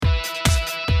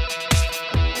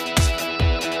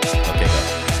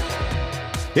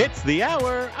It's the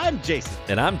hour. I'm Jason.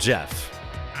 And I'm Jeff.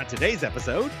 On today's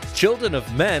episode, Children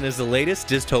of Men is the latest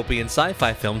dystopian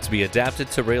sci-fi film to be adapted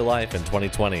to real life in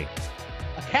 2020.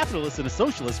 a capitalist and a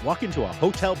socialist walk into a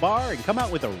hotel bar and come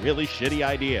out with a really shitty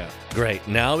idea. Great.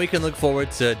 Now we can look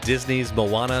forward to Disney's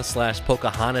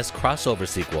Moana/Pocahontas crossover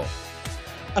sequel.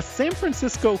 A San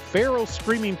Francisco feral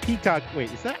screaming peacock.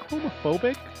 Wait, is that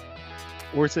homophobic?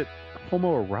 Or is it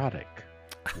homoerotic?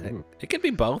 It could be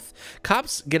both.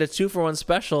 Cops get a 2-for-1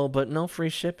 special, but no free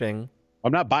shipping.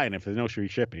 I'm not buying it if there's no free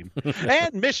shipping.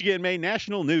 And Michigan made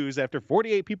national news after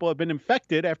 48 people have been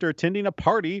infected after attending a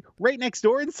party right next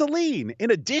door in Saline, in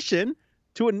addition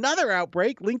to another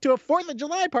outbreak linked to a 4th of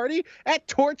July party at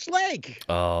Torch Lake.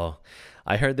 Oh,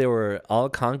 I heard they were all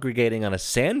congregating on a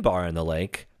sandbar in the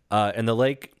lake. And the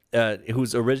lake,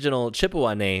 whose original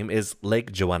Chippewa name is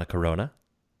Lake Joanna Corona.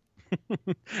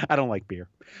 I don't like beer.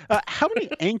 How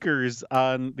many anchors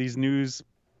on these news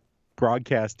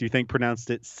broadcasts do you think pronounced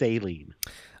it saline?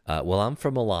 Well, I'm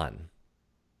from Milan,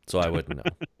 so I wouldn't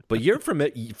know. But you're from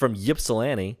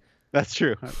Ypsilanti. That's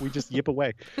true. We just yip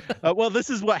away. Well, this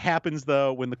is what happens,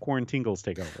 though, when the quarantingles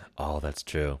take over. Oh, that's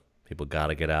true. People got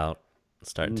to get out and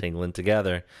start tingling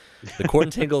together. The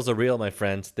quarantingles are real, my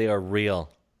friends. They are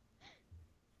real.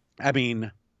 I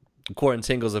mean...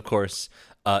 Quarantingles, of course,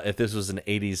 if this was an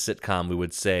 80s sitcom, we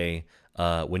would say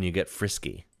when you get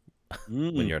frisky,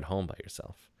 when you're at home by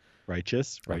yourself.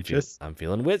 Righteous. I'm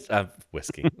feeling whiskey.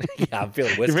 Yeah, I'm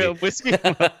feeling whiskey. You're feeling whiskey?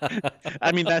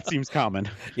 I mean, that seems common.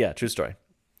 Yeah, true story.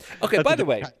 Okay, by the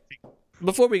way,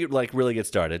 before we really get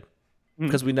started,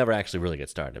 because we never actually really get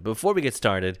started. But before we get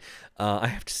started, I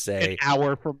have to say, an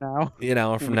hour from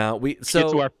now, we get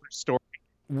to our first story.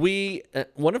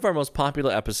 One of our most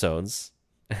popular episodes,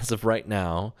 as of right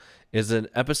now, is an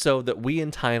episode that we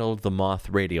entitled The Moth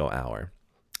Radio Hour.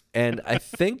 And I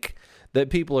think that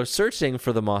people are searching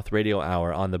for The Moth Radio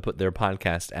Hour on their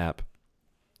podcast app.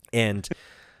 And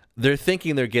they're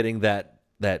thinking they're getting that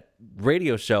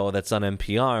radio show that's on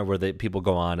NPR where people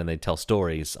go on and they tell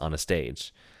stories on a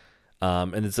stage.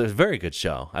 And it's a very good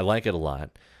show. I like it a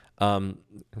lot.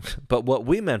 But what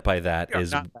we meant by that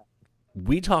is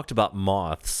we talked about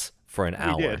moths for an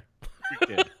hour. We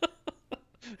did.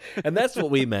 And that's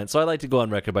what we meant. So I like to go on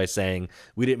record by saying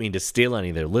we didn't mean to steal any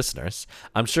of their listeners.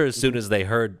 I'm sure as soon as they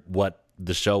heard what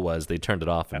the show was, they turned it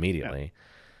off immediately.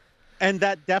 Yeah. And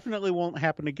that definitely won't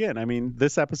happen again. I mean,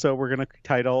 this episode we're going to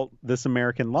title This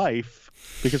American Life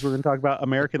because we're going to talk about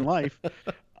American life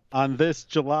on this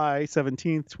July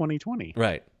 17th, 2020.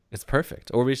 Right. It's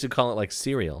perfect. Or we should call it like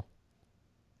cereal.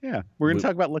 Yeah. We're going to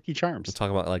talk about Lucky Charms. We'll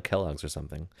talk about like Kellogg's or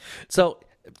something. So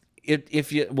we'll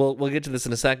get to this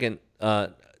in a second.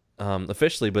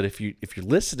 Officially, but if you're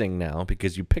listening now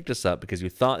because you picked us up because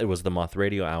you thought it was the Moth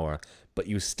Radio Hour, but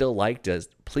you still liked us,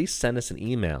 please send us an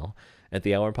email at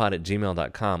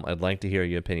thehourpod@gmail.com. I'd like to hear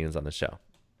your opinions on the show.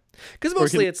 Because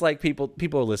mostly it's like people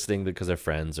are listening because they're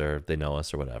friends or they know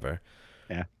us or whatever.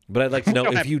 Yeah. But I'd like to know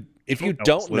if you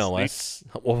don't know us.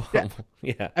 Well,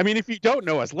 yeah. I mean, if you don't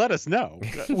know us, let us know.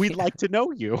 We'd like to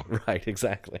know you. Right,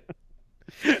 exactly.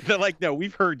 They're like, no,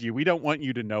 we've heard you. We don't want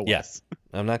you to know us.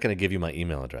 I'm not going to give you my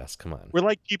email address. Come on. We're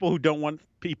like people who don't want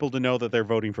people to know that they're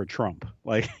voting for Trump.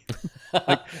 Like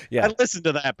yeah. I listen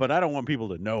to that, but I don't want people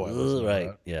to know it.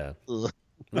 Right. Yeah.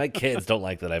 My kids don't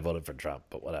like that I voted for Trump,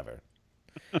 but whatever.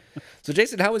 So,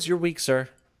 Jason, how was your week, sir?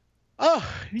 Oh,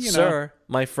 sir,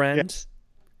 my friend, yes.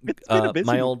 It's been a busy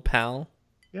my old pal.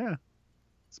 Yeah.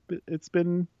 It's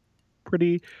been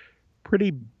pretty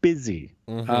busy.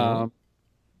 Mm-hmm.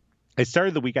 I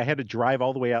started the week. I had to drive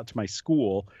all the way out to my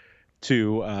school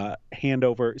to hand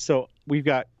over. So we've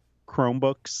got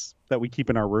Chromebooks that we keep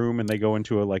in our room, and they go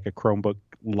into a Chromebook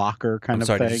locker kind of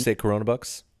thing. Did you say Corona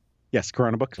books? Yes,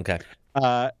 Corona books. Okay.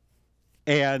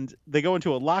 And they go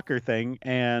into a locker thing,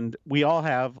 and we all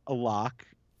have a lock,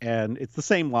 and it's the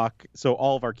same lock, so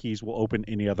all of our keys will open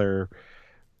any other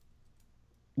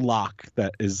lock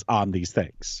that is on these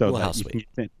things. So how sweet.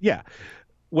 Yeah.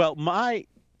 Well, my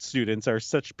students are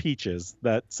such peaches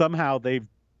that somehow they've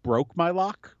broke my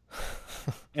lock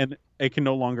and it can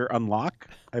no longer unlock.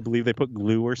 I believe they put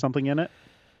glue or something in it.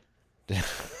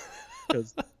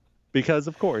 Because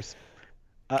of course.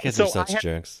 Kids are such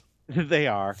jerks. They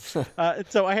are.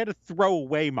 So I had to throw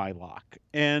away my lock.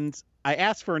 And I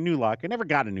asked for a new lock. I never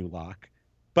got a new lock.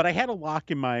 But I had a lock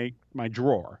in my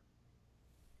drawer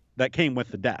that came with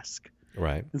the desk.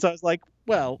 Right. And so I was like,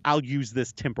 well, I'll use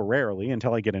this temporarily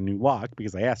until I get a new lock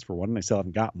because I asked for one and I still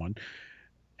haven't got one.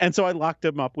 And so I locked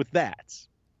them up with that.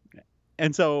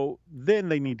 And so then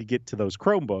they need to get to those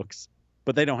Chromebooks,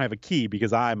 but they don't have a key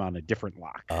because I'm on a different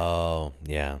lock. Oh,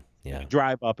 yeah. Yeah.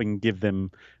 drive up and give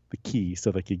them the key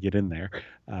so they could get in there.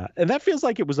 And that feels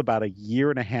like it was about a year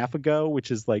and a half ago, which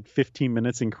is like 15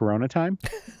 minutes in Corona time.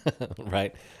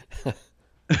 Right.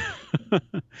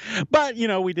 But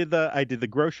I did the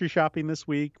grocery shopping this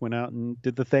week, went out and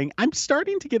did the thing. I'm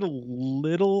starting to get a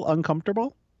little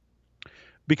uncomfortable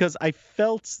because I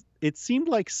felt it seemed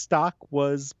like stock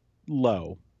was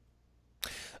low.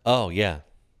 Oh, yeah.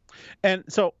 And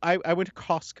so I went to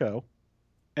Costco,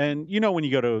 and when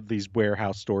you go to these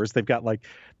warehouse stores, they've got like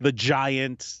the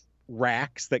giant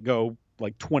racks that go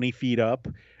like 20 feet up,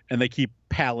 and they keep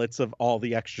pallets of all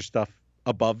the extra stuff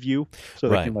above you so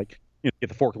they can like get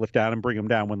the forklift down and bring them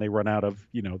down when they run out of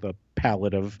the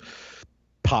pallet of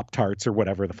Pop-Tarts or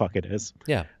whatever the fuck it is.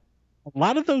 Yeah. A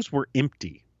lot of those were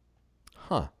empty.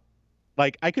 Huh.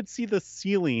 Like I could see the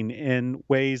ceiling in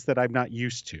ways that I'm not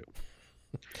used to.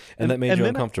 And that made you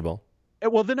uncomfortable.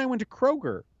 Then I went to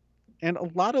Kroger, and a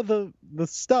lot of the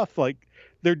stuff, like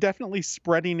they're definitely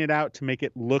spreading it out to make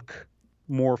it look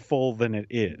more full than it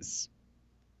is.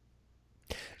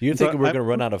 You think we're going to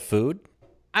run out of food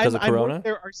because of Corona?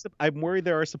 I'm worried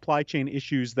there are supply chain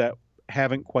issues that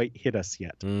haven't quite hit us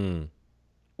yet,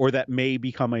 or that may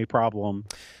become a problem.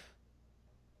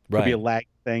 Could be a lag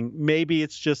thing. Maybe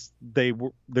it's just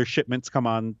their shipments come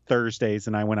on Thursdays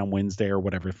and I went on Wednesday or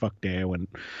whatever the fuck day I went.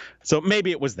 So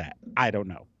maybe it was that. I don't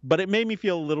know. But it made me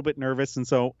feel a little bit nervous, and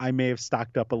so I may have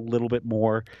stocked up a little bit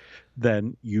more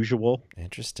than usual.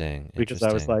 Interesting. Because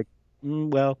I was like,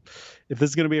 well, if this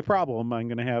is going to be a problem, I'm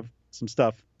going to have some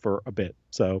stuff for a bit.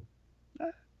 So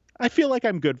I feel like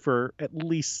I'm good for at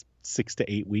least 6 to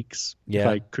 8 weeks if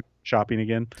I could shopping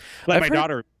again. Like my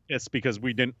daughter, because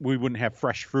we wouldn't have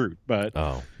fresh fruit, but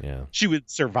she would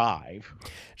survive.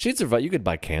 She'd survive. You could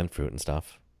buy canned fruit and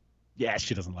stuff. Yeah,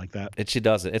 she doesn't like that. She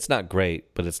doesn't. It's not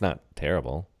great, but it's not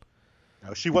terrible.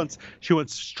 No, she wants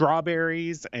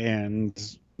strawberries,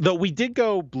 and though we did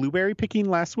go blueberry picking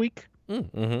last week.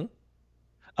 Mm-hmm.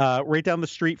 Right down the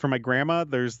street from my grandma,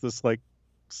 there's this like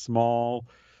small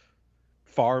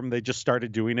farm. They just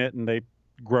started doing it, and they've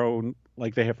grown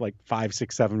like they have like 5,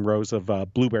 6, 7 rows of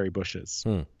blueberry bushes.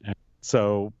 And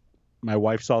so my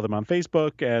wife saw them on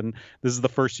Facebook, and this is the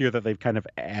first year that they've kind of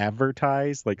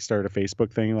advertised, like started a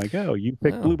Facebook thing like, oh, you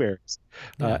pick blueberries.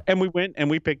 And we went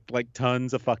and we picked like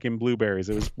tons of fucking blueberries.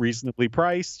 It was reasonably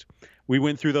priced. We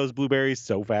went through those blueberries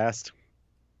so fast.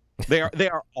 They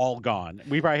are all gone.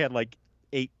 We probably had like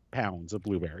 8 pounds of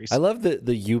blueberries. I love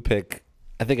the you pick.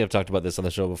 I think I've talked about this on the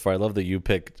show before. I love the you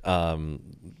pick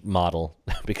model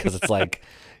because it's like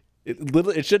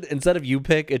it should, instead of you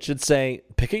pick, it should say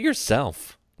pick it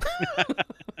yourself.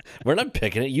 We're not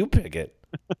picking it, you pick it.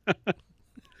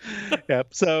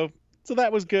 Yep. So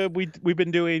that was good. We've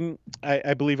been doing.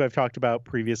 I believe I've talked about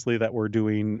previously that we're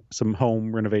doing some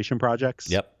home renovation projects.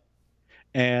 Yep.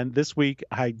 And this week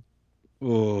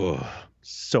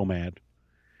so mad.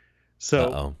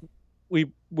 So we're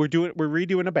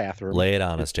redoing a bathroom. Lay it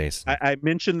on us, Jason. I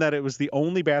mentioned that it was the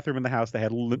only bathroom in the house that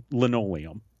had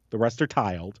linoleum. The rest are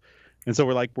tiled. And so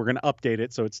we're going to update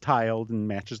it so it's tiled and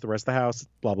matches the rest of the house,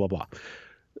 blah, blah, blah.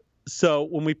 So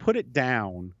when we put it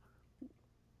down,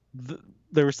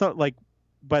 there was something like,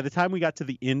 by the time we got to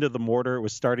the end of the mortar, it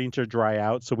was starting to dry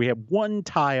out. So we had one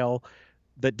tile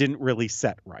that didn't really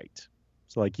set right.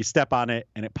 So like you step on it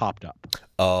and it popped up.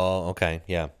 Oh, okay.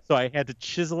 Yeah. So I had to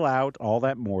chisel out all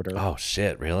that mortar. Oh,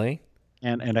 shit. Really?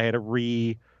 And I had to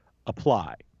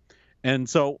reapply. And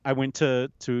so I went to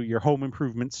your home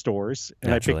improvement stores,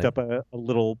 and I picked up a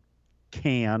little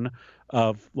can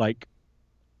of like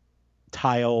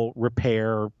tile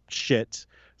repair shit.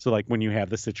 So like when you have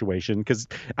the situation, because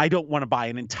I don't want to buy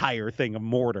an entire thing of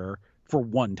mortar for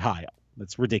one tile.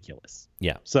 That's ridiculous.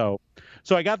 Yeah. So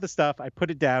I got the stuff. I put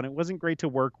it down. It wasn't great to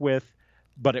work with,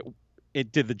 but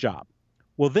it did the job.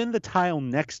 Well, then the tile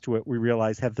next to it, we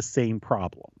realized had the same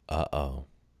problem. Uh-oh.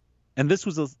 And this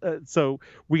was so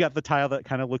we got the tile that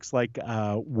kind of looks like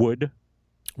wood,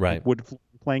 right? Wood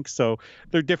planks. So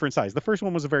they're different size. The first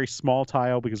one was a very small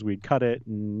tile because we'd cut it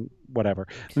and whatever.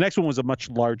 The next one was a much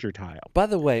larger tile. By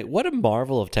the way, what a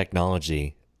marvel of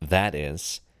technology that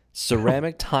is.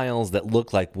 Ceramic tiles that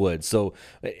look like wood. So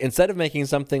instead of making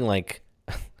something like,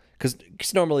 because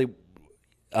normally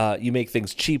you make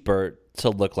things cheaper to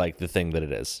look like the thing that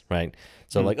it is, right?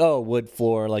 So like, wood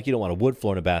floor, like you don't want a wood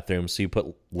floor in a bathroom, so you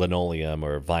put linoleum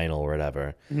or vinyl or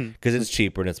whatever because it's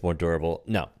cheaper and it's more durable.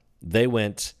 No, they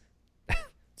went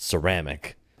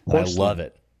ceramic. I love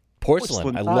it.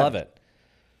 Porcelain. I love it.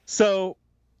 So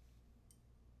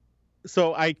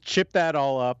I chipped that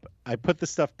all up. I put the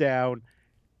stuff down.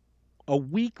 A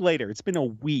week later, it's been a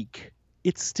week.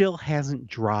 It still hasn't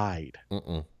dried.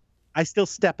 I still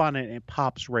step on it and it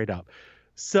pops right up.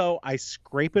 So I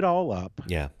scrape it all up,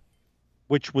 Yeah.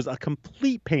 which was a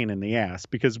complete pain in the ass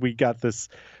because we got this,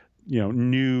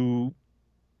 new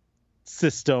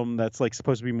system that's like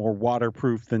supposed to be more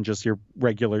waterproof than just your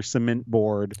regular cement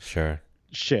board Sure.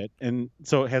 shit. And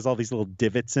so it has all these little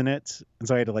divots in it. And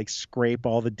so I had to like scrape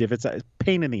all the divots.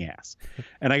 Pain in the ass.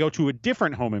 And I go to a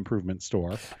different home improvement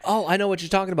store. Oh, I know what you're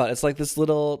talking about. It's like this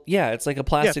little, it's like a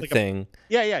plastic thing.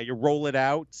 Yeah. You roll it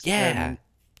out. Yeah. And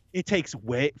it takes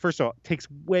first of all, it takes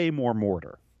way more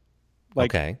mortar.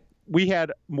 Like, okay. We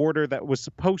had mortar that was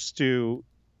supposed to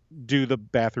do the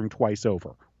bathroom twice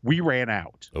over. We ran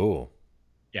out. Oh.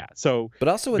 Yeah. So, but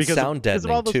also it's sound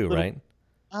deadening too, right?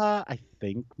 I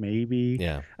think maybe.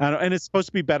 Yeah. I don't know, and it's supposed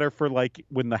to be better for like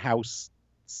when the house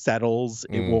settles,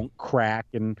 it won't crack.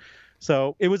 And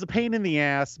so it was a pain in the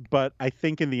ass, but I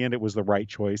think in the end it was the right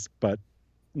choice, but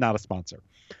not a sponsor.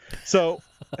 So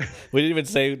we didn't even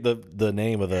say the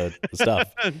name of the stuff.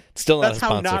 Still not a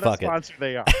sponsor. That's how not Fuck a sponsor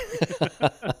they are.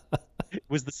 It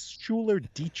was the Schuler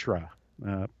Dietra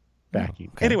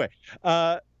vacuum. Okay. Anyway,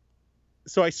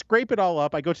 so I scrape it all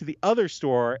up. I go to the other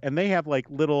store and they have like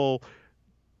little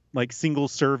like single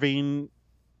serving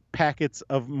packets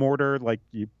of mortar. Like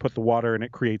you put the water and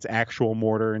it creates actual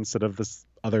mortar instead of this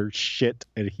other shit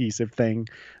adhesive thing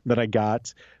that I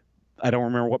got. I don't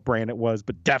remember what brand it was,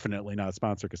 but definitely not a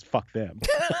sponsor because fuck them.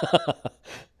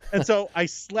 And so I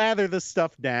slather this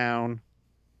stuff down,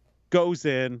 goes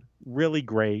in, really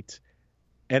great.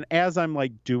 And as I'm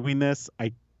like doing this,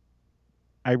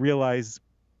 I realize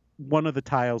one of the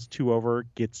tiles 2 over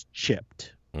gets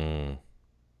chipped.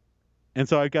 And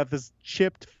so I got this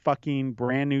chipped fucking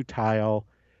brand new tile.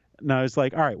 And I was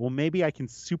like, all right, well, maybe I can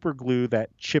super glue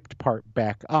that chipped part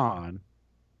back on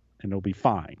and it'll be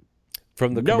fine.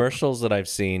 From the commercials that I've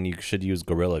seen, you should use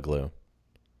Gorilla Glue.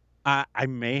 I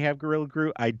may have Gorilla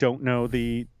Glue. I don't know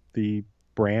the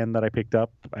brand that I picked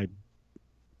up. I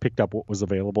picked up what was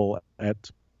available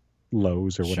at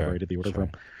Lowe's or whatever I did the order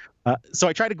from. So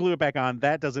I tried to glue it back on.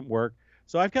 That doesn't work.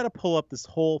 So I've got to pull up this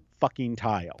whole fucking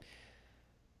tile.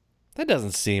 That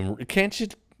doesn't seem. Can't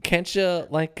you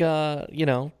like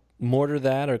mortar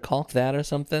that or caulk that or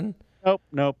something?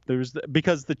 Nope.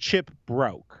 Because the chip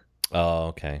broke. Oh,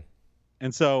 okay.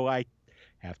 And so I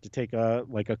have to take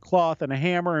a cloth and a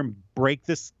hammer and break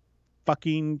this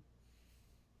fucking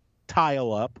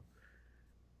tile up.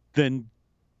 Then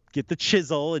get the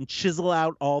chisel and chisel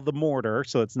out all the mortar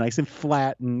so it's nice and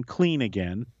flat and clean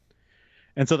again.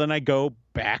 And so then I go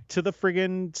back to the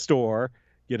friggin' store,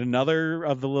 get another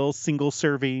of the little single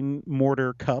serving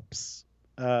mortar cups,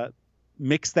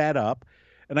 mix that up,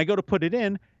 and I go to put it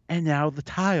in, and now the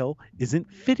tile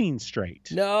isn't fitting straight.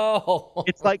 No.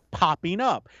 It's like popping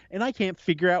up, and I can't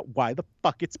figure out why the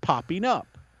fuck it's popping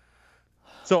up.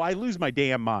 So I lose my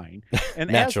damn mind. And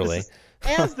naturally.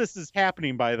 As this is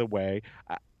happening, by the way,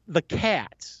 the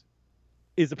cat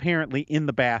is apparently in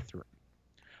the bathroom.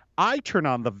 I turn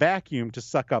on the vacuum to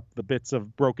suck up the bits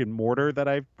of broken mortar that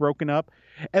I've broken up,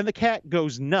 and the cat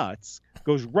goes nuts,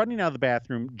 goes running out of the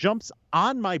bathroom, jumps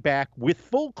on my back with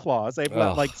full claws. I've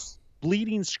got like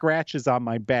bleeding scratches on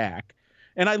my back,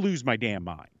 and I lose my damn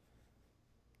mind.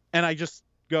 And I just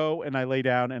go and I lay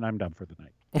down and I'm done for the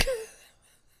night.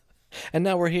 And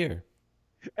now we're here.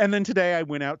 And then today I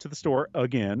went out to the store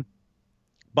again,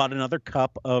 bought another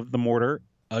cup of the mortar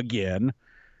again,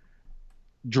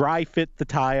 dry fit the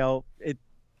tile.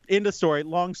 End of story.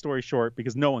 Long story short,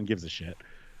 because no one gives a shit.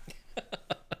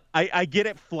 I get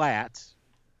it flat.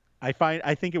 I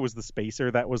think it was the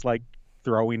spacer that was like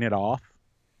throwing it off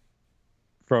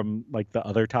from like the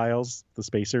other tiles. The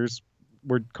spacers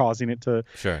were causing it to.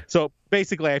 Sure. So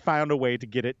basically I found a way to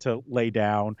get it to lay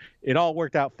down. It all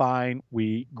worked out fine.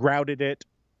 We grouted it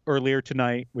earlier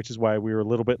tonight, which is why we were a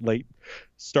little bit late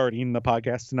starting the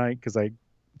podcast tonight, because I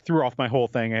threw off my whole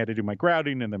thing. I had to do my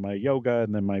grouting and then my yoga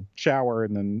and then my shower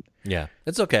and then. Yeah,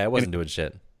 it's okay. I wasn't doing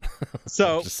shit.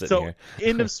 So here.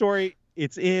 End of story.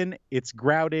 It's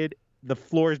grouted. The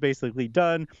floor is basically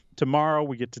done. Tomorrow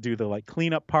we get to do the like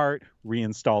cleanup part,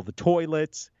 reinstall the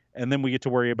toilets, and then we get to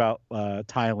worry about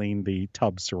tiling the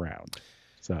tub surround.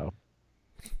 So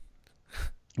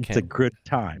it's a good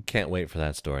time. Can't wait for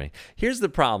that story. Here's the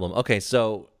problem. Okay,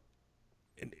 so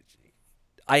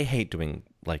I hate doing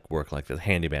like work like this,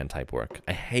 handyman type work.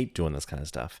 I hate doing this kind of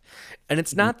stuff. And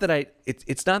it's not that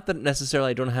it's not that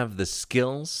necessarily I don't have the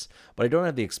skills, but I don't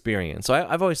have the experience. So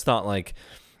I've always thought like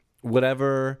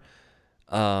whatever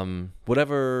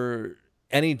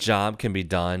any job can be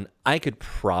done, I could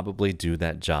probably do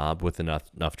that job with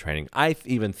enough training. I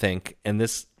even think, and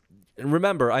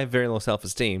remember, I have very low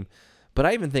self-esteem, but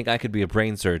I even think I could be a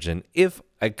brain surgeon if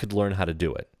I could learn how to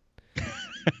do it.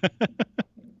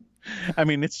 I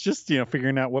mean, it's just,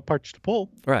 figuring out what parts to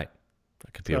pull. Right. I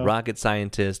could be a rocket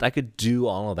scientist. I could do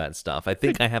all of that stuff. I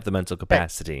think I have the mental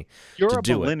capacity You're to a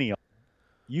do it. millennial.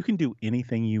 You can do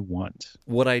anything you want.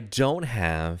 What I don't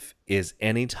have is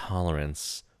any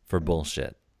tolerance for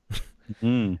bullshit.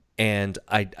 And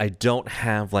I don't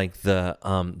have like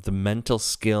the mental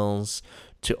skills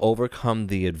to overcome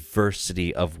the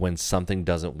adversity of when something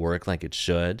doesn't work like it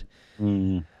should.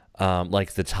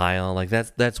 Like the tile, like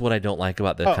that's what I don't like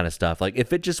about that kind of stuff. Like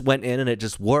if it just went in and it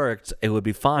just worked, it would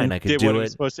be fine. I could do it.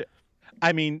 Supposed to.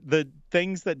 I mean, the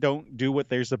things that don't do what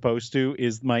they're supposed to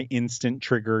is my instant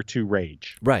trigger to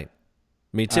rage. Right.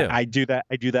 Me too. I do that.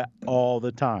 I do that all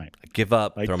the time. I give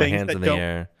up, throw my hands in the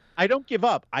air. I don't give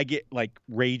up. I get like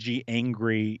ragey,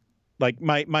 angry. Like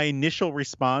my initial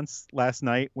response last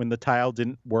night when the tile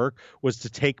didn't work was to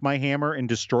take my hammer and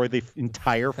destroy the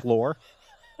entire floor.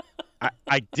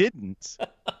 I didn't,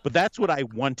 but that's what I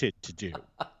wanted to do.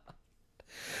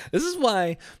 This is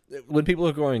why when people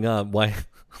are growing up, why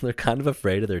they're kind of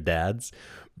afraid of their dads,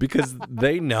 because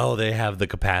they know they have the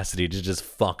capacity to just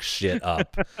fuck shit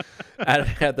up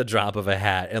at the drop of a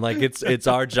hat. And like it's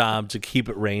our job to keep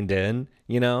it reined in,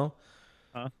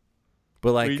 But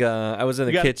like I was in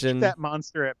the kitchen. Keep that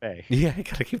monster at bay. Yeah, I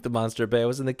gotta keep the monster at bay. I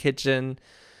was in the kitchen.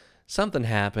 Something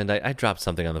happened. I dropped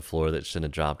something on the floor that shouldn't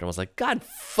have dropped. I was like, God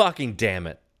fucking damn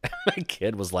it. My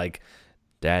kid was like,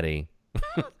 Daddy,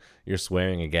 you're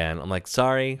swearing again. I'm like,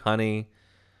 sorry, honey.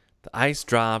 The ice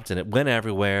dropped and it went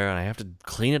everywhere and I have to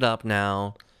clean it up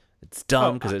now. It's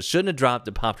dumb because it shouldn't have dropped.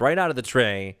 It popped right out of the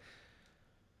tray.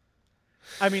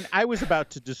 I mean, I was about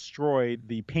to destroy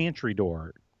the pantry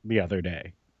door the other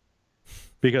day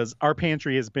because our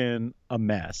pantry has been a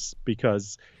mess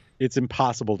because it's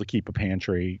impossible to keep a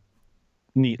pantry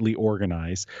neatly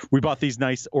organized. We bought these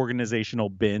nice organizational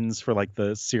bins for like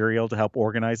the cereal to help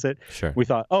organize it. Sure. We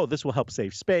thought, this will help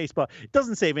save space, but it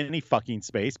doesn't save any fucking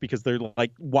space because they're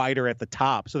like wider at the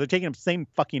top. So they're taking up the same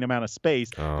fucking amount of space.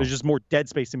 Oh. There's just more dead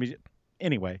space.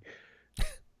 Anyway,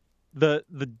 the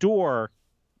door,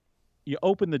 you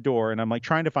open the door and I'm like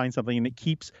trying to find something and it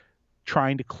keeps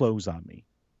trying to close on me.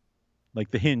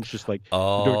 Like the hinge just like, the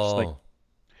door just like,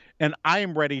 and I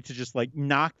am ready to just like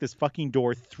knock this fucking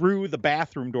door through the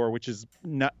bathroom door, which is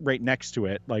not right next to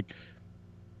it. Like,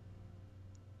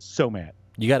 so mad.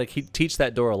 You got to teach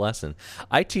that door a lesson.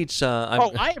 I teach.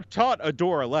 I have taught a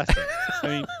door a lesson. I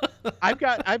mean, I've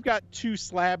got 2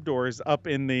 slab doors up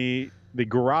in the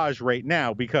garage right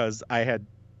now because I had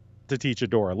to teach a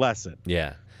door a lesson.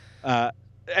 Yeah.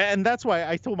 And that's why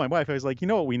I told my wife, I was like, you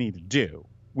know what we need to do?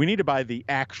 We need to buy the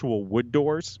actual wood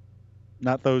doors,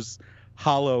 not those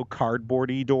hollow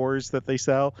cardboardy doors that they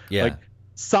sell. Yeah. Like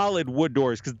solid wood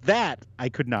doors, because that I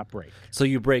could not break. So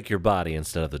you break your body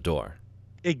instead of the door.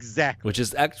 Exactly. Which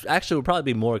is actually would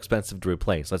probably be more expensive to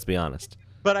replace, let's be honest.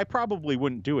 But I probably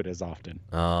wouldn't do it as often.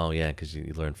 Oh yeah, because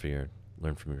you learn from your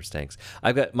mistakes.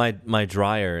 I've got my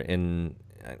dryer and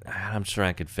I'm sure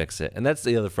I could fix it. And that's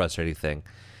the other frustrating thing.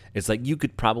 It's like you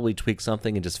could probably tweak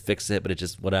something and just fix it, but it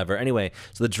just whatever. Anyway,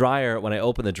 so the dryer, when I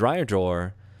open the dryer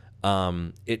drawer,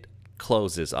 it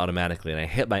closes automatically, and I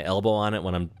hit my elbow on it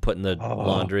when I'm putting the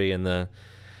laundry in the.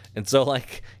 And so,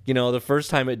 like, the first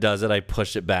time it does it, I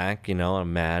push it back.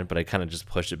 I'm mad, but I kind of just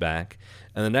push it back.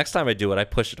 And the next time I do it, I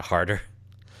push it harder.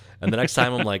 And the next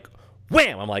time I'm like,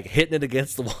 wham! I'm like hitting it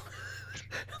against the wall.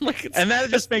 And that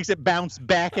just makes it bounce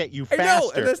back at you faster. I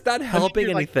know, and that's not helping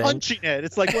anything. Like punching it.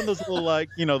 It's like one of those little, like,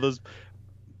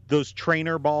 those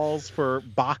trainer balls for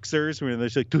boxers when they're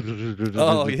just like.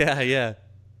 Oh yeah.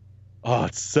 Oh,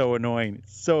 it's so annoying.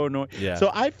 It's so annoying. Yeah.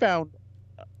 So I found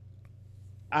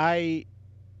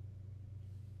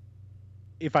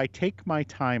if I take my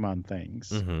time on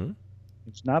things,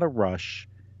 it's not a rush.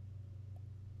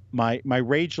 My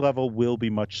rage level will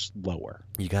be much lower.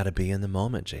 You got to be in the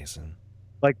moment, Jason.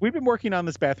 Like, we've been working on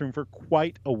this bathroom for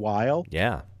quite a while.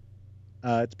 Yeah.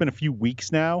 It's been a few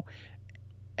weeks now.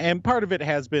 And part of it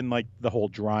has been like the whole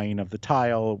drying of the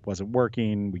tile wasn't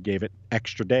working. We gave it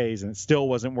extra days and it still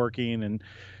wasn't working. And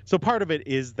so part of it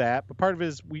is that, but part of it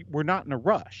is we're not in a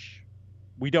rush.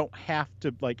 We don't have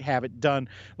to like have it done.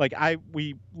 Like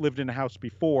we lived in a house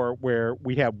before where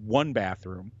we had one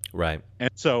bathroom. Right.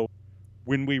 And so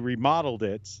when we remodeled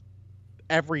it,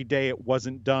 every day it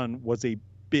wasn't done was a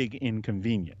big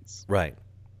inconvenience. Right.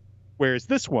 Whereas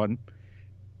this one,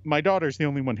 my daughter's the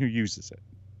only one who uses it.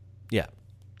 Yeah.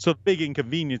 So the big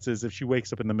inconvenience is if she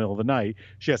wakes up in the middle of the night,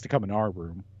 she has to come in our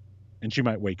room and she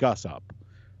might wake us up.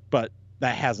 But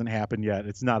that hasn't happened yet.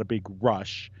 It's not a big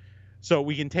rush. So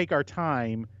we can take our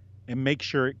time and make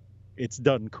sure it's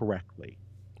done correctly.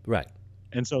 Right.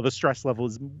 And so the stress level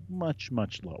is much,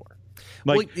 much lower.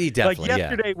 Well, definitely,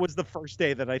 yesterday was the first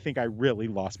day that I think I really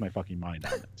lost my fucking mind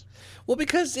on it. Well,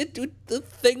 because the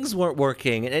things weren't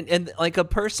working, and like a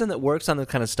person that works on this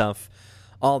kind of stuff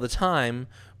all the time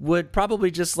would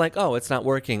probably just like, oh, it's not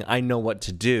working. I know what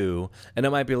to do, and it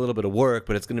might be a little bit of work,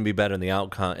 but it's going to be better in the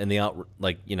outcome,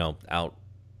 What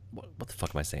the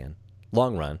fuck am I saying?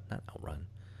 Long run, not outrun.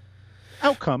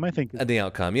 Outcome, I think. The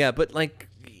outcome, yeah, but like.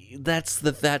 That's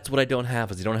what I don't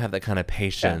have is you don't have that kind of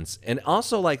patience. Yeah. And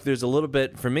also like there's a little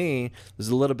bit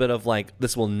of like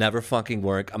this will never fucking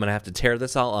work. I'm gonna have to tear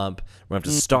this all up. We're gonna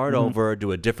have to start over,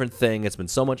 do a different thing. It's been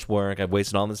so much work. I've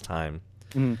wasted all this time.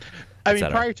 I mean,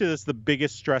 prior to this, the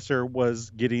biggest stressor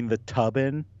was getting the tub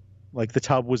in. Like the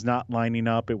tub was not lining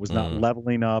up. It was not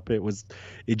leveling up. It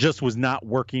just was not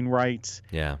working right.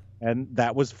 Yeah. And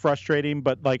that was frustrating,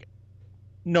 but like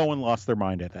no one lost their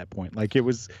mind at that point. Like it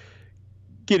was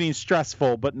getting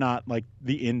stressful, but not like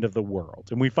the end of the world.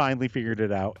 And we finally figured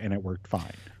it out and it worked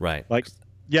fine. Right. Like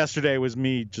yesterday was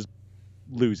me just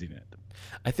losing it.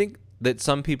 I think that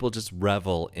some people just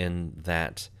revel in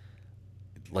that,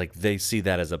 like they see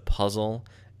that as a puzzle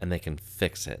and they can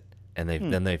fix it. And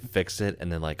then they fix it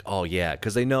and then like, oh yeah,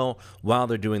 because they know while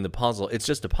they're doing the puzzle, it's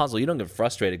just a puzzle. You don't get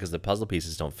frustrated because the puzzle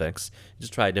pieces don't fix. You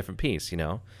just try a different piece, you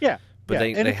know? Yeah. But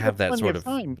they have that sort of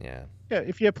time. Yeah. Yeah,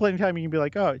 if you have plenty of time, you can be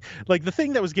like, oh, like the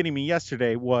thing that was getting me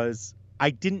yesterday was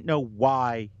I didn't know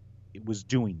why it was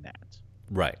doing that.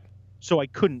 Right. So I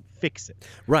couldn't fix it.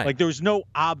 Right. Like there was no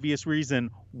obvious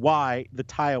reason why the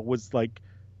tile was like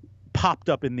popped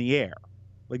up in the air.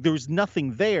 Like there was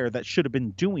nothing there that should have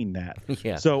been doing that.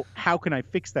 Yeah. So how can I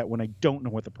fix that when I don't know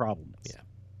what the problem is? Yeah.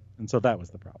 And so that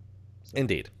was the problem. So.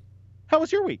 Indeed. How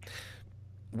was your week?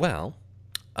 Well,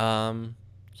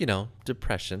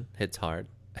 depression hits hard.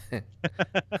 I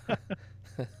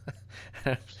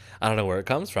don't know where it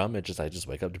comes from. I just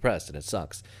wake up depressed and it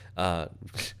sucks. I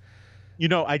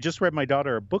just read my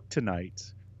daughter a book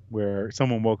tonight where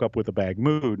someone woke up with a bad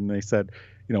mood and they said,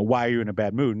 why are you in a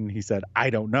bad mood? And he said, I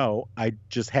don't know. I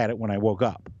just had it when I woke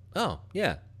up. Oh,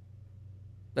 yeah.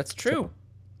 That's true. So,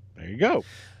 there you go.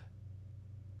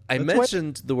 I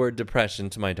mentioned the word depression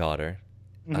to my daughter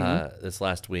this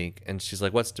last week, and she's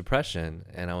like, what's depression?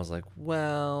 And I was like,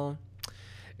 well,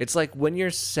 it's like when you're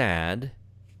sad,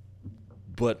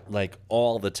 but like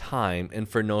all the time and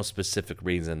for no specific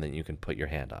reason that you can put your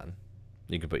hand on.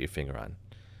 You can put your finger on.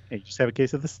 Hey, you just have a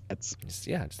case of the sads.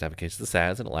 Just have a case of the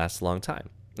sads, and it lasts a long time.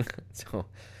 So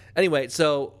anyway,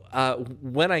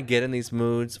 when I get in these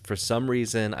moods, for some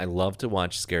reason, I love to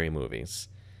watch scary movies.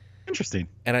 Interesting.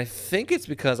 And I think it's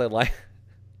because I like,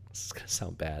 this is going to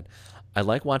sound bad, I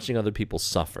like watching other people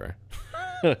suffer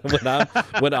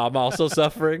when I'm also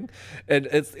suffering. And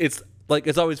it's like,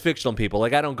 it's always fictional people.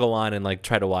 Like I don't go on and like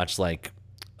try to watch like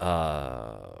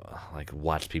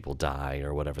watch people die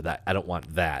or whatever. That I don't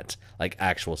want that, like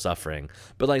actual suffering.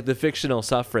 But like the fictional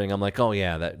suffering, I'm like, oh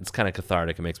yeah, that it's kind of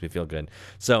cathartic. It makes me feel good.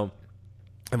 So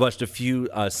I've watched a few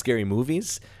scary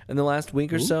movies in the last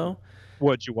week or so.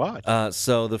 What'd you watch?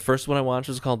 So the first one I watched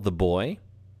was called The Boy.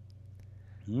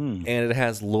 And it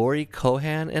has Laurie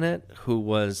Cohan in it, who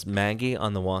was Maggie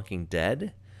on The Walking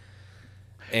Dead.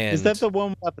 And is that the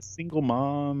one about the single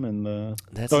mom and the?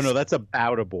 That's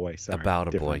About a Boy. Sorry,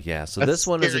 About a Boy, yeah. So that's this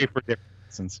one is for different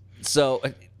reasons. So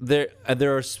there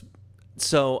are.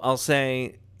 So I'll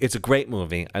say it's a great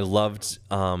movie. I loved.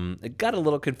 It got a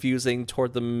little confusing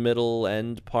toward the middle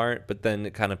end part, but then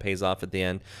it kind of pays off at the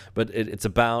end. But it's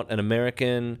about an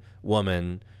American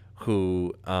woman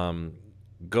who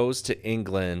goes to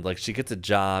England. Like she gets a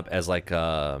job as like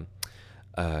a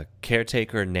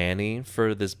caretaker nanny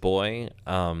for this boy,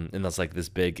 and that's like this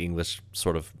big English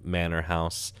sort of manor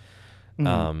house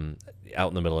out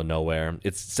in the middle of nowhere.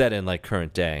 It's set in like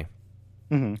current day,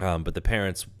 but the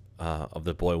parents of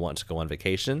the boy want to go on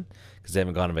vacation because they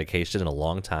haven't gone on vacation in a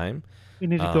long time. You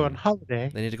need to go on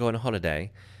holiday. They need to go on a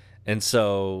holiday, and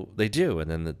so they do. And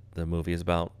then the movie is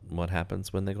about what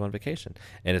happens when they go on vacation,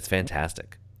 and it's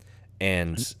fantastic.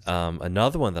 And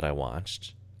another one that I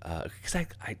watched. Because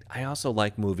I also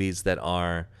like movies that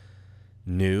are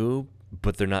new,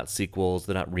 but they're not sequels,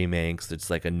 they're not remakes. It's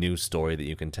like a new story that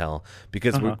you can tell.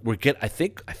 Because I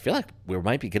feel like we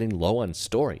might be getting low on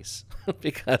stories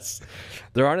because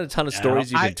there aren't a ton of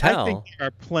stories you can tell. I think there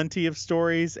are plenty of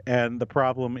stories, and the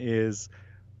problem is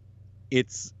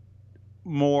it's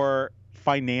more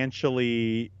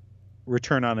financially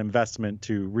return on investment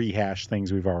to rehash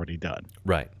things we've already done.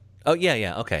 Right. Oh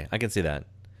yeah. Okay, I can see that.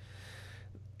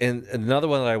 And another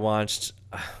one that I watched,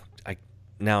 I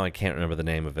can't remember the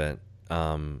name of it,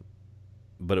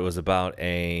 but it was about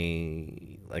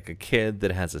a kid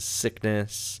that has a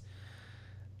sickness,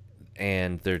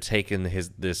 and they're taking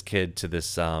this kid to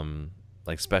this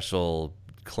like special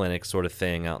clinic sort of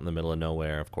thing out in the middle of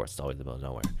nowhere. Of course, it's always in the middle of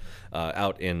nowhere,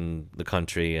 out in the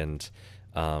country. And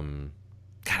God,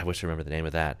 I wish I remember the name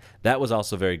of that. That was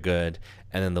also very good.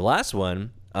 And then the last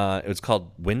one, it was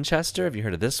called Winchester. Have you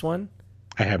heard of this one?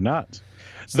 I have not.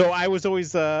 Though I was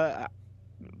always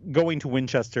going to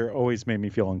Winchester always made me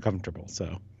feel uncomfortable.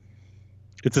 So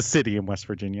it's a city in West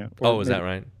Virginia. Oh, is that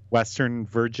right? Western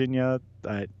Virginia.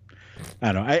 I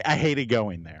don't know. I hated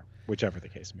going there, whichever the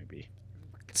case may be.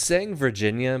 Saying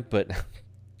Virginia, but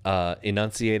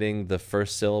enunciating the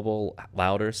first syllable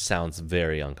louder sounds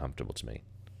very uncomfortable to me.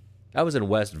 I was in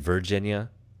West Virginia.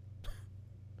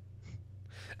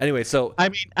 Anyway, so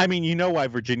I mean, you know why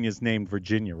Virginia's named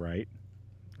Virginia, right?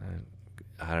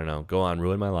 I don't know. Go on,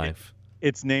 ruin my life.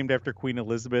 It's named after Queen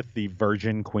Elizabeth, the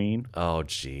Virgin Queen. Oh,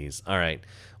 jeez. All right.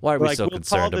 Why are we so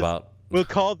concerned about? We'll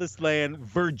call this land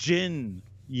Virginia.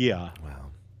 Wow.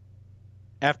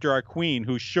 After our queen,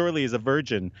 who surely is a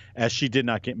virgin, as she did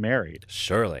not get married.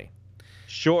 Surely.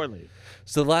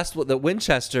 So the last one, the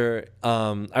Winchester,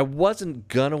 I wasn't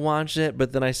gonna watch it,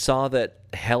 but then I saw that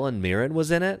Helen Mirren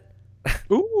was in it.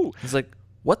 Ooh. It's like,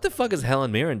 what the fuck is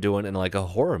Helen Mirren doing in like a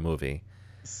horror movie?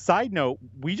 Side note,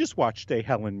 we just watched a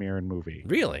Helen Mirren movie.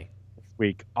 Really? This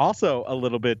week. Also a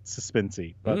little bit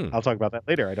suspensey, but I'll talk about that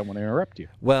later. I don't want to interrupt you.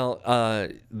 Well,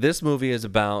 this movie is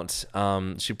about,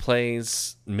 she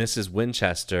plays Mrs.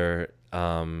 Winchester.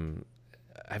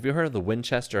 Have you heard of the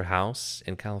Winchester House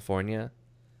in California?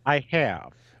 I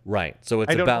have. Right. So I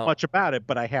don't know much about it,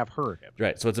 but I have heard it.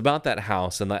 Right. So it's about that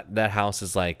house, and that house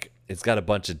is like, it's got a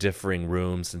bunch of differing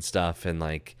rooms and stuff, and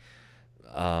like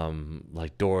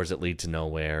doors that lead to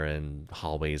nowhere and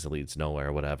hallways that lead to nowhere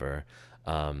or whatever.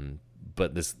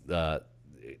 But this,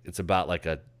 it's about like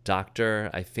a doctor.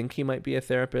 I think he might be a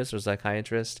therapist or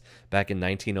psychiatrist back in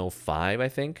 1905, I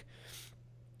think,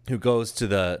 who goes to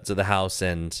the house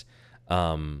and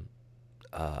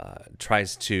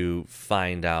tries to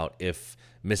find out if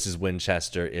Mrs.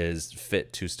 Winchester is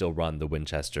fit to still run the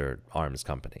Winchester Arms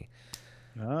Company.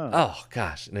 Oh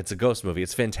gosh, and it's a ghost movie.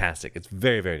 It's fantastic. It's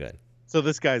very, very good. So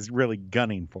this guy's really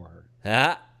gunning for her.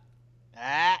 Yeah.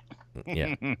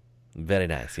 Very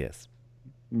nice, yes.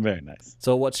 Very nice.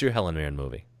 So what's your Helen Mirren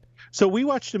movie? So we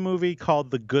watched a movie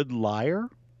called The Good Liar.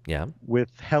 Yeah.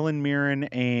 With Helen Mirren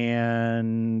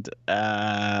and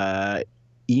Ian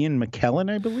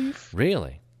McKellen, I believe.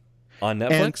 Really? On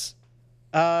Netflix?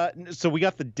 So we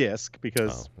got the disc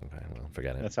because okay. Well,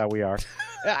 forget it. That's how we are.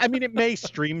 I mean, it may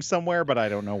stream somewhere, but I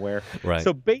don't know where. Right.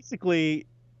 So basically,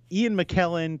 Ian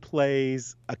McKellen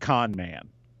plays a con man,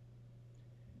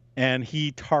 and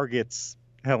he targets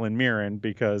Helen Mirren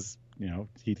because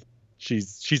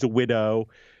she's a widow.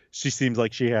 She seems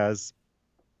like she has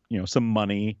some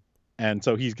money, and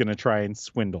so he's going to try and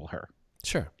swindle her.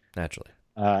 Sure, naturally.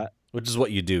 Which is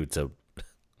what you do to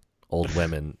old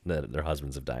women that their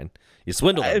husbands have died. You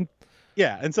swindle them.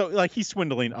 And so like he's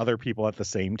swindling other people at the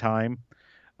same time.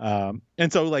 And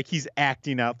so like he's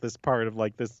acting out this part of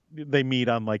like this. They meet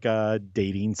on like a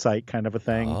dating site kind of a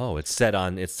thing. Oh, it's set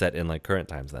in like current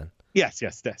times then. Yes.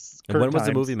 And when was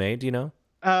the movie made? Do you know?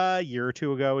 A year or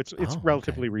two ago. It's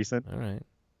relatively recent. All right.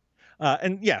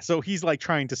 And yeah, so he's like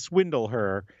trying to swindle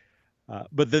her.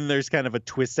 But then there's kind of a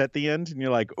twist at the end, and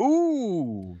you're like,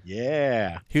 ooh,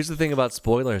 yeah. Here's the thing about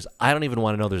spoilers. I don't even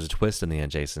want to know there's a twist in the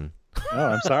end, Jason. Oh,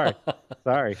 I'm sorry.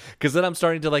 Sorry. Because then I'm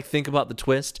starting to like think about the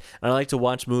twist, and I like to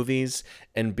watch movies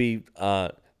and be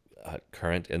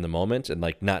current in the moment and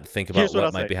like not think about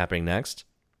what might be happening next.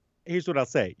 Here's what I'll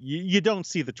say. You don't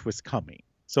see the twist coming.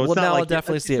 So it's now not like I'll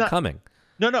definitely see it coming.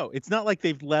 No. It's not like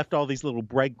they've left all these little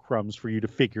breadcrumbs for you to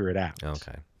figure it out.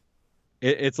 Okay.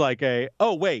 It's like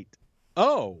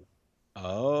Oh.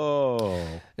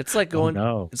 It's like going.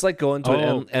 No. It's like going to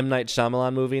an M. Night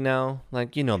Shyamalan movie now.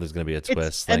 Like there's going to be a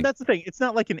twist. And that's the thing. It's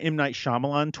not like an M. Night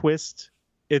Shyamalan twist.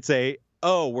 It's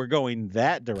we're going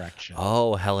that direction.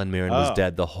 Oh, Helen Mirren was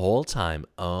dead the whole time.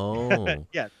 Oh.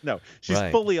 Yeah. No, she's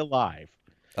fully alive.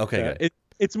 Okay. Good.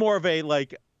 It's more of a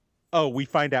like, we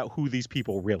find out who these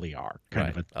people really are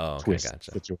kind of a twist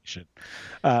situation.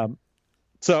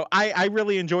 So I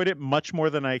really enjoyed it much more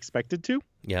than I expected to.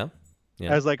 Yeah.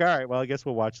 I was like, all right, well, I guess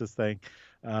we'll watch this thing.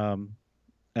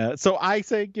 So I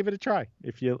say give it a try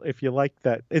if you like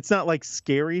that. It's not like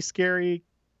scary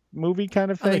movie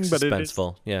kind of thing, but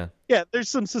suspenseful. Yeah. There's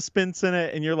some suspense in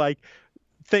it, and you're like,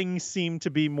 things seem to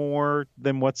be more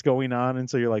than what's going on, and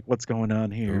so you're like, what's going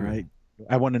on here? Right?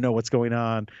 I want to know what's going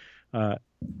on, and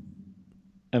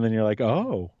then you're like,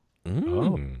 okay.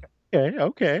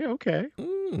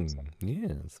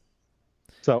 Yes.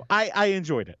 So I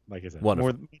enjoyed it, like I said,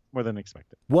 more than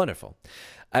expected. Wonderful.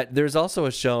 There's also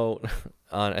a show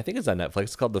on, I think it's on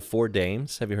Netflix, called The Four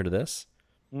Dames. Have you heard of this?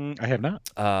 I have not.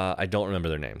 I don't remember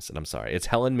their names, and I'm sorry. It's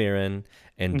Helen Mirren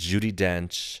and Judi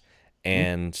Dench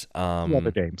and The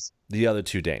other dames. the other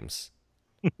two dames.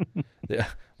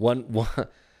 one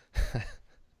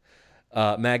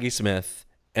Maggie Smith,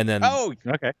 and then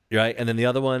okay, right, and then the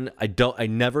other one I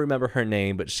never remember her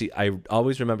name, but I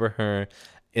always remember her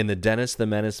in the Dennis the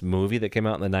Menace movie that came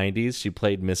out in the 90s. She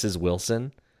played Mrs.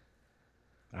 Wilson.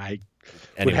 I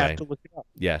would have to look it up.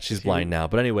 Yeah, she's blind now,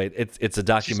 but anyway, it's a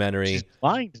documentary. She's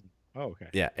blind. Oh, okay.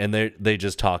 Yeah, and they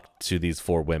just talk to these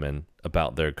four women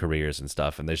about their careers and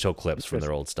stuff, and they show clips from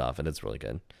their old stuff, and it's really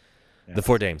good. Yeah. The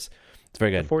Four Dames. It's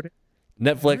very good.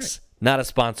 Netflix, not a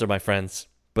sponsor, my friends,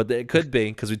 but it could be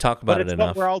because we talk about it enough. But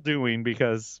it's what we're all doing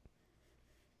because,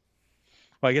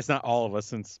 well, I guess not all of us,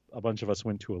 since a bunch of us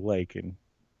went to a lake and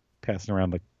passing around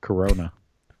the corona.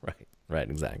 Right,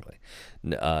 exactly.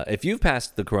 If you've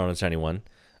passed the corona to anyone,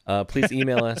 please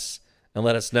email us and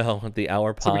let us know at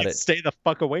thehourpod. So we can stay the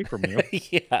fuck away from you.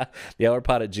 Yeah,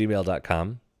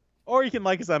 thehourpod@gmail.com. Or you can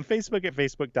like us on Facebook at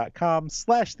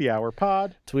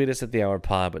facebook.com/thehourpod. Tweet us at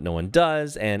thehourpod, but no one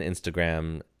does, and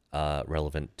Instagram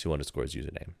relevant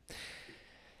 __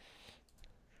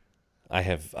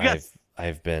 username.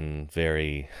 I've been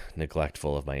very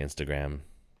neglectful of my Instagram.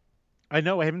 I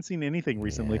know I haven't seen anything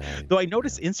recently, though. I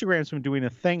noticed Instagram's been doing a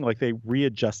thing like they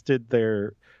readjusted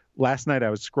their. Last night I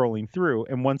was scrolling through,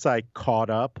 and once I caught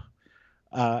up,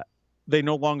 they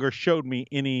no longer showed me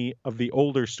any of the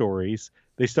older stories.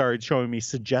 They started showing me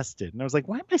suggested, and I was like,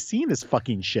 "Why am I seeing this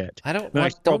fucking shit?" I don't. Then I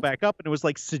scrolled back up, and it was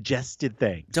like suggested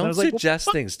things. Don't suggest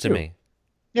things to me.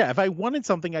 Yeah, if I wanted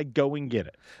something, I'd go and get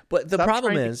it. But the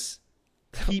problem is,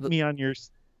 keep me on your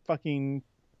fucking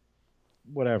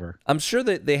whatever. I'm sure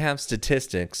that they have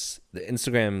statistics. The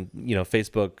Instagram,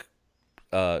 Facebook,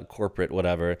 corporate,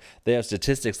 whatever. They have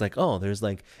statistics like, oh, there's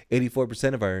like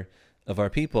 84% of our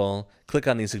people click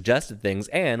on these suggested things,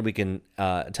 and we can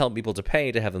tell people to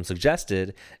pay to have them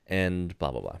suggested, and blah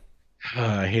blah blah.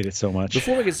 I hate it so much.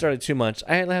 Before we get started too much,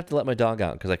 I have to let my dog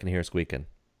out because I can hear squeaking.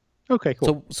 Okay,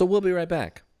 cool. So we'll be right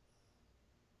back.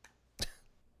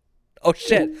 Oh,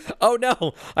 shit. Oh,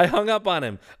 no. I hung up on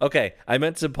him. Okay. I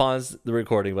meant to pause the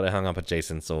recording, but I hung up at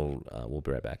Jason, so we'll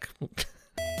be right back.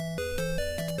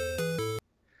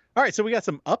 All right. So we got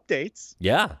some updates.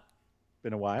 Yeah.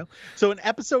 Been a while. So in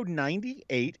episode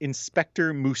 98,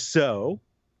 Inspector Mousseau.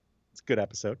 It's a good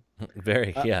episode.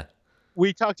 Very, yeah.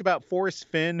 We talked about Forrest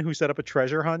Finn, who set up a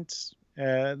treasure hunt.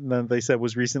 And then they said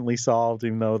was recently solved,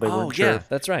 even though they weren't sure. Oh, yeah.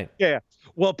 That's right. Yeah.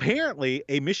 Well, apparently,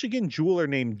 a Michigan jeweler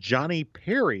named Johnny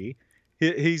Perry,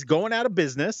 he's going out of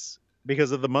business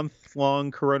because of the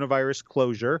month-long coronavirus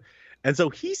closure. And so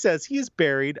he says he has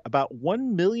buried about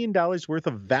 $1 million worth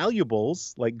of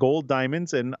valuables like gold,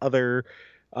 diamonds, and other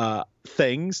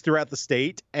things throughout the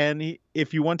state. And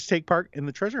if you want to take part in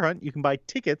the treasure hunt, you can buy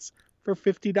tickets for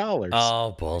 $50.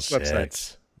 Oh,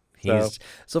 bullshit.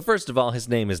 So first of all, his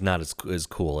name is not as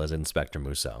cool as Inspector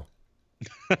Mousseau.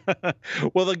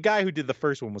 Well, the guy who did the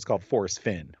first one was called Forrest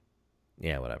Finn.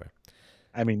 Yeah, whatever.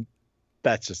 I mean,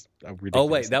 that's just a ridiculous. Oh,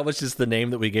 wait, that was just the name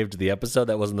that we gave to the episode?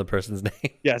 That wasn't the person's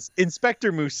name? Yes.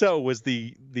 Inspector Mousseau was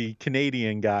the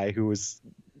Canadian guy who was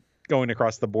going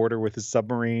across the border with his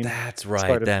submarine. That's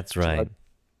right. That's right.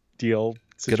 Deal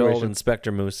situation. Good old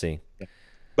Inspector Mousey. Yeah.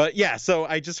 But yeah, so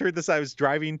I just heard this. I was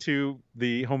driving to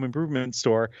the home improvement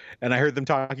store, and I heard them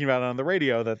talking about it on the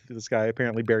radio that this guy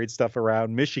apparently buried stuff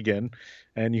around Michigan,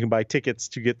 and you can buy tickets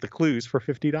to get the clues for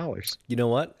 $50. You know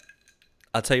what?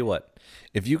 I'll tell you what.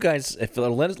 If the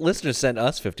listeners send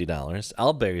us $50,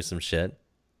 I'll bury some shit,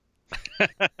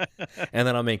 and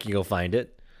then I'll make you go find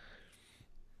it.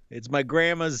 It's my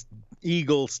grandma's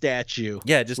eagle statue.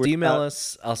 Yeah, just email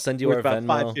us. I'll send you our about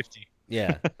Venmo. $5.50.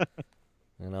 Yeah.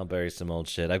 And I'll bury some old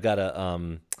shit. I've got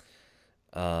a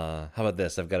how about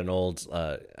this? I've got an old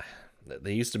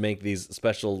they used to make these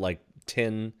special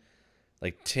tin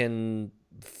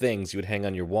things you would hang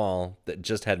on your wall that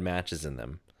just had matches in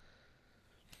them.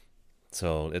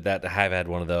 So I've had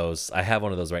one of those. I have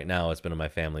one of those right now. It's been in my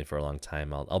family for a long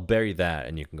time. I'll bury that,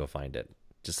 and you can go find it.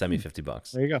 Just send me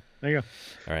 $50. There you go.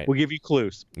 All right. We'll give you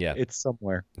clues. Yeah. It's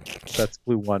somewhere. That's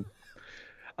clue 1.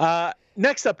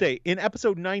 Next update. In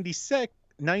episode 96,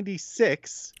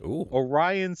 Ooh.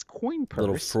 Orion's coin purse.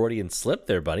 Little Freudian slip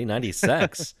there, buddy.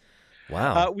 96.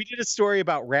 Wow. We did a story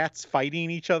about rats fighting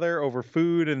each other over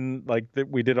food, and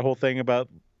we did a whole thing about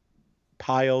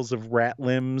piles of rat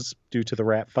limbs due to the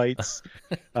rat fights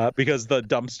because the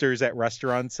dumpsters at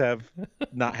restaurants have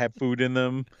not had food in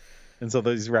them. And so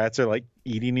these rats are like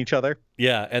eating each other.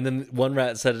 Yeah, and then one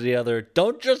rat said to the other,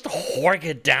 "Don't just hork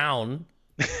it down."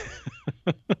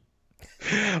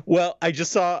 Well, I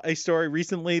just saw a story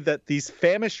recently that these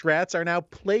famished rats are now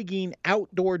plaguing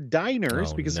outdoor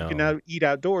diners because you can now eat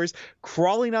outdoors,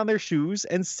 crawling on their shoes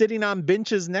and sitting on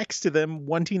benches next to them,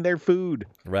 wanting their food.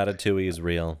 Ratatouille is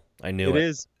real. I knew it. It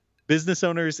is. Business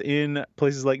owners in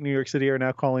places like New York City are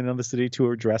now calling on the city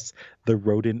to address the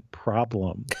rodent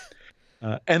problem.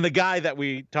 And the guy that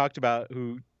we talked about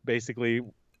who basically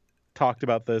talked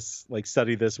about this, like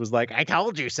studied this, was like, I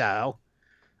told you so.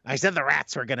 I said the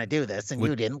rats were going to do this, and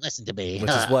you didn't listen to me.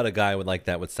 Which is what a guy like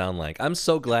that would sound like. I'm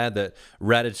so glad that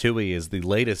Ratatouille is the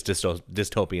latest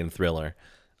dystopian thriller.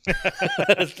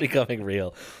 It's becoming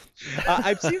real.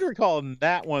 I seem to recall in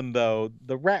that one, though,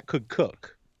 the rat could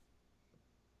cook.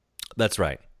 That's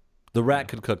right. The rat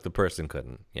could cook, the person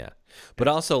couldn't. Yeah. But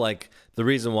also, like, the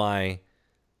reason why,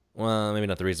 well, maybe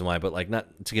not the reason why, but, like,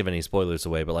 not to give any spoilers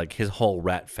away, but, like, his whole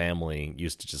rat family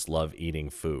used to just love eating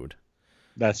food.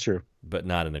 That's true. But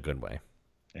not in a good way.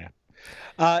 Yeah.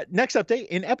 Next update,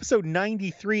 in episode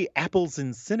 93, Apples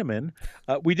and Cinnamon,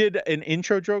 we did an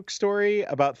intro joke story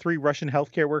about 3 Russian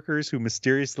healthcare workers who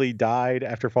mysteriously died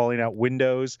after falling out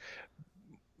windows,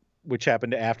 which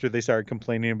happened after they started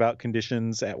complaining about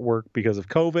conditions at work because of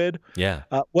COVID. Yeah.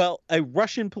 Well, a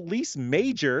Russian police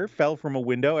major fell from a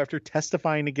window after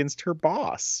testifying against her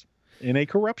boss in a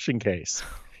corruption case.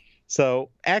 So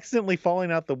accidentally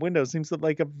falling out the window seems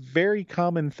like a very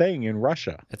common thing in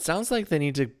Russia. It sounds like they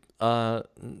need to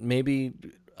maybe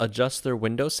adjust their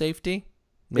window safety.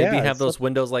 Maybe have those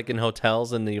windows like in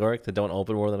hotels in New York that don't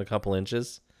open more than a couple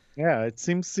inches. Yeah, it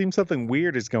seems something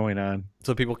weird is going on.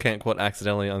 So people can't, quote,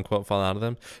 accidentally, unquote, fall out of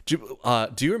them. Do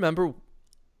you remember,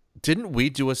 didn't we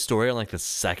do a story on like the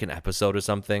second episode or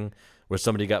something where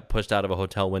somebody got pushed out of a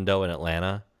hotel window in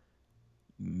Atlanta?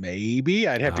 Maybe.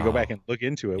 I'd have to go back and look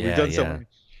into it. Yeah, We've done so many.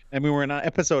 I mean, we're in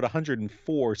episode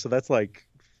 104, so that's like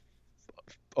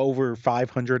over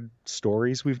 500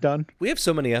 stories we've done. We have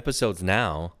so many episodes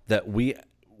now that we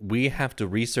have to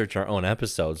research our own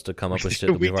episodes to come up with shit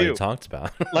that we've already talked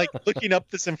about. Like looking up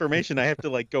this information, I have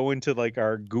to like go into like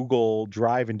our Google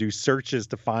Drive and do searches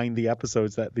to find the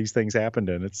episodes that these things happened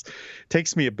in. It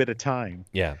takes me a bit of time.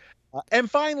 Yeah.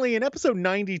 And finally, in episode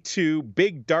 92,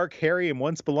 Big, Dark, Hairy, and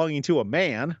Once Belonging to a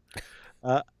Man,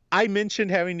 I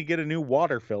mentioned having to get a new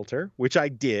water filter, which I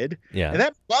did. Yeah. And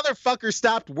that motherfucker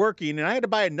stopped working, and I had to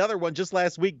buy another one just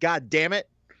last week. God damn it.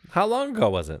 How long ago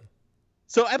was it?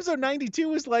 So episode 92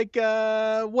 was like,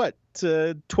 12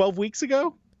 weeks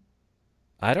ago?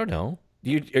 I don't know. Are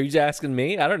you asking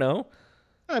me? I don't know.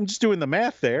 I'm just doing the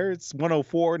math there. It's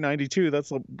 104, 92.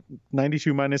 That's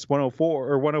 92 minus 104,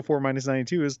 or 104 minus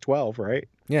 92 is 12, right?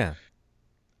 Yeah.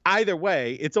 Either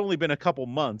way, it's only been a couple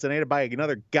months, and I had to buy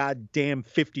another goddamn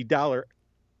 $50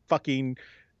 fucking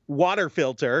water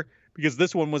filter because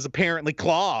this one was apparently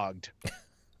clogged.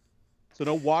 So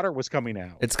no water was coming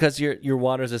out. It's because your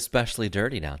water's especially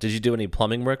dirty now. Did you do any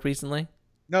plumbing work recently?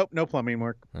 Nope, no plumbing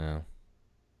work. Oh.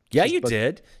 Yeah, you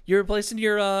did. You're replacing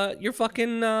your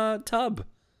fucking tub.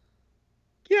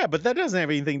 Yeah, but that doesn't have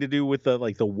anything to do with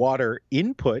the water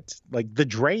input, like the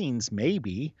drains,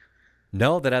 maybe.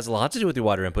 No, that has a lot to do with your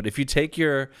water input. If you take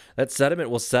that sediment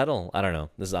will settle. I don't know.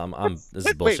 This is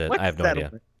bullshit. I have no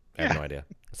idea. I have no idea.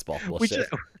 It's bullshit.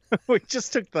 We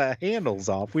just took the handles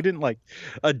off. We didn't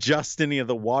adjust any of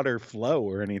the water flow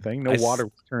or anything. No water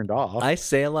was turned off. I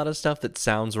say a lot of stuff that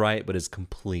sounds right, but is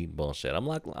complete bullshit. I'm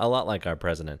a lot like our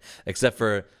president, except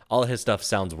for all of his stuff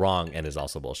sounds wrong and is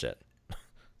also bullshit.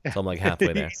 So I'm like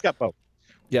halfway there. He's got both.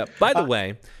 Yeah. By the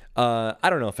way, I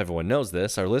don't know if everyone knows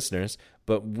this, our listeners,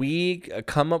 but we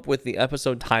come up with the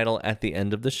episode title at the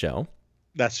end of the show.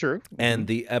 That's true. And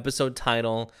the episode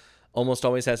title almost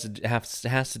always has to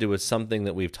do with something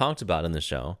that we've talked about in the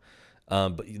show,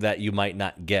 but that you might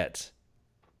not get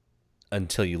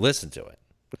until you listen to it.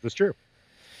 That's true.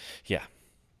 Yeah.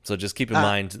 So just keep in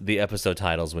mind the episode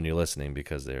titles when you're listening,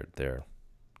 because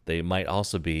they might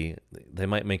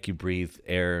make you breathe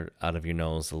air out of your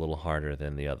nose a little harder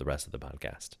than the rest of the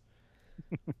podcast.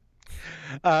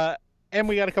 And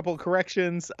we got a couple of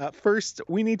corrections. First,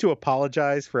 we need to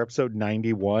apologize for episode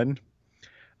 91,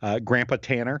 Grandpa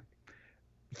Tanner,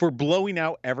 for blowing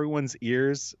out everyone's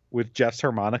ears with Jeff's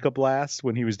harmonica blast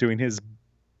when he was doing his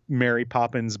Mary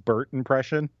Poppins Bert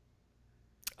impression.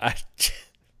 I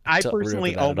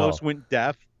personally almost went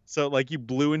deaf. So you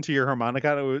blew into your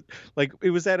harmonica. It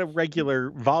was at a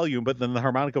regular volume, but then the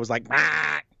harmonica was like,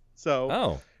 Rah!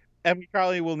 So And we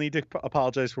probably will need to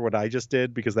apologize for what I just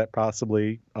did because that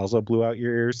possibly also blew out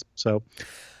your ears. So,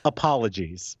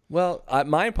 apologies. Well,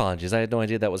 my apologies. I had no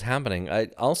idea that was happening. I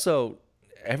also,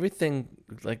 everything,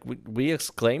 like, we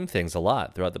exclaim things a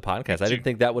lot throughout the podcast. I didn't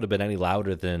think that would have been any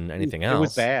louder than anything else. It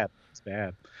was bad. It was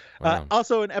bad. Wow.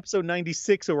 Also, in episode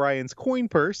 96, Orion's Coin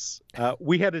Purse,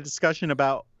 we had a discussion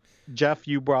about, Jeff,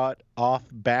 you brought off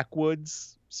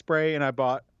backwoods spray, and I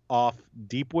bought off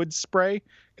deepwoods spray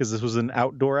because this was an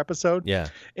outdoor episode. Yeah.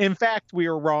 In fact, we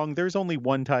are wrong. There's only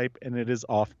one type, and it is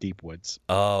off deepwoods.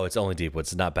 Oh, it's only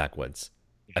deepwoods, not backwoods.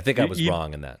 I think I was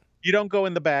wrong in that. You don't go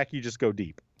in the back, you just go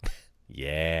deep.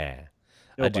 Yeah.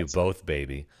 No I do buts. both,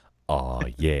 baby. Oh,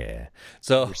 yeah.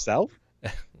 So Yourself?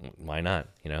 why not?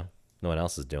 You know, no one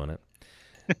else is doing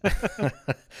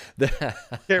it.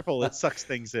 Careful, it sucks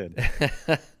things in.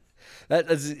 That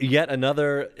is yet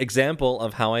another example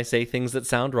of how I say things that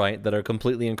sound right that are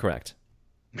completely incorrect.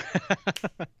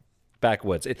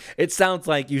 Backwoods. It sounds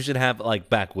like you should have like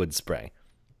backwoods spray,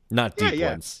 not deep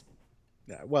woods.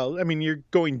 Yeah, well, I mean, you're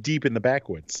going deep in the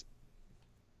backwoods.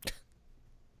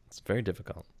 It's very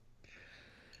difficult.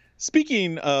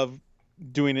 Speaking of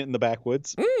doing it in the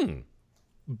backwoods,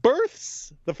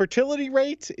 births, the fertility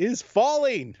rate is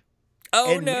falling.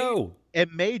 Oh, no.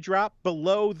 It may drop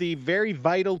below the very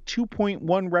vital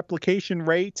 2.1 replication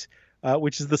rate,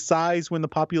 which is the size when the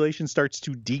population starts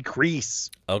to decrease.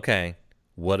 Okay.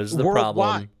 What is the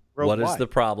Worldwide. problem? What is the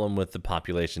problem with the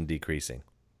population decreasing?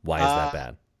 Why is that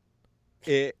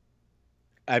bad?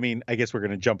 I guess we're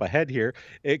going to jump ahead here.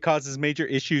 It causes major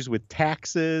issues with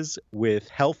taxes, with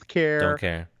healthcare. Don't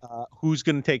care. Who's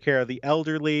going to take care of the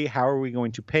elderly? How are we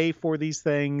going to pay for these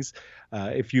things?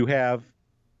 If you have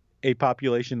a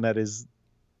population that is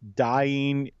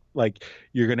dying, like,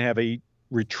 you're going to have a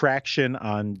retraction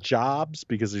on jobs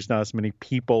because there's not as many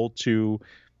people to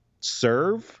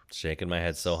serve. Shaking my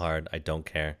head so hard. I don't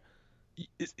care.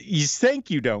 You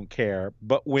think you don't care,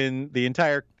 but when the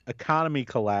entire economy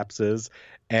collapses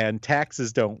and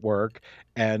taxes don't work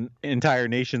and entire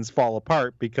nations fall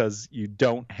apart because you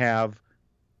don't have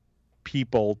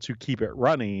people to keep it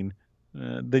running,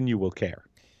 then you will care.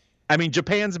 I mean,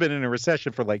 Japan's been in a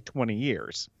recession for like 20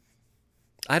 years.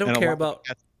 I don't care about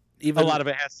even a lot of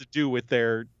it has to do with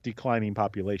their declining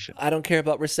population. I don't care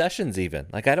about recessions even.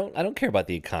 Like I don't care about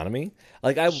the economy.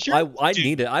 Like I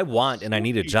need it. I want and I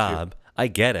need a job. I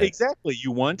get it. Exactly.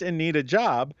 You want and need a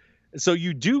job. So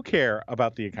you do care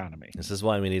about the economy. This is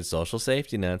why we need social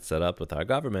safety nets set up with our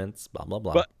governments, blah, blah,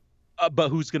 blah. But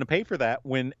who's going to pay for that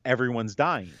when everyone's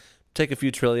dying? Take a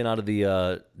few trillion out of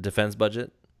the defense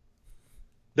budget.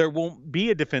 There won't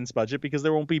be a defense budget because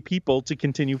there won't be people to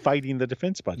continue fighting the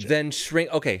defense budget. Then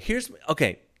shrink.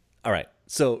 Okay. All right.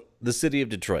 So the city of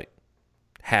Detroit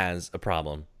has a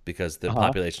problem because the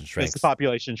population shrinks. The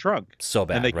population shrunk so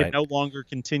bad, and they right? can no longer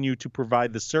continue to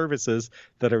provide the services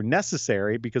that are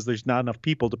necessary because there's not enough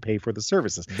people to pay for the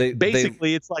services.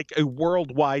 Basically, it's like a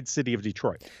worldwide city of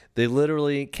Detroit. They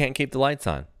literally can't keep the lights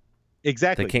on.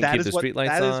 Exactly. They can't keep the street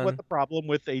lights on. That is what the problem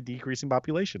with a decreasing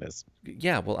population is.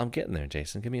 Yeah, well, I'm getting there,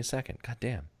 Jason. Give me a second. God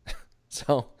damn.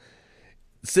 So,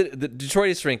 the Detroit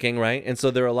is shrinking, right? And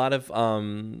so there are a lot of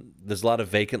there's a lot of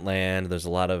vacant land. There's a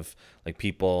lot of like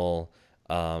people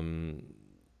that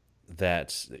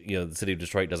the city of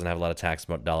Detroit doesn't have a lot of tax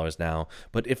dollars now.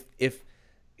 But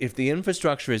if the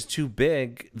infrastructure is too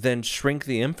big, then shrink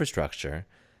the infrastructure.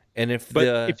 And if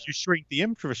you shrink the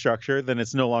infrastructure, then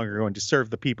it's no longer going to serve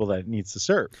the people that it needs to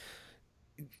serve.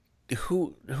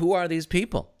 Who are these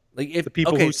people? Like the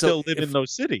people who still live in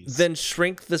those cities. Then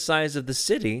shrink the size of the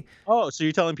city. Oh, so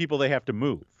you're telling people they have to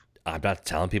move? I'm not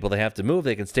telling people they have to move.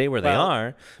 They can stay where they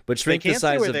are, but shrink the size. They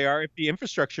can't stay where they are if the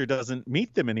infrastructure doesn't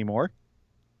meet them anymore.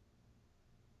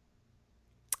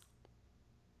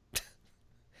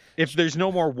 If there's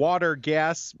no more water,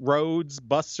 gas, roads,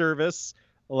 bus service,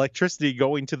 electricity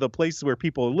going to the places where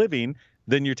people are living,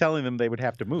 then you're telling them they would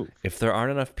have to move. If there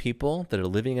aren't enough people that are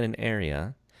living in an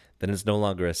area, then it's no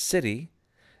longer a city.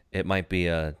 It might be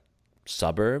a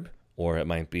suburb, or it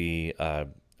might be a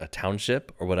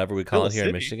township, or whatever we call it here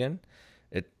in Michigan.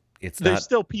 There's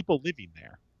still people living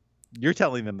there. You're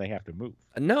telling them they have to move.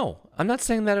 No, I'm not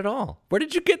saying that at all. Where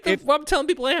did you get I'm telling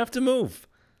people I have to move.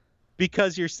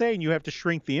 Because you're saying you have to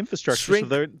shrink the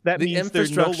infrastructure, that means they're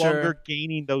no longer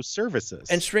gaining those services.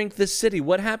 And shrink the city.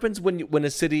 What happens when a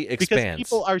city expands? Because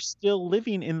people are still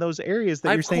living in those areas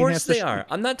that you're saying has to shrink. Of course they are.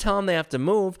 I'm not telling them they have to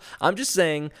move. I'm just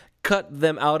saying cut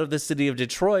them out of the city of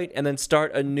Detroit and then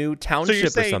start a new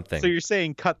township or something. So you're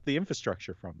saying cut the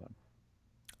infrastructure from them.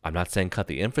 I'm not saying cut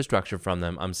the infrastructure from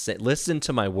them. I'm saying listen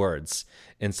to my words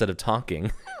instead of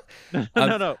talking.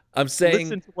 No. I'm saying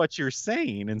listen to what you're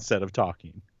saying instead of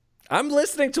talking. I'm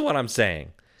listening to what I'm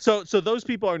saying. So those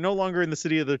people are no longer in the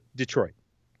city of Detroit.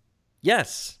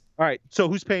 Yes. All right. So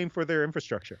who's paying for their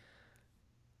infrastructure?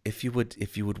 If you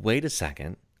would wait a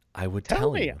second, I would Tell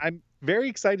tell me. you. I'm very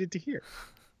excited to hear.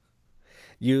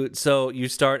 You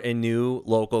start a new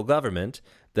local government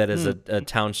that is a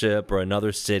township or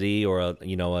another city or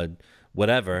a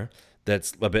whatever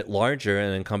that's a bit larger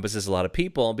and encompasses a lot of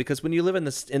people, because when you live in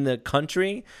the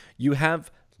country, you have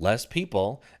less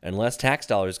people and less tax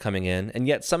dollars coming in, and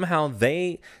yet somehow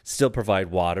they still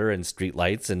provide water and street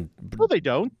lights and No, they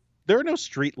don't. There are no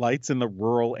street lights in the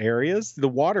rural areas. The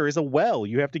water is a well.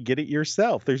 You have to get it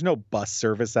yourself. There's no bus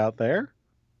service out there.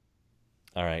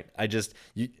 All right.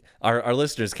 Our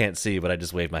listeners can't see, but I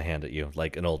just waved my hand at you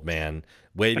like an old man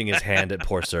waving his hand at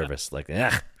poor service. Like,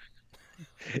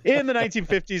 In the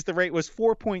 1950s, the rate was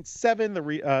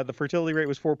 4.7. The fertility rate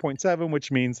was 4.7,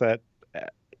 which means that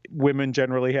women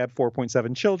generally have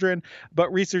 4.7 children.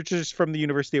 But researchers from the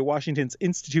University of Washington's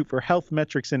Institute for Health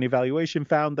Metrics and Evaluation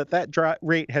found that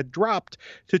rate had dropped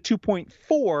to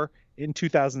 2.4 in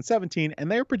 2017,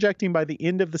 and they're projecting by the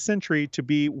end of the century to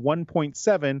be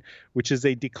 1.7, which is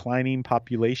a declining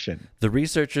population. The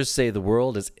researchers say the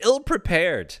world is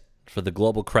ill-prepared for the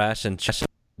global crash and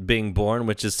being born,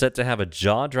 which is set to have a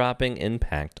jaw-dropping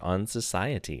impact on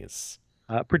societies.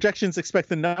 Projections expect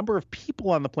the number of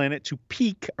people on the planet to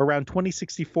peak around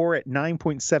 2064 at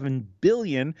 9.7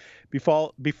 billion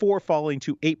before falling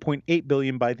to 8.8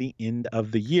 billion by the end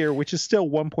of the year, which is still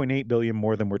 1.8 billion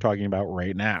more than we're talking about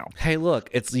right now. Hey, look,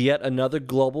 it's yet another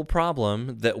global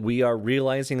problem that we are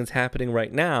realizing is happening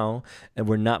right now, and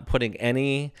we're not putting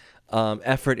any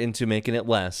effort into making it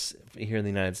less here in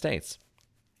the United States.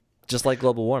 Just like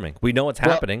global warming. We know it's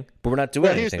happening, but we're not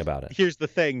doing anything about it. Here's the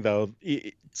thing, though.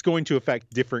 It's going to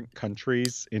affect different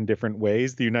countries in different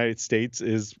ways. The United States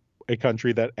is a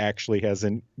country that actually has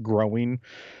a growing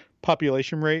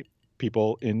population rate.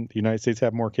 People in the United States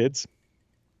have more kids.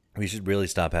 We should really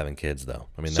stop having kids, though.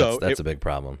 I mean, that's a big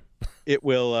problem. It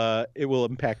will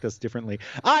impact us differently.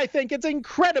 I think it's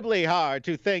incredibly hard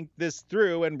to think this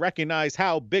through and recognize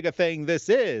how big a thing this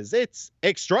is. It's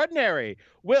extraordinary.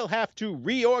 We'll have to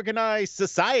reorganize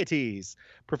societies,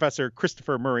 Professor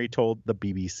Christopher Murray told the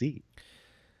BBC.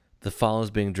 The fall is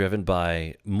being driven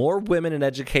by more women in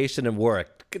education and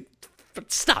work.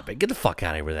 Stop it. Get the fuck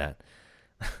out of here with that.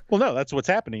 Well, no, that's what's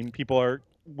happening.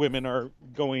 Women are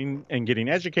going and getting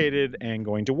educated and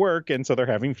going to work, and so they're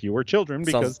having fewer children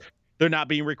because they're not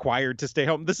being required to stay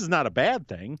home. This is not a bad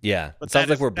thing. Yeah, it sounds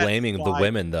like we're blaming the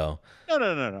women, though.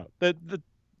 No.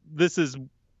 This is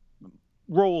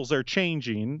roles are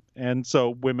changing, and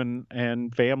so women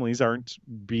and families aren't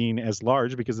being as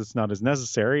large because it's not as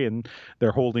necessary, and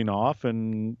they're holding off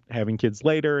and having kids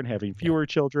later and having fewer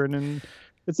children, and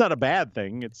it's not a bad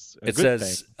thing. It's a good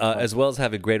thing. As well as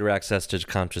having greater access to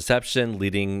contraception,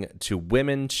 leading to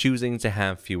women choosing to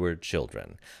have fewer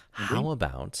children. Mm-hmm. How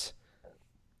about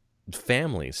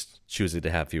families choosing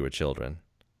to have fewer children?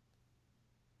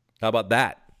 How about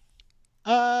that?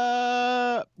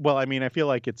 Well, I mean, I feel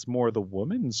like it's more the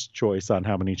woman's choice on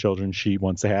how many children she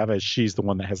wants to have, as she's the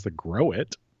one that has to grow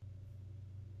it.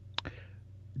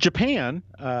 Japan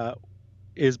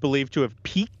is believed to have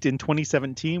peaked in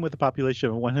 2017 with a population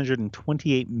of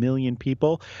 128 million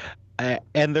people,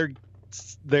 and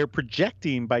they're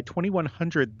projecting by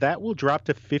 2100 that will drop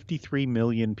to 53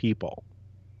 million people.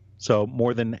 So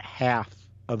more than half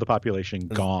of the population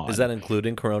gone. Is that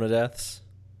including corona deaths?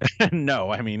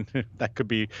 No, I mean, that could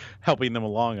be helping them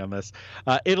along on this.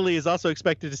 Italy is also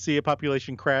expected to see a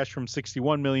population crash from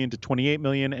 61 million to 28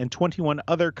 million, and 21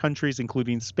 other countries,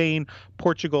 including Spain,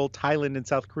 Portugal, Thailand, and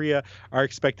South Korea, are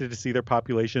expected to see their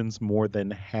populations more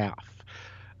than half.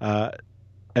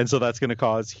 And so that's going to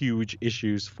cause huge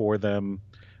issues for them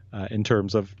in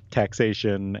terms of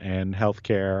taxation and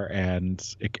healthcare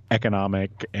and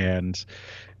economic, and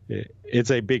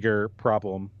it's a bigger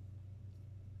problem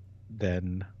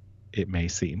than it may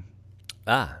seem.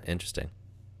 Interesting.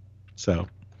 So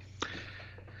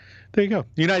there you go.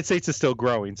 The United States is still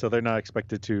growing, so they're not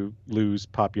expected to lose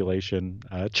population.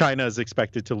 China is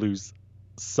expected to lose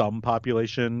some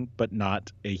population, but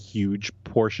not a huge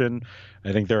portion.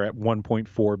 I think they're at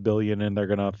 1.4 billion, and they're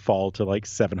going to fall to like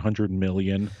 700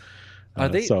 million. Are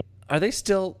they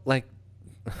still like?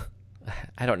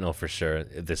 I don't know for sure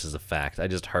if this is a fact. I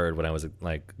just heard when I was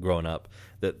like growing up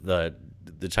that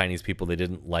the Chinese people, they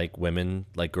didn't like women,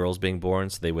 like girls being born,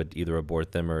 so they would either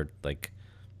abort them or like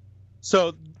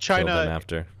so China kill them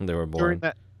after they were born.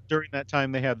 During that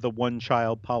time, they had the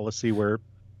one-child policy where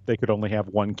they could only have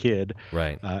one kid.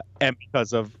 Right. And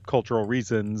because of cultural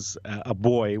reasons, a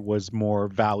boy was more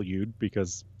valued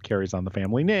because carries on the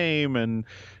family name and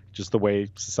just the way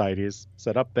society is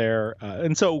set up there,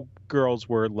 and so girls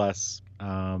were less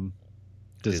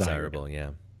desirable.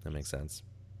 Yeah, that makes sense.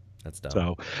 That's dumb.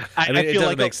 So I mean, I it feel doesn't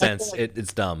like make sense.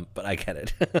 It's dumb, but I get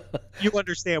it. You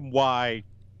understand why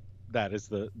that is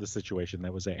the situation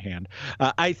that was at hand.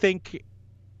 I think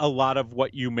a lot of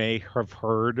what you may have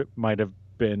heard might have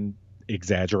been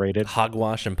exaggerated.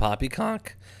 Hogwash and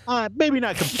poppycock? Maybe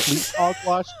not complete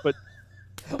hogwash, but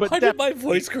Why did my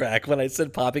voice crack when I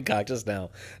said poppycock just now?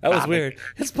 That was weird.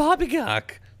 It's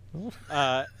poppycock.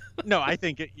 No, I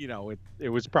think it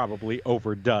was probably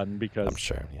overdone because I'm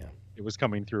sure, yeah. It was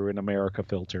coming through an America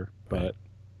filter, but right.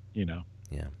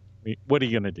 Yeah. What are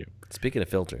you gonna do? Speaking of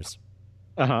filters,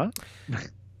 I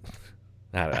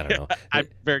don't know. I'm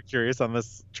very curious on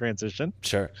this transition.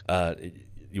 Sure.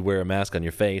 You wear a mask on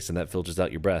your face, and that filters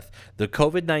out your breath. The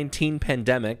COVID-19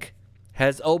 pandemic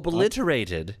has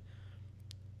obliterated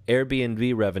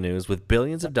Airbnb revenues, with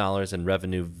billions of dollars in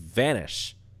revenue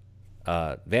vanishing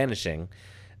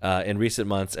in recent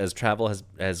months as travel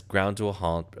has ground to a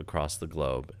halt across the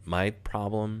globe. My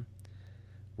problem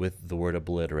with the word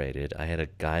obliterated, I had a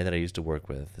guy that I used to work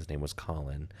with. His name was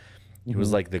Colin. He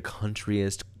was like the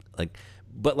countryest,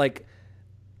 but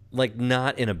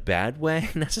not in a bad way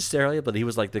necessarily, but he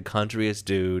was like the countryest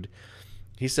dude.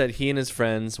 He said he and his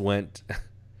friends went,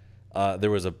 there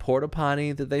was a porta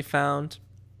potty that they found.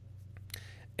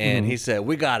 And he said,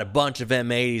 we got a bunch of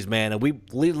M80s, man, and we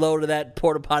loaded that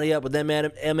porta potty up with them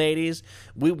M80s.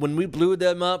 When we blew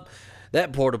them up,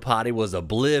 that porta potty was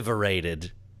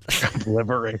obliterated.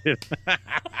 Obliterated.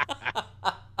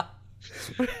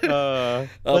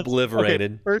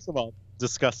 Obliterated. Okay, first of all,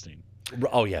 disgusting.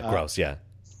 Oh, yeah, gross, yeah.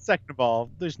 Second of all,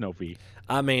 there's no fee.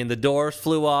 I mean, the doors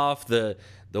flew off, the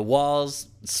walls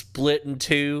split in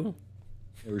two.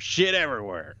 There was shit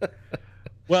everywhere.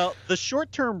 Well, the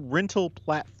short-term rental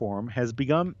platform has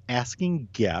begun asking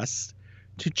guests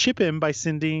to chip in by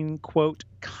sending, quote,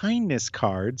 kindness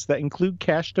cards that include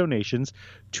cash donations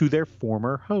to their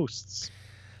former hosts.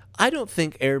 I don't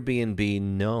think Airbnb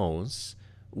knows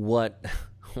what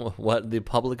the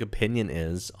public opinion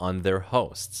is on their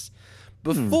hosts.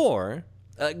 Before,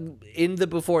 in the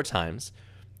before times,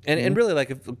 and really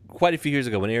quite a few years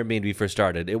ago when Airbnb first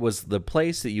started, it was the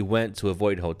place that you went to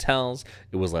avoid hotels.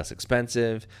 It was less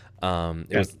expensive.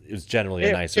 It was generally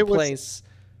a nicer place.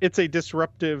 It's a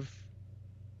disruptive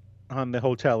on the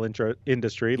hotel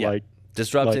industry,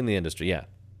 disrupting the industry. Yeah,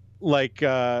 like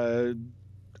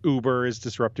Uber is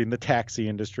disrupting the taxi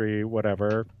industry.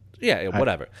 Whatever. Yeah,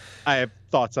 whatever. I have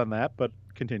thoughts on that, but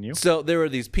continue. So there were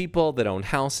these people that owned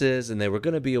houses, and they were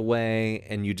going to be away,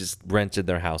 and you just rented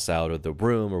their house out or the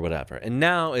room or whatever. And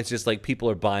now it's just like people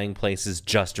are buying places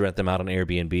just to rent them out on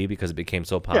Airbnb because it became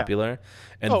so popular.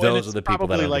 And those are the people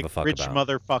that I don't give a fuck rich about.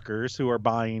 Motherfuckers who are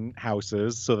buying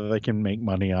houses so that they can make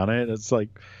money on it. It's like,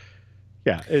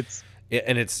 it's. Yeah,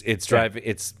 and it's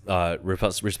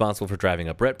responsible for driving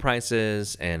up rent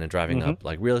prices and driving up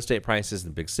real estate prices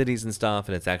in big cities and stuff.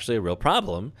 And it's actually a real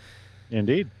problem.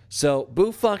 Indeed. So,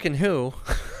 boo fucking who?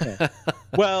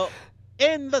 Well,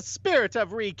 in the spirit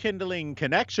of rekindling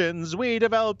connections, we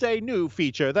developed a new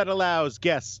feature that allows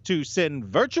guests to send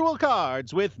virtual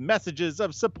cards with messages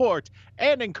of support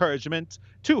and encouragement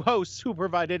to hosts who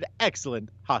provided excellent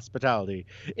hospitality.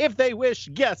 If they wish,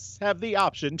 guests have the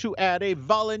option to add a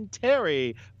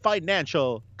voluntary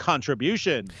financial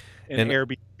contribution, an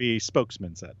Airbnb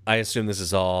spokesman said. I assume this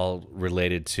is all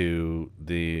related to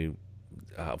the...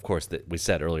 of course, that we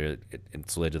said earlier,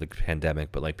 it's related to the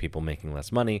pandemic, but people making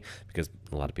less money because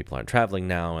a lot of people aren't traveling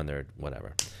now and they're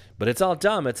whatever. But it's all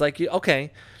dumb. It's like,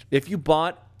 okay, if you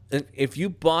bought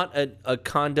a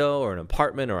condo or an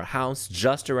apartment or a house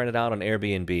just to rent it out on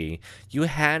Airbnb, you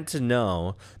had to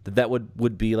know that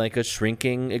would be like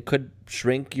it could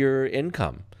shrink your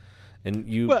income, and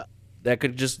the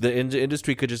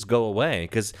industry could just go away,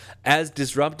 because as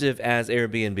disruptive as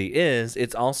Airbnb is,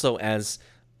 it's also as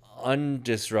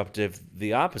undisruptive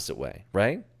the opposite way,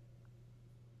 right?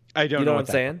 I don't know what I'm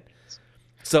saying.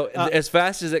 So as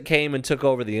fast as it came and took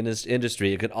over the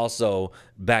industry, it could also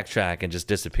backtrack and just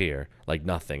disappear like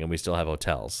nothing, and we still have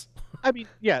hotels. I mean,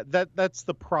 that's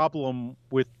the problem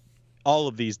with all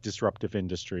of these disruptive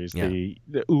industries. Yeah.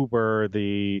 The Uber,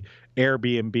 the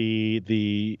Airbnb,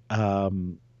 the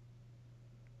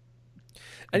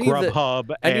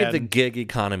Grubhub, any of the gig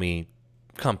economy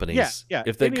companies. Yeah.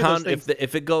 If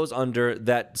it goes under,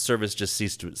 that service just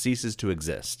ceases to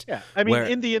exist. Yeah. I mean,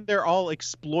 in the end, they're all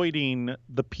exploiting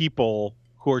the people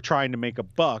who are trying to make a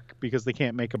buck because they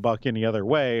can't make a buck any other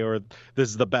way, or this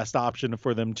is the best option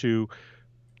for them to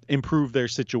improve their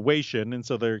situation, and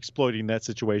so they're exploiting that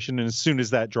situation. And as soon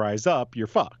as that dries up, you're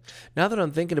fucked. Now that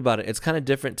I'm thinking about it, it's kind of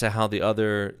different to how the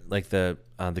other, like the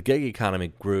gig economy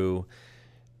grew,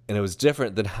 and it was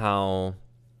different than how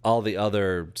all the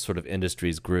other sort of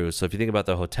industries grew. So if you think about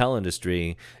the hotel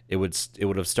industry, it would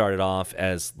have started off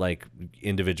as like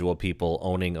individual people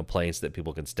owning a place that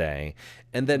people could stay,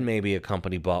 and then maybe a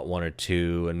company bought one or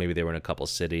two, and maybe they were in a couple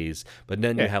cities. But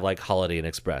then you have like Holiday Inn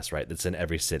Express, right? That's in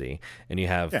every city, and you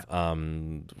have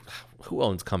who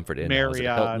owns Comfort Inn? Now? Is it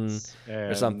Hilton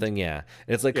or something? Yeah,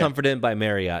 it's like Comfort Inn by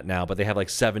Marriott now, but they have like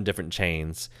 7 different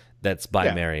chains. That's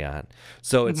by Marriott.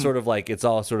 So it's sort of like it's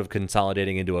all sort of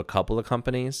consolidating into a couple of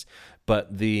companies,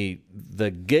 but the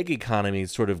gig economy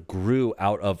sort of grew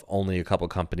out of only a couple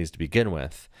companies to begin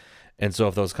with. And so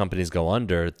if those companies go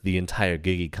under, the entire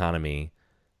gig economy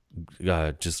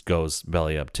just goes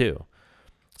belly up too.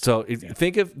 So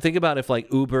think about if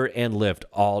like Uber and Lyft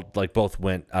all like both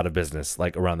went out of business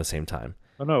like around the same time.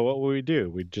 Oh no, what would we do?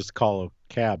 We'd just call a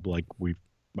cab like we've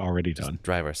already done. Just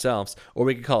drive ourselves, or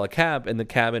we could call a cab, and the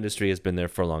cab industry has been there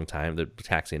for a long time, the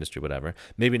taxi industry, whatever.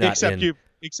 Maybe not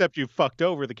except you fucked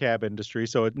over the cab industry,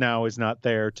 so it now is not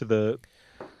there to the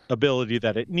ability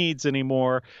that it needs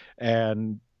anymore,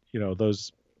 and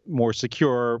those more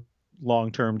secure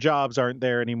long-term jobs aren't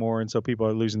there anymore, and so people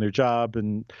are losing their job.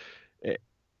 And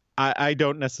I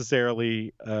don't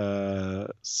necessarily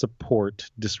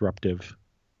support disruptive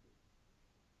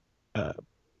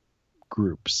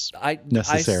groups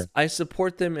necessarily. I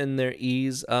support them in their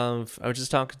ease of. I was just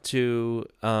talking to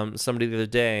somebody the other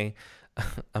day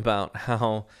about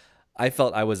how I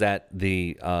felt I was at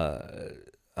the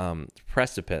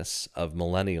precipice of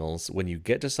millennials. When you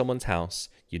get to someone's house,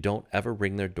 you don't ever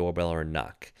ring their doorbell or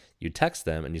knock. You text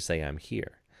them and you say, "I'm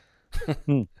here."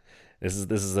 This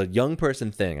is a young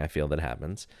person thing. I feel that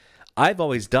happens. I've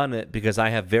always done it because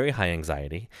I have very high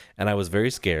anxiety, and I was very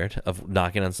scared of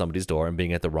knocking on somebody's door and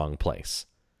being at the wrong place.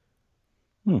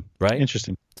 Right?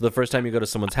 Interesting. So the first time you go to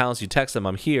someone's house, you text them,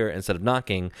 "I'm here," instead of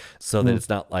knocking, so that it's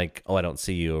not like, "Oh, I don't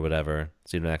see you," or whatever,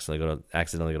 so you don't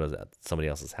accidentally go to somebody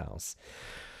else's house.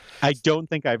 I don't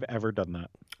think I've ever done that.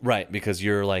 Right, because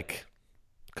you're like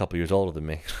a couple years older than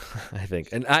me, I think.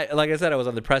 And like I said, I was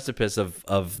on the precipice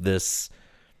of this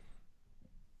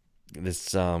I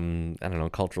don't know,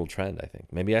 cultural trend. I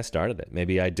think maybe I started it.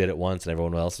 Maybe I did it once and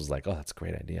everyone else was like, "Oh, that's a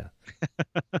great idea.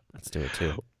 Let's do it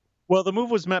too." Well, the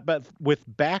move was met with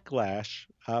backlash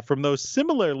from those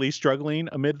similarly struggling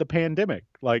amid the pandemic.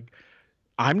 Like,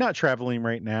 I'm not traveling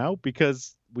right now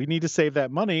because we need to save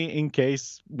that money in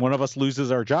case one of us loses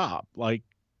our job. Like,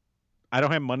 I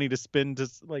don't have money to spend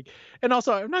and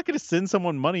also I'm not going to send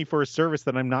someone money for a service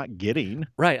that I'm not getting.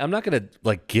 Right. I'm not going to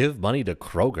like give money to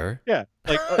Kroger. Yeah.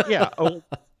 Like, oh,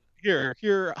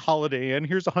 here, Holiday Inn,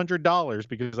 here's $100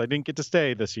 because I didn't get to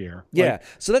stay this year. Yeah.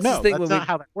 So that's the thing. That's not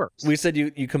how that works. We said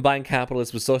you combine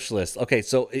capitalists with socialists. Okay.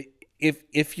 So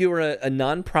if you're a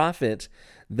nonprofit,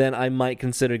 then I might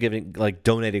consider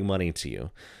donating money to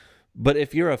you. But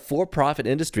if you're a for-profit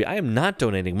industry, I am not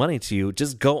donating money to you.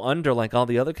 Just go under like all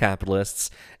the other capitalists,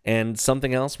 and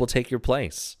something else will take your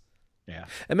place. Yeah.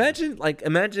 Imagine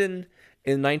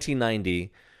in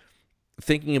 1990,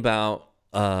 thinking about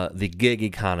the gig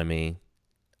economy.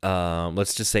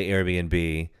 Let's just say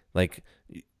Airbnb. Like,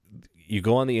 you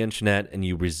go on the internet and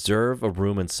you reserve a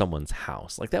room in someone's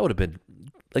house. Like, that would have been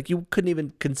like, you couldn't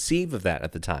even conceive of that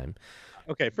at the time.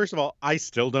 Okay, first of all, I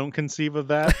still don't conceive of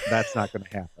that. That's not going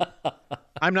to happen.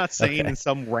 I'm not saying in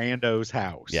some rando's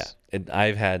house. Yeah,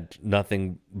 I've had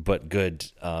nothing but good,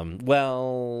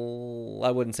 well,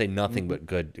 I wouldn't say nothing but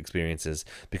good experiences,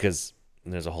 because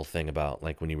there's a whole thing about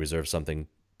like when you reserve something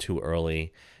too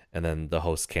early and then the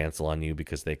hosts cancel on you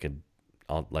because they could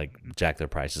like jack their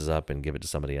prices up and give it to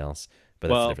somebody else. But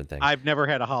that's a different thing. I've never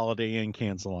had a Holiday Inn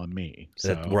cancel on me.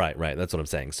 So. Right. That's what I'm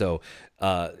saying. So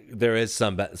there is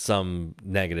some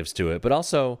negatives to it, but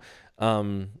also, I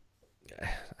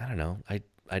don't know.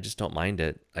 I just don't mind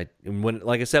it.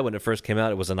 Like I said, when it first came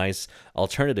out, it was a nice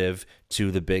alternative to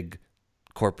the big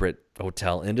corporate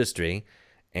hotel industry.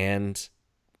 And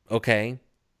okay,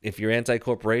 if you're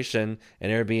anti-corporation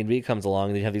and Airbnb comes along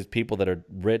and you have these people that are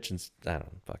rich and I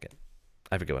don't know, fuck it.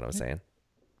 I forget what I was saying.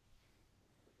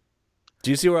 Do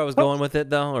you see where I was going with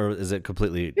it, though, or is it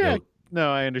completely? Yeah,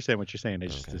 no, I understand what you're saying. I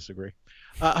just disagree.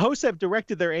 Hosts have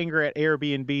directed their anger at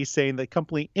Airbnb, saying the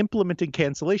company implemented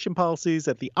cancellation policies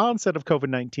at the onset of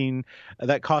COVID-19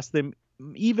 that cost them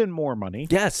even more money.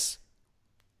 Yes,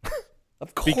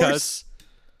 of course.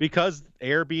 Because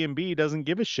Airbnb doesn't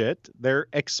give a shit. They're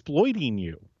exploiting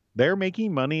you. They're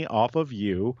making money off of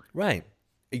you. Right.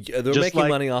 They're making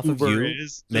money off of you.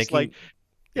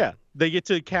 Yeah, they get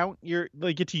to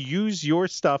they get to use your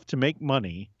stuff to make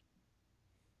money,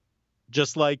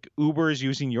 just like Uber is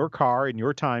using your car and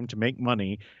your time to make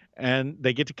money, and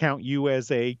they get to count you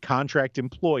as a contract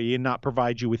employee and not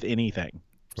provide you with anything.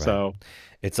 Right. So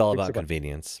it's all about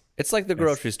convenience. It's like the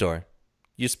grocery store.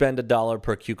 You spend $1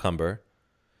 per cucumber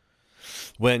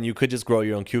when you could just grow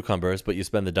your own cucumbers, but you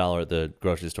spend the $1 at the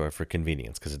grocery store for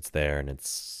convenience because it's there and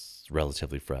it's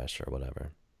relatively fresh or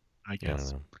whatever. I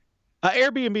guess.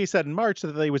 Airbnb said in March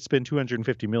that they would spend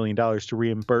 $250 million to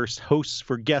reimburse hosts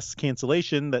for guest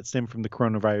cancellation that stemmed from the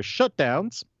coronavirus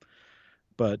shutdowns.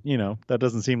 But, that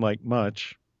doesn't seem like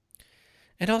much.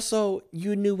 And also,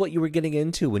 you knew what you were getting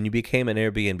into when you became an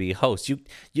Airbnb host.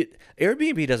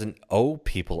 Airbnb doesn't owe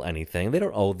people anything. They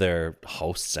don't owe their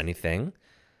hosts anything.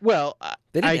 Well,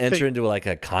 they didn't enter into like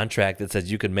a contract that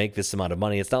says you can make this amount of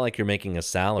money. It's not like you're making a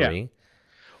salary. Yeah.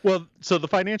 Well, so the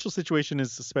financial situation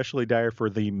is especially dire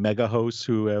for the mega hosts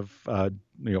who have,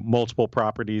 multiple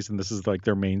properties, and this is like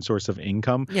their main source of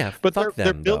income. Yeah, but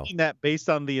they're building that based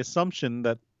on the assumption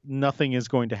that nothing is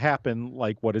going to happen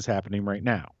like what is happening right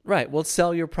now. Right. Well,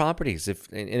 sell your properties if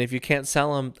you can't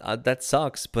sell them, that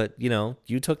sucks. But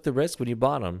you took the risk when you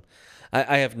bought them.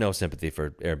 I have no sympathy for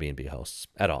Airbnb hosts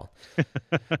at all,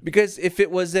 because if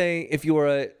it was a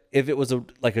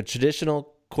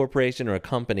traditional corporation or a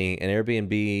company and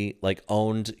Airbnb like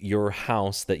owned your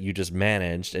house that you just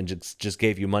managed and just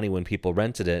gave you money when people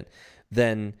rented it,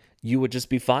 then you would just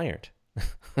be fired.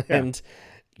 And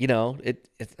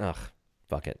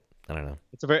fuck it. I don't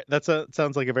know.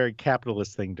 Sounds like a very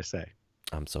capitalist thing to say.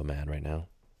 I'm so mad right now.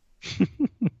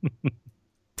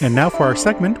 And now for our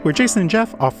segment where Jason and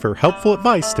Jeff offer helpful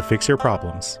advice to fix your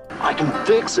problems. I can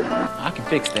fix it. I can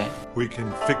fix that. We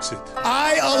can fix it.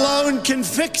 I alone can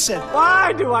fix it.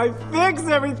 Why do I fix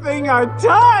everything I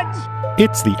touch?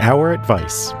 It's the Hour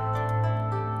Advice.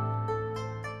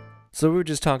 So we were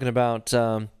just talking about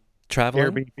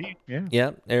traveling. Airbnb, yeah.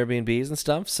 Yeah, Airbnbs and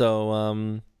stuff.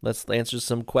 So let's answer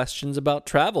some questions about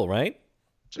travel, right?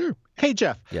 Sure. Hey,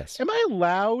 Jeff. Yes. Am I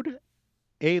allowed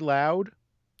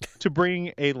to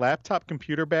bring a laptop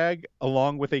computer bag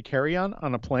along with a carry-on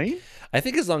on a plane? I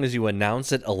think as long as you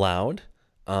announce it aloud,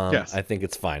 yes. I think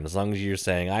it's fine. As long as you're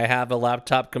saying, I have a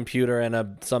laptop computer and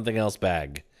a something else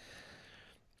bag.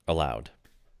 Allowed.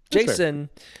 That's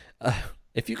Jason,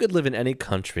 if you could live in any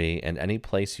country and any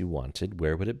place you wanted,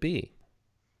 where would it be?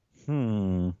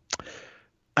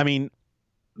 I mean,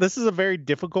 this is a very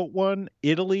difficult one.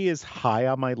 Italy is high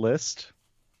on my list.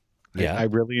 Yeah. I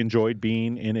really enjoyed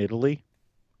being in Italy.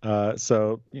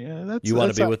 So yeah, that's. You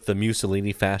want to be with the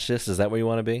Mussolini fascists? Is that where you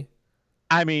want to be?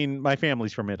 I mean, my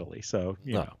family's from Italy, so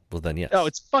you know. Well, then yes. Oh,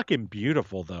 it's fucking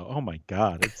beautiful, though. Oh my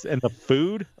god, and the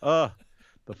food. The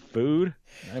food.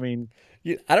 I mean,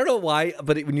 I don't know why,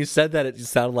 but when you said that, it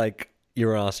just sounded like you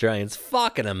were Australian. It's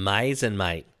fucking amazing,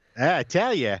 mate. I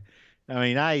tell you. I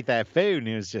mean, I ate that food and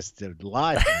it was just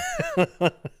delightful.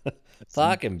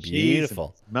 Fucking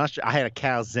beautiful. I had a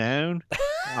calzone.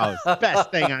 Oh, it's the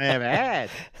best thing I ever had.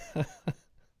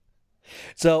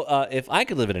 So, if I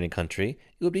could live in any country,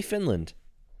 it would be Finland.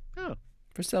 Oh,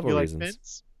 for several reasons.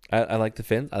 Finns? I like the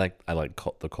Finns. I like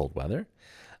the cold weather.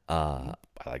 I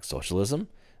like socialism.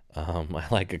 I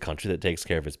like a country that takes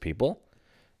care of its people.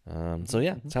 So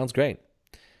yeah, sounds great.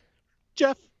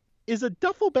 Jeff, is a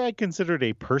duffel bag considered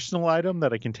a personal item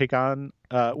that I can take on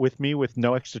with me with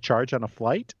no extra charge on a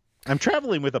flight? I'm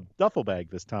traveling with a duffel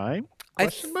bag this time.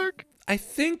 Question mark? I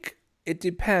think it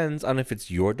depends on if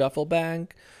it's your duffel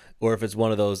bag or if it's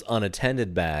one of those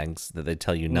unattended bags that they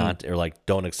tell you not, or like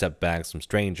don't accept bags from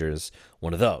strangers,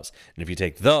 one of those. And if you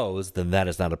take those, then that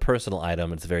is not a personal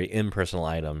item. It's a very impersonal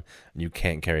item, and you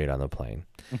can't carry it on the plane.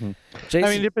 Mm-hmm. Jason, I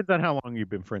mean, it depends on how long you've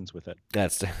been friends with it.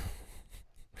 That's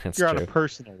you're true. On a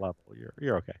personal level.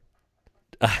 You're okay.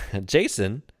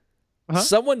 Jason,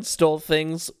 someone stole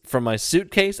things from my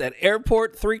suitcase at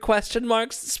airport, 3 question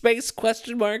marks, space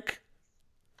question mark.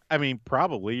 I mean,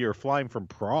 probably. You're flying from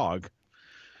Prague.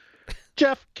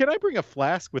 Jeff, can I bring a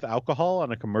flask with alcohol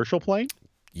on a commercial plane?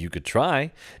 You could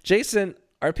try. Jason,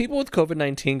 are people with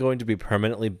COVID-19 going to be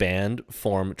permanently banned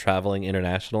from traveling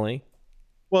internationally?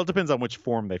 Well, it depends on which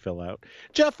form they fill out.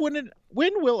 Jeff, when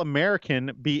will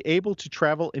American be able to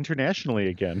travel internationally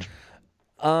again?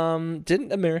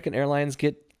 Didn't American Airlines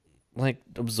get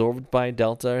absorbed by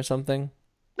Delta or something?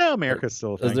 No, America's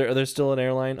still a thing. Are there still an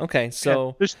airline? Okay,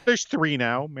 so yeah, there's 3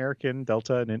 now: American,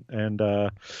 Delta,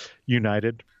 and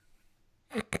United.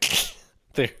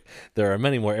 There are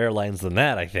many more airlines than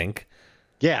that, I think.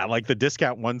 Yeah, like the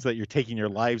discount ones that you're taking your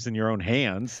lives in your own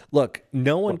hands. Look,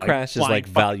 no one crashes like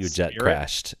ValueJet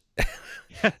crashed.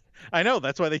 I know,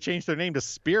 that's why they changed their name to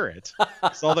Spirit.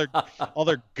 It's all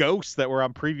their ghosts that were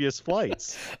on previous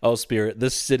flights. Oh, Spirit, the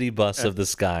city bus of the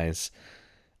skies.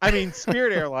 I mean,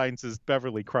 Spirit Airlines is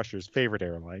Beverly Crusher's favorite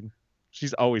airline.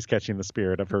 She's always catching the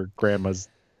spirit of her grandma's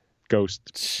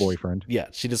ghost boyfriend. Yeah,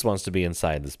 she just wants to be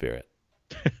inside the Spirit.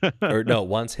 Or no,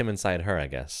 wants him inside her, I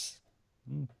guess.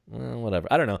 Well, whatever.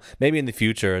 I don't know. Maybe in the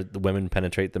future, the women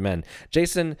penetrate the men.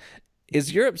 Jason,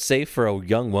 is Europe safe for a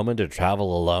young woman to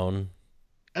travel alone?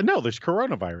 No, there's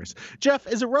coronavirus. Jeff,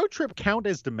 is a road trip count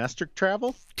as domestic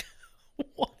travel?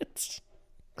 What?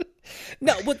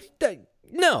 No,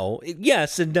 no.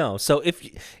 Yes and no. So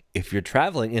if you're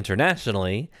traveling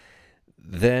internationally,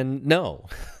 then no.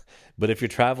 But if you're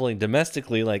traveling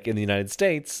domestically, like in the United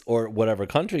States or whatever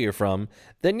country you're from,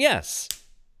 then yes.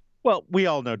 Well, we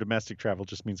all know domestic travel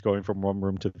just means going from one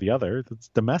room to the other. That's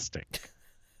domestic.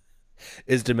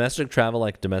 Is domestic travel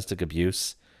like domestic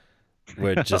abuse?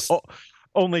 Where it just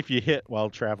only if you hit while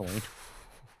traveling.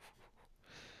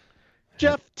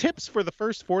 Jeff, tips for the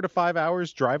first 4 to 5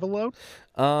 hours drive alone?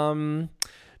 Download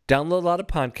a lot of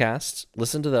podcasts.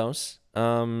 Listen to those.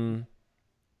 Try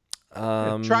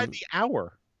the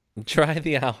hour. Try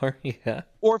the hour, yeah.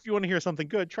 Or if you want to hear something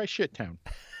good, try Shit Town.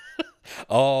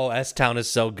 Oh, S-Town is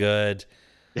so good.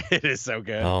 It is so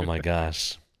good. Oh my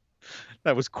gosh.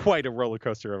 That was quite a roller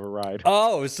coaster of a ride.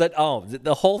 Oh,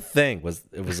 the whole thing was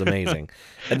amazing.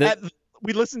 And then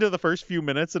we listened to the first few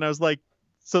minutes and I was like,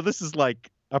 so this is like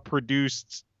a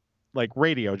produced like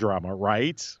radio drama,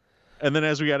 right? And then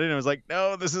as we got in, I was like,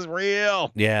 no, this is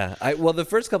real. Yeah. Well, the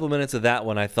first couple minutes of that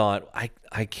one, I thought,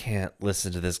 I can't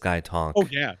listen to this guy talk. Oh,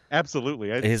 yeah,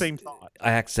 absolutely. I had the same thought.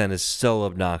 Accent is so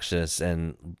obnoxious.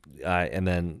 And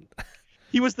then...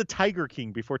 He was the Tiger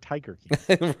King before Tiger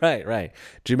King. Right.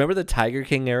 Do you remember the Tiger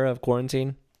King era of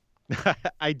quarantine?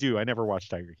 I do. I never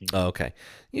watched Tiger King. Oh, okay.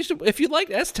 You should, if you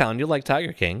like S-Town, you'll like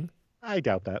Tiger King. I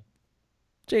doubt that.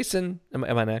 Jason, am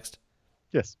I next?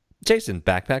 Yes. Jason,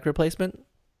 backpack replacement?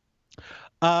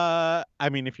 I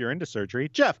mean, if you're into surgery.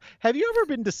 Jeff, have you ever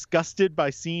been disgusted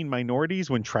by seeing minorities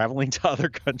when traveling to other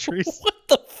countries? What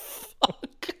the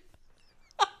fuck?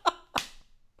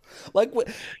 Like,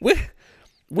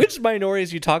 which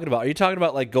minorities are you talking about? Are you talking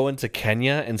about, like, going to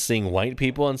Kenya and seeing white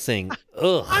people and saying,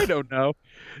 ugh? I don't know.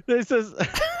 This is...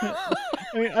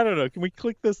 I mean, I don't know. Can we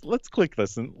click this? Let's click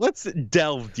this and let's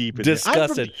delve deep into it. Disgusted. I'm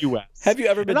from the U.S. Have you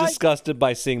ever been disgusted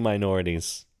by seeing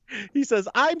minorities? He says,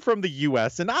 I'm from the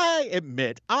U.S. and I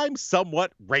admit I'm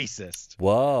somewhat racist.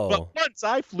 Whoa. But once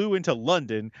I flew into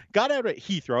London, got out at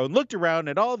Heathrow and looked around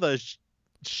at all the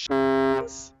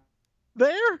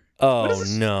there. Oh,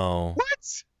 no.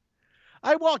 What?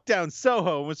 I walked down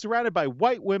Soho and was surrounded by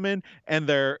white women and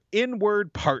their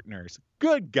inward partners.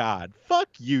 Good God. Fuck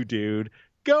you, dude.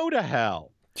 Go to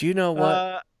hell. Do you know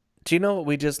what? Do you know what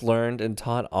we just learned and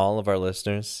taught all of our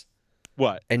listeners?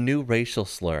 What? A new racial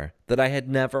slur that I had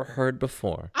never heard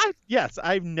before. Yes,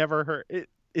 I've never heard it.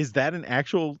 Is that an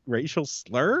actual racial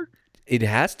slur? It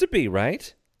has to be,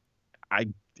 right?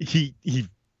 He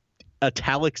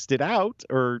italicsed it out,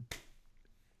 or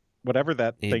whatever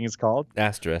that thing is called.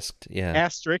 Asterisked, yeah.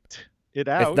 Asterisked it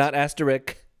out. It's not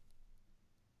asterisk.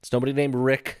 It's nobody named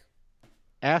Rick.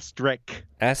 Asterisk.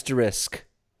 Asterisk.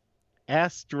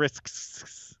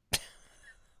 Asterisks.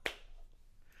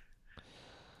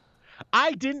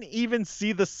 I didn't even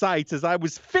see the sights as I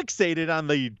was fixated on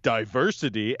the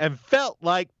diversity and felt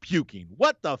like puking.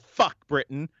 What the fuck,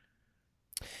 Britain?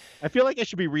 I feel like I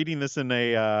should be reading this in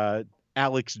a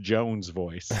Alex Jones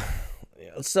voice.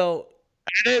 So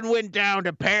I then went down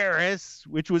to Paris,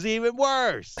 which was even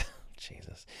worse.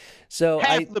 Jesus. So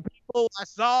half the people I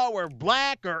saw were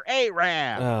black or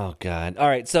Arab. Oh God. All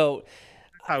right. So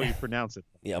that's how you pronounce it.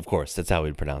 Yeah, of course. That's how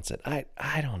we pronounce it. I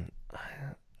don't.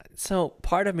 So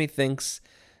part of me thinks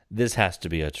this has to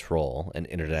be a troll, an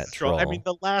internet troll. I mean,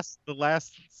 the last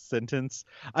sentence.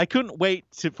 I couldn't wait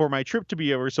for my trip to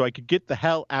be over so I could get the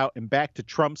hell out and back to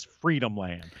Trump's freedom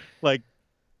land. Like,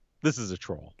 this is a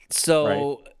troll.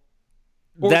 So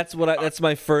right? That's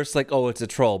my first, like, oh, it's a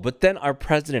troll. But then our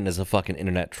president is a fucking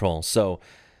internet troll. So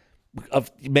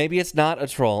maybe it's not a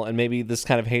troll, and maybe this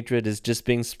kind of hatred is just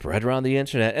being spread around the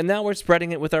internet. And now we're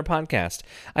spreading it with our podcast.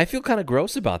 I feel kind of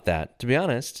gross about that, to be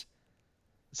honest.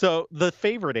 So the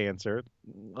favorite answer,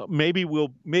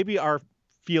 maybe our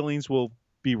feelings will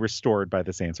be restored by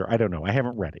this answer. I don't know. I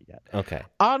haven't read it yet. Okay.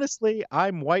 Honestly,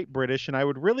 I'm white British, and I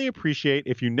would really appreciate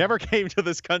if you never came to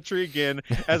this country again,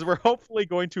 as we're hopefully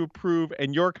going to approve,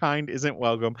 and your kind isn't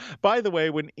welcome. By the way,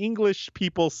 when English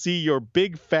people see your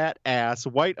big fat ass,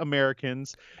 white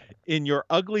Americans, in your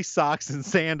ugly socks and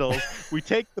sandals, we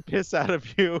take the piss out of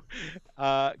you,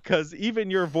 because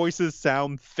even your voices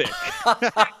sound thick.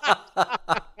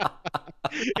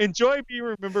 Enjoy being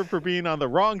remembered for being on the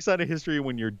wrong side of history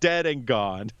when you're dead and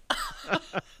gone.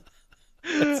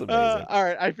 That's amazing. All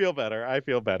right, I feel better.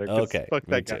 'Cause Okay, fuck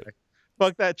me that guy. too.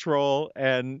 Fuck that troll,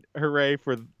 and hooray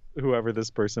for whoever this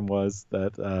person was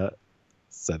that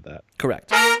said that.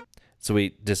 Correct. So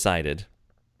we decided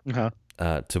Uh-huh.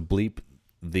 to bleep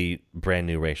the brand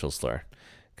new racial slur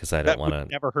because I That don't want we've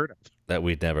to. never heard of. That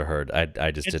we'd never heard. I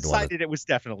just And didn't want to. decided it was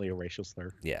definitely a racial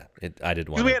slur. Yeah, I didn't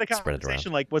want We had a to spread it around.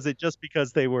 conversation like, was it just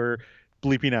because they were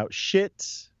bleeping out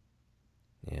shit?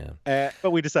 Yeah,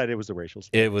 But we decided it was a racial slur.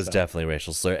 it was definitely a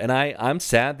racial slur, and I'm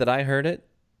sad that I heard it.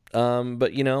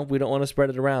 But we don't want to spread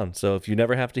it around. So if you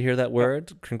never have to hear that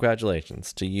word,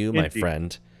 congratulations to you, my Indeed.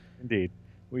 friend. Indeed.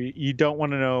 You don't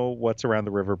want to know what's around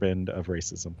the river bend of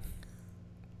racism.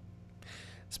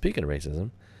 Speaking of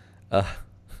racism,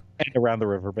 And around the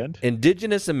river bend.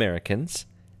 Indigenous Americans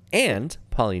and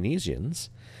Polynesians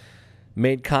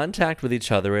made contact with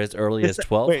each other as early as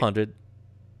 1200.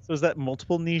 So is that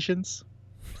multiple Nesians?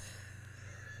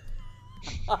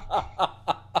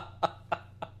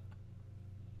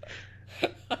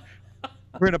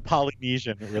 We're in a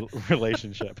Polynesian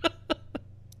relationship.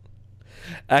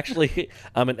 Actually,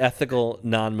 I'm an ethical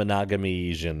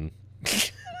non-monogamy-Asian.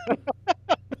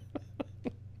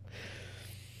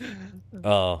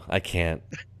 Oh, I can't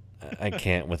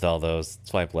with all those.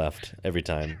 Swipe left every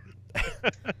time.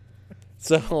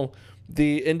 So,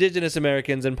 the Indigenous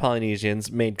Americans and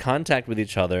Polynesians made contact with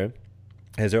each other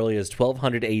as early as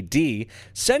 1200 AD,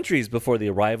 centuries before the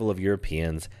arrival of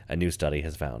Europeans, a new study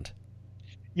has found.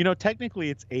 You know, technically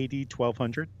it's AD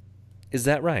 1200. Is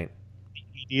that right?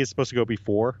 AD is supposed to go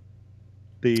before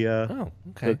the Oh,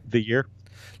 okay. the year.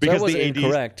 So that was the AD 's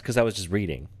incorrect because I was just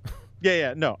reading.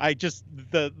 Yeah. No, I just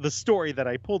the story that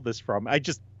I pulled this from.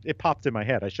 It popped in my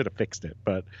head. I should have fixed it,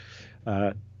 but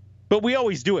we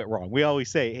always do it wrong. We always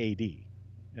say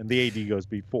AD, and the AD goes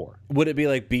before. Would it be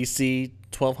like BC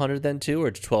 1200 then too, or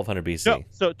 1200 BC? No,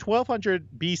 so 1200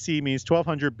 BC means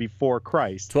 1200 before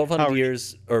Christ. 1200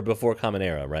 years or before Common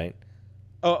Era, right?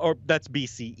 Or that's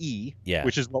BCE, Yeah.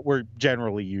 which is what we're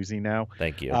generally using now.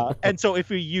 Thank you. And so if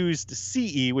we used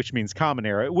CE, which means Common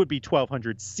Era, it would be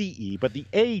 1200 CE. But the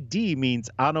AD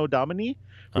means Anno Domini,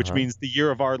 which means the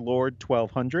year of our Lord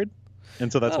 1200.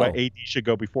 And so that's why AD should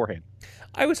go beforehand.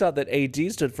 I always thought that AD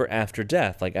stood for after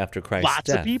death, like after Christ's Lots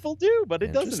death. of people do, but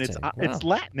it doesn't. It's Interesting. it's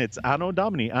Latin. It's Anno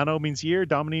Domini. Anno means year.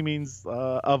 Domini means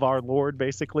of our Lord,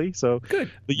 basically. So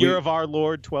Good. the year of our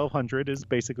Lord 1200 is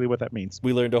basically what that means.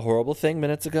 We learned a horrible thing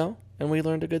minutes ago, and we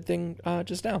learned a good thing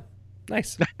just now.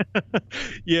 Nice.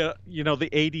 Yeah, you know, the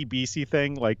AD BC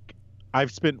thing, like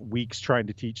I've spent weeks trying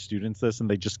to teach students this, and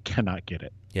they just cannot get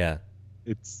it. Yeah.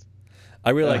 It's I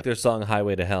really like their song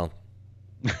Highway to Hell.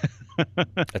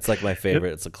 It's like my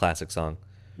favorite. It's a classic song.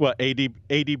 what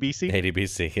ADBC?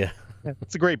 ADBC, yeah.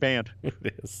 It's a great band. It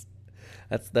is.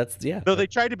 That's yeah. Though they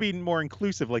tried to be more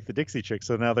inclusive, like the Dixie Chicks,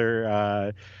 so now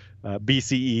they're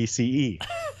BCECE.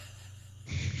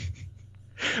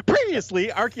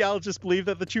 Previously, archaeologists believed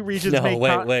that the two regions No, made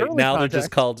wait. early Now contact.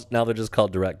 they're just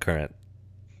called direct current.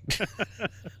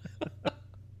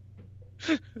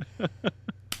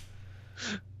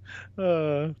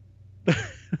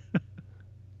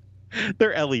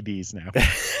 They're LEDs now.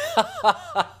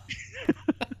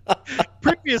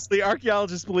 Previously,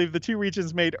 archaeologists believed the two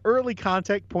regions made early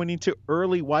contact, pointing to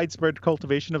early widespread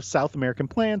cultivation of South American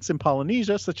plants in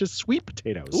Polynesia, such as sweet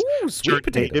potatoes. Ooh, sweet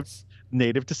potatoes.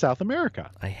 Native to South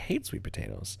America. I hate sweet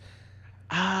potatoes.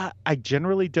 I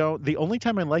generally don't. The only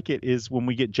time I like it is when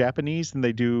we get Japanese and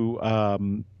they do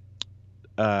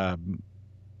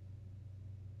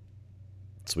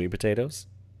Sweet potatoes?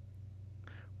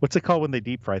 what's it called when they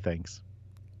deep fry things?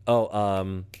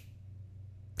 Oh,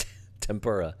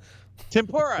 tempura.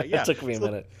 Tempura, yeah. It took me a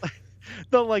minute.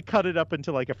 They'll like cut it up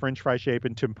into like a French fry shape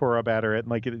and tempura batter it, and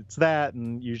like it's that,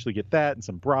 and usually get that and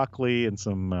some broccoli and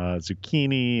some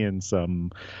zucchini and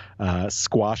some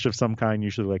squash of some kind,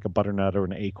 usually like a butternut or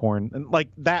an acorn, and like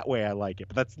that way I like it.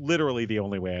 But that's literally the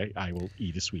only way I will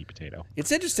eat a sweet potato.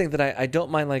 It's interesting that I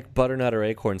don't mind like butternut or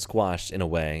acorn squash in a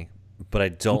way, but I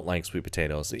don't like sweet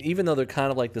potatoes, even though they're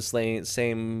kind of like the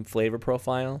same flavor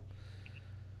profile.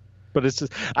 But it's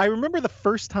just, I remember the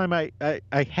first time I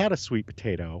had a sweet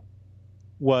potato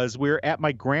was we were at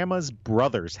my grandma's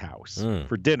brother's house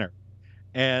for dinner.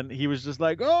 And he was just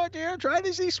like, "Oh, dear, try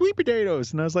these sweet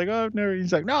potatoes." And I was like, "Oh, no."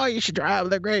 He's like, "No, you should try them.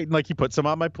 They're great." And like he put some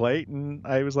on my plate, and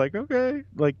I was like, "Okay."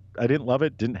 Like I didn't love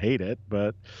it, didn't hate it,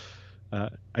 but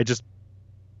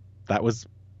that was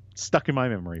stuck in my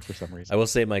memory for some reason. I will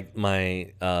say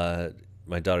my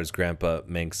daughter's grandpa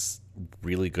makes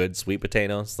really good sweet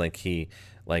potatoes. Like he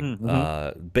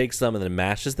bakes them and then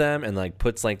mashes them and like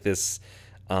puts like this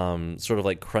sort of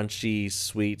like crunchy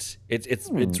sweet. It's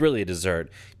really a dessert.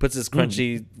 He puts this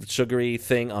crunchy sugary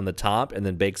thing on the top and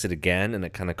then bakes it again, and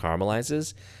it kind of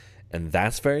caramelizes, and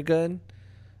that's very good.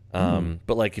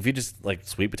 But like if you just like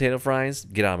sweet potato fries,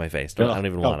 get out of my face. I don't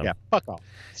even want them. Yeah, fuck off.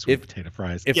 Sweet potato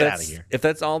fries. Get out of here. If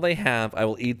that's all they have, I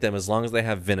will eat them as long as they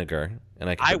have vinegar, and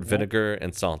I can put vinegar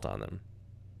and salt on them.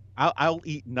 I'll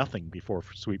eat nothing before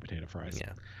sweet potato fries.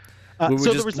 Yeah. We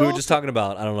were just talking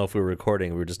about, I don't know if we were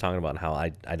recording, we were just talking about how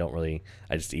I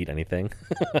just eat anything.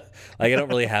 Like I don't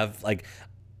really have, like,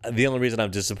 the only reason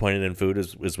I'm disappointed in food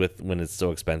is with when it's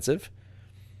so expensive.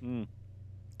 Did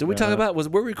we talk about, were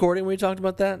we recording when we talked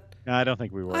about that? No, I don't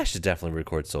think we were. I should definitely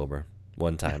record sober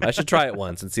one time. I should try it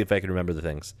once and see if I can remember the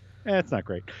things. It's not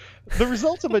great. The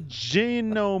results of a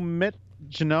genomic,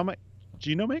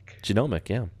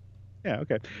 yeah. Yeah,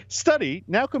 okay. Study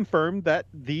now confirmed that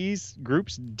these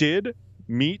groups did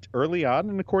meet early on,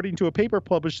 and according to a paper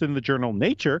published in the journal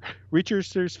Nature,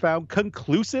 researchers found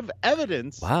conclusive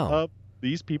evidence of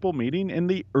these people meeting in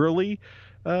the early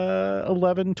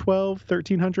 11, 12,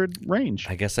 1300 range.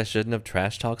 I guess I shouldn't have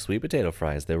trash talked sweet potato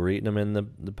fries. They were eating them in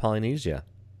the Polynesia.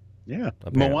 Yeah.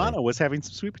 Apparently. Moana was having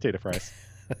some sweet potato fries.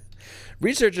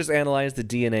 Researchers analyzed the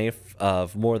DNA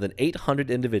of more than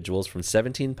 800 individuals from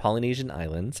 17 Polynesian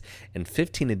islands and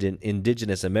 15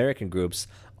 indigenous American groups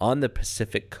on the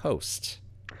Pacific coast.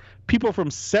 People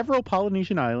from several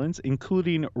Polynesian islands,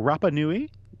 including Rapa Nui,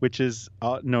 which is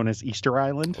known as Easter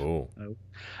Island,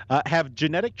 have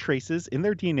genetic traces in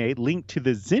their DNA linked to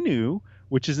the Zinu,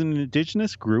 which is an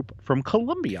indigenous group from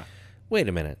Colombia. Wait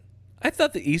a minute. I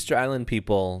thought the Easter Island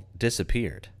people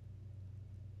disappeared.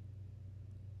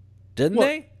 Didn't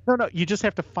they? No, you just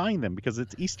have to find them because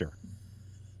it's Easter.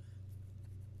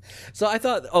 So I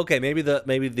thought, okay, maybe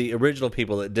the original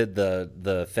people that did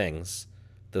the things,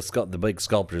 the big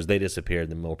sculptures, they disappeared,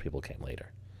 and then more people came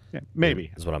later. Yeah,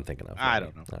 maybe is what I'm thinking of. I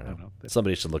don't know.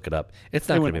 Somebody should look it up. It's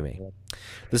not going to be me.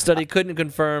 The study couldn't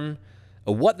confirm.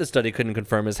 What the study couldn't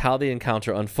confirm is how the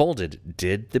encounter unfolded.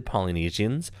 Did the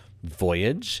Polynesians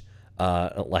voyage,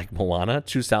 like Moana,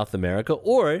 to South America,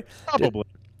 or probably?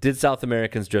 Did South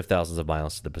Americans drift thousands of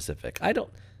miles to the Pacific?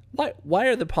 Why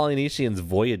are the Polynesians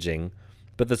voyaging,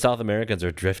 but the South Americans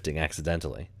are drifting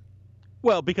accidentally?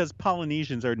 Well, because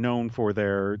Polynesians are known for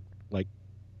their like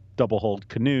double-hulled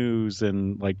canoes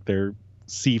and like their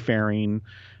seafaring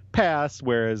past,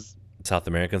 whereas South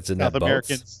Americans didn't have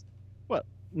boats. Well,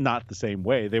 not the same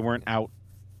way. They weren't out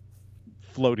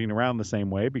floating around the same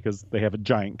way because they have a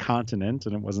giant continent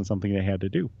and it wasn't something they had to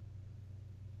do.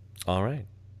 All right.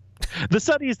 The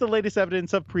study is the latest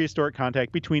evidence of prehistoric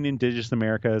contact between indigenous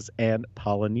Americas and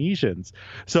Polynesians.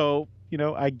 So,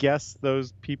 I guess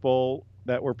those people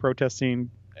that were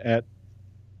protesting at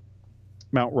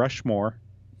Mount Rushmore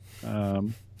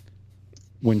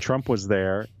when Trump was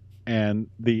there, and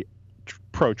the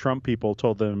pro-Trump people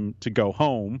told them to go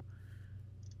home,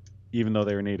 even though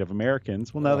they were Native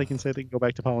Americans. Well, now they can say they can go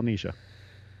back to Polynesia.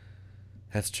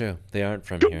 That's true. They aren't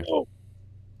from here.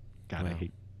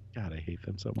 God, I hate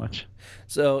them so much.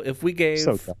 So if we gave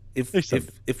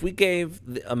if we gave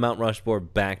a Mount Rushmore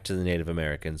back to the Native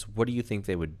Americans, what do you think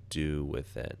they would do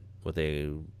with it? Would they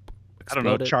explode I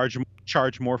don't know,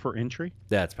 charge more for entry?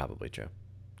 That's probably true.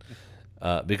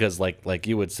 Because like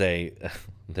you would say,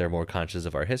 they're more conscious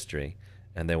of our history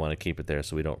and they want to keep it there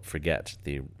so we don't forget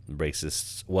the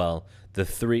racists. Well, the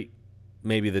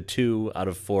 2 out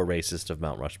of 4 racists of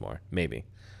Mount Rushmore, maybe.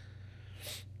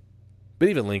 But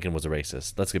even Lincoln was a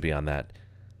racist. Let's get beyond that.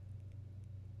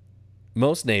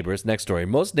 Most neighbors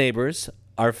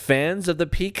are fans of the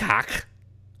peacock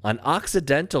on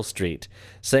Occidental Street,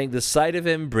 saying the sight of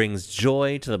him brings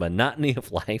joy to the monotony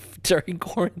of life during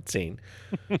quarantine.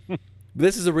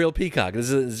 This is a real peacock.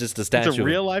 This is just a statue. It's a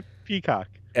real-life peacock.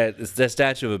 It's the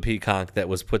statue of a peacock that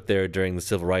was put there during the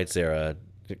Civil Rights era.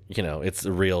 It's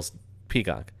a real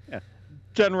peacock. Yeah.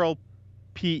 General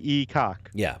P.E. Cock.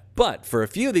 Yeah, but for a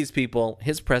few of these people,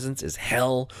 his presence is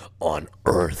hell on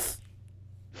earth.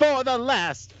 For the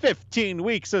last 15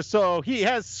 weeks or so, he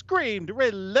has screamed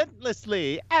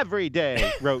relentlessly every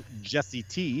day, wrote Jesse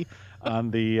T.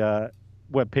 on the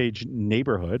webpage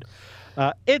Neighborhood.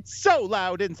 It's so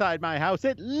loud inside my house,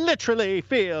 it literally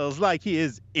feels like he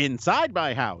is inside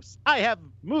my house. I have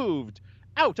moved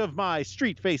out of my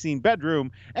street-facing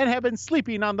bedroom and have been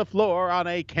sleeping on the floor on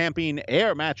a camping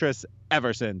air mattress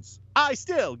ever since. I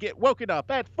still get woken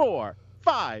up at 4,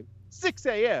 5, 6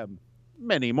 a.m.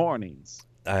 many mornings.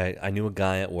 I knew a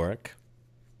guy at work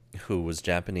who was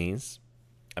Japanese.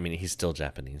 I mean, he's still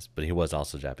Japanese, but he was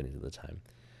also Japanese at the time.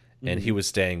 And he was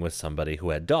staying with somebody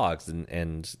who had dogs,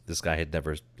 and this guy had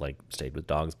never stayed with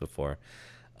dogs before.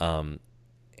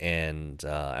 And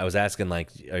I was asking, like,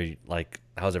 are you, like,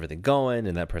 how's everything going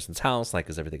in that person's house? Like,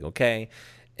 is everything okay?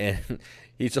 And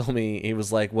he told me, he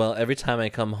was like, well, every time I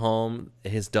come home,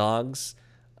 his dogs,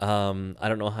 I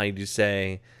don't know how you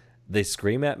say, they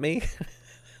scream at me.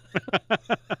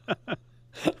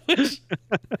 Which,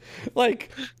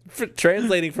 like,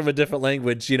 translating from a different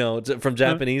language, from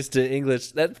Japanese to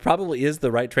English, that probably is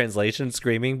the right translation,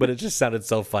 screaming, but it just sounded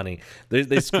so funny.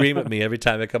 They scream at me every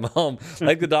time I come home.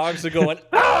 Like the dogs are going,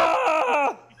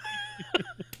 ah!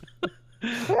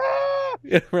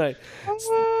 Yeah, right.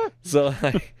 So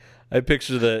I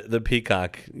picture the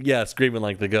peacock, screaming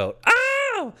like the goat.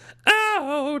 Ow!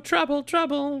 Ow! Trouble,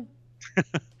 trouble.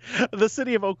 The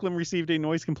city of Oakland received a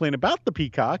noise complaint about the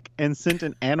peacock and sent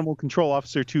an animal control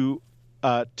officer to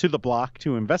the block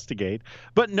to investigate,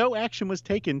 but no action was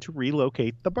taken to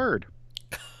relocate the bird.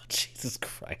 Jesus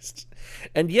Christ.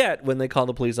 And yet, when they call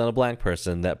the police on a black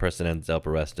person, that person ends up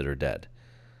arrested or dead.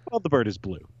 Well, the bird is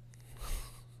blue.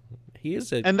 He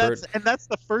is a and bird. That's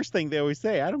the first thing they always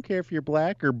say. I don't care if you're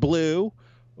black or blue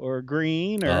or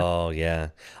green or... Oh, yeah.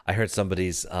 I heard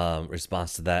somebody's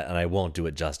response to that, and I won't do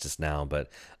it justice now, but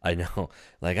I know,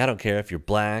 like, I don't care if you're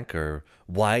black or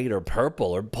white or purple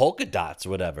or polka dots or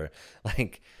whatever.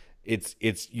 Like,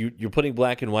 you're putting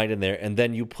black and white in there, and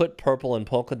then you put purple and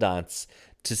polka dots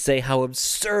to say how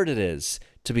absurd it is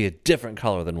to be a different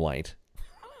color than white.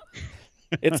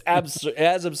 It's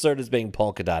as absurd as being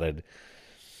polka dotted.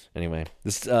 Anyway,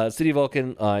 this city of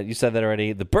Oakland, you said that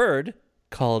already. The bird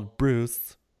called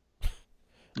Bruce...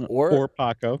 Or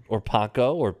Paco. Or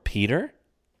Paco, or Peter.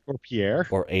 Or Pierre.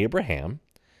 Or Abraham.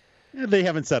 Yeah, they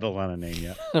haven't settled on a name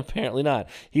yet. Apparently not.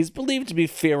 He's believed to be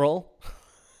feral.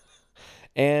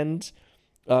 And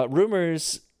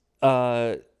rumors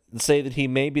say that he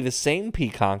may be the same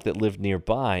peacock that lived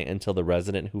nearby until the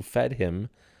resident who fed him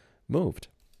moved.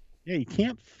 Yeah, you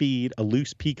can't feed a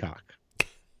loose peacock.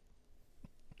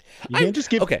 You can't just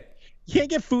give... Okay. You can't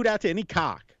give food out to any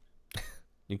cock.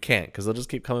 You can't, because they'll just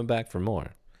keep coming back for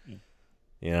more.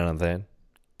 You know what I'm saying?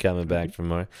 Coming back for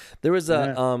more. There was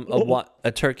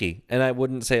a turkey, and I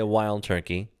wouldn't say a wild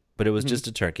turkey, but it was just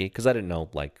a turkey, because I didn't know,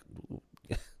 like,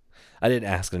 I didn't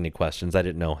ask any questions. I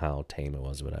didn't know how tame it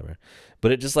was or whatever.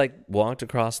 But it just, like, walked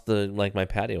across my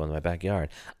patio in my backyard.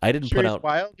 I didn't put out...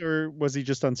 wild, or was he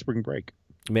just on spring break?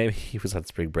 Maybe he was on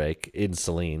spring break in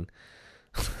Saline.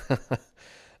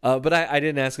 But I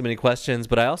didn't ask him any questions,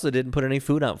 but I also didn't put any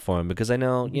food out for him because I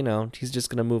know, he's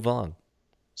just going to move on.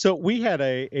 So we had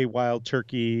a wild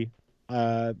turkey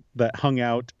that hung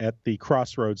out at the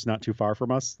crossroads not too far from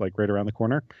us, like right around the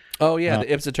corner. Oh, yeah, the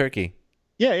Ipsa turkey.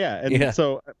 Yeah. And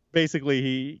so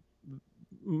basically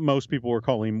most people were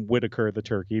calling Whitaker the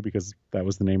turkey because that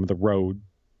was the name of the road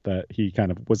that he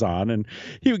kind of was on, and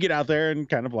he would get out there and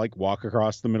kind of like walk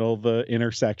across the middle of the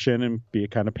intersection and be a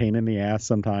kind of pain in the ass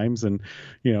sometimes. And,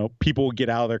 people would get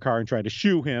out of their car and try to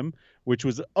shoo him, which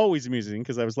was always amusing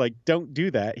because I was like, don't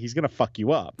do that. He's going to fuck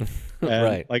you up. And,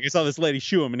 right. Like I saw this lady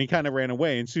shoo him and he kind of ran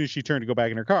away. And as soon as she turned to go back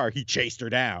in her car, he chased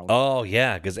her down. Oh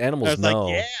yeah. Because animals know.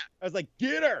 I was like,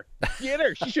 get her.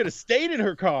 She should have stayed in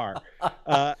her car.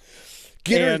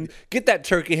 Get that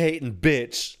turkey hating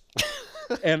bitch.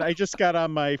 And I just got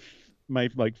on my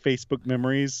like Facebook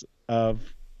memories of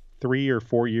 3 or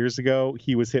 4 years ago.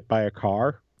 He was hit by a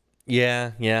car.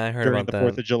 Yeah, I heard during about the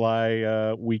that. 4th of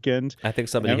July weekend. I think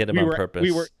somebody hit him on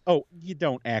purpose. You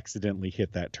don't accidentally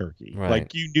hit that turkey. Right.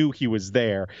 Like you knew he was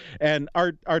there. And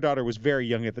our daughter was very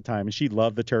young at the time and she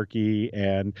loved the turkey.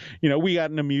 And, we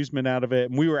got an amusement out of it.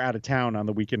 And we were out of town on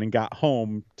the weekend and got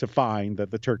home to find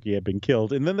that the turkey had been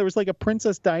killed. And then there was like a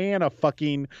Princess Diana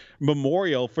fucking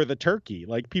memorial for the turkey.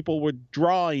 Like people with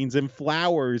drawings and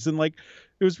flowers and like,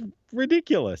 it was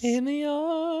ridiculous. In the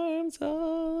arms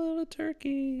of a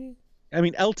turkey. I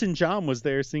mean, Elton John was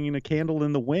there singing "A Candle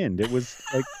in the Wind." It was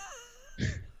like...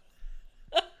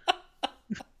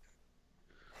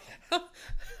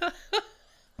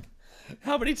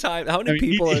 How many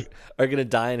people are going to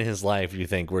die in his life, you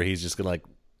think, where he's just going to, like,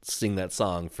 sing that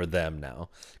song for them now,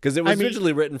 because it was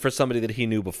originally written for somebody that he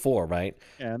knew before, right?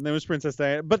 Yeah, and there was Princess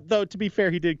Diana. But though, to be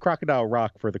fair, he did Crocodile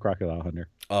Rock for the Crocodile Hunter.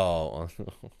 Oh, god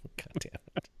damn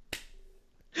it.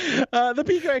 The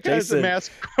peacock has a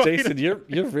mask. Jason, you're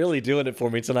really doing it for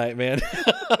me tonight, man.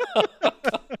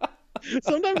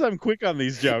 Sometimes I'm quick on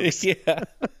these jokes. Yeah.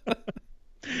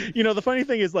 The funny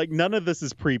thing is, like, none of this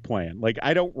is pre-planned. Like,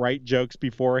 I don't write jokes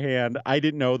beforehand. I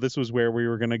didn't know this was where we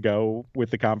were going to go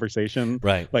with the conversation.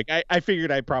 Right. Like, I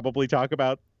figured I'd probably talk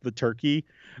about the turkey,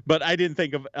 but I didn't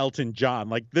think of Elton John.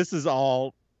 Like, this is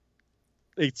all,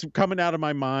 it's coming out of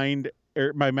my mind,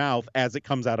 or my mouth, as it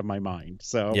comes out of my mind.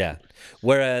 So yeah.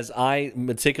 Whereas I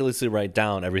meticulously write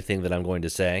down everything that I'm going to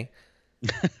say.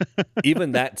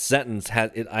 Even that sentence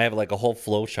I have like a whole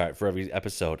flow chart for every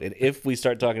episode. And if we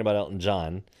start talking about Elton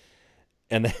John,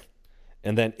 and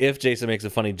then if Jason makes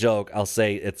a funny joke, I'll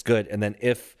say it's good. And then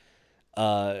if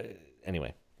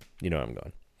anyway, you know where I'm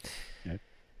going. Yeah.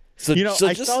 So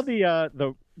I saw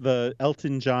the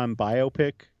Elton John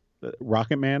biopic,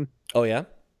 Rocket Man. Oh yeah.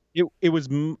 It was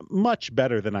much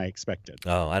better than I expected.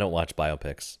 Oh, I don't watch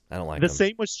biopics. I don't like the them.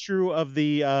 same was true of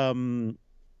the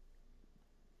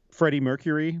Freddie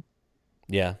Mercury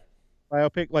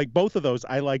biopic. Like, both of those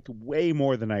I liked way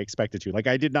more than I expected to. Like,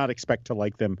 I did not expect to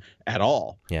like them at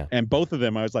all. Yeah. And both of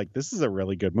them I was like, this is a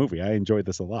really good movie. I enjoyed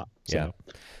this a lot. So. Yeah.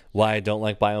 Why I don't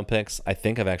like biopics, I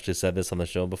think I've actually said this on the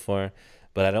show before,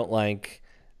 but I don't like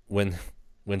when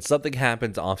something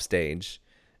happens off stage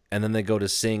and then they go to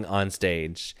sing on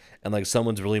stage and like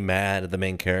someone's really mad at the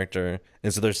main character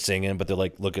and so they're singing but they're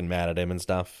like looking mad at him and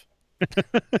stuff.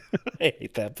 I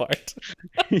hate that part.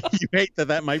 You hate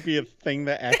that might be a thing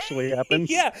that actually happens?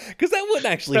 Yeah, because that wouldn't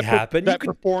actually happen.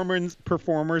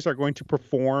 Performers are going to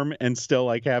perform and still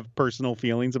like have personal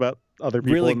feelings about other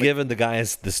people. Really giving the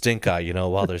guys the stink eye,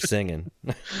 while they're singing.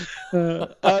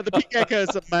 The Peacock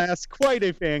has amassed quite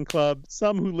a fan club.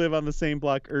 Some who live on the same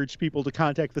block urge people to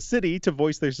contact the city to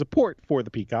voice their support for the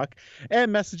peacock,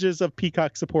 and messages of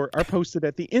peacock support are posted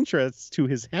at the entrance to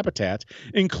his habitat,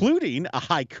 including a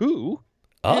haiku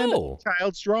and a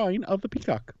child's drawing of the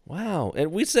peacock. Wow.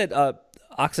 And we said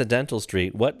Occidental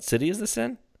Street. What city is this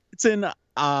in? It's in what's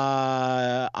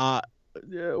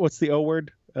the O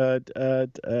word?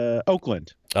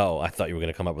 Oakland. Oh, I thought you were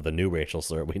going to come up with a new racial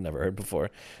slur we never heard before.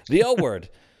 The O word.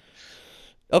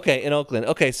 Okay, in Oakland.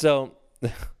 Okay, so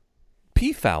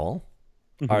peafowl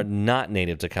are not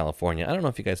native to California. I don't know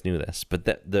if you guys knew this, but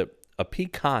a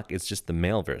peacock is just the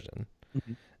male version.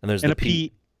 Mm-hmm. And there's a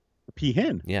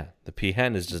peahen. Yeah, the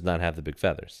peahen does not have the big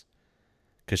feathers.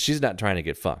 Because she's not trying to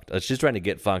get fucked. She's trying to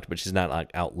get fucked, but she's not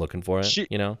like out looking for it,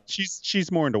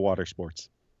 She's more into water sports.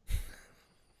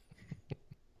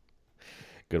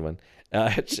 Good one.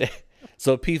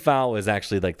 So peafowl is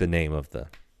actually like the name of the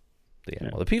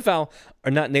animal. The peafowl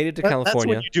are not native to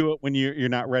California. That's when you do it when you're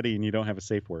not ready and you don't have a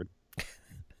safe word.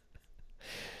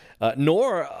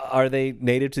 Nor are they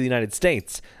native to the United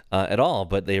States at all,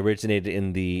 but they originated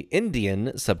in the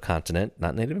Indian subcontinent,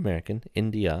 not Native American,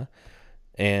 India,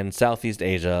 and Southeast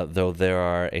Asia, though there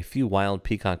are a few wild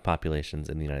peacock populations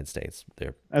in the United States.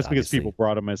 That's because people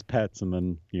brought them as pets and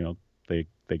then, they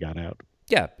got out.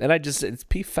 Yeah, and it's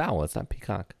peafowl. It's not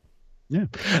peacock. Yeah.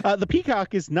 The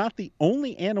peacock is not the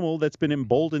only animal that's been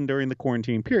emboldened during the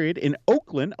quarantine period. In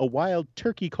Oakland, a wild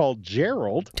turkey called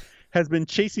Gerald has been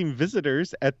chasing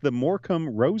visitors at the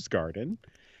Morecambe Rose Garden.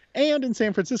 And in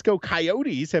San Francisco,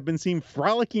 coyotes have been seen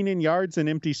frolicking in yards and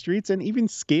empty streets and even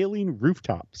scaling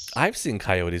rooftops. I've seen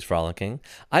coyotes frolicking.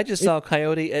 I just saw a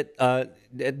coyote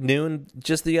at noon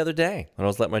just the other day when I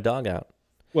was letting my dog out.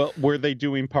 Well, were they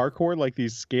doing parkour like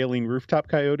these scaling rooftop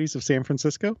coyotes of San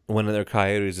Francisco? One of their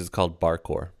coyotes is called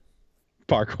Barkor.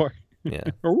 Barkor. Yeah.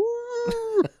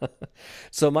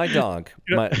 So my dog,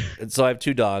 so I have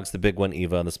two dogs, the big one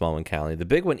Eva and the small one Callie. The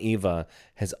big one Eva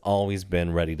has always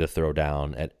been ready to throw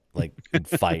down at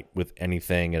fight with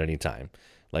anything at any time.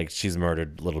 Like she's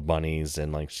murdered little bunnies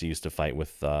and like she used to fight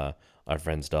with our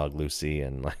friend's dog Lucy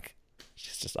and like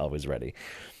she's just always ready.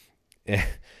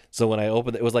 So when I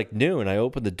opened it was like noon, I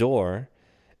opened the door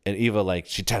and Eva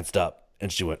she tensed up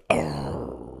and she went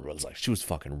Arr! I was like she was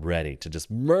fucking ready to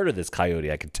just murder this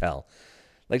coyote, I could tell.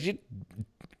 Like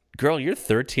girl, you're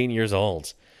 13 years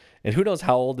old. And who knows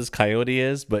how old this coyote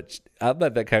is, but I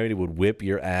bet that coyote would whip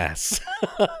your ass.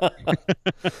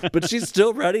 But she's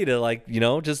still ready to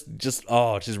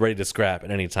she's ready to scrap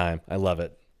at any time. I love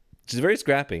it. She's very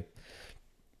scrappy.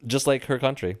 Just like her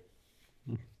country.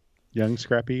 Young,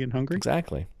 scrappy, and hungry?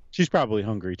 Exactly. She's probably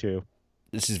hungry too.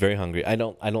 She's very hungry. I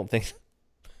don't think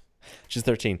she's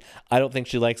 13. I don't think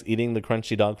she likes eating the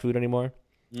crunchy dog food anymore.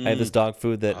 I have this dog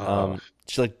food that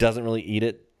she doesn't really eat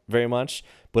it very much,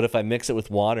 But if I mix it with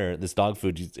water, this dog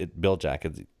food, Billjack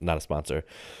is not a sponsor,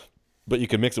 but you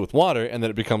can mix it with water, and then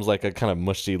it becomes like a kind of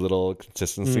mushy little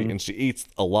consistency, and she eats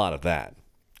a lot of that.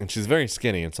 And she's very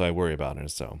skinny, and so I worry about her.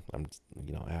 So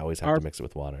I always have to mix it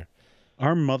with water.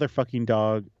 Our motherfucking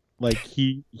dog, like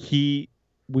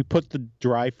we put the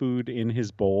dry food in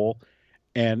his bowl,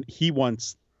 and he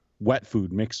wants wet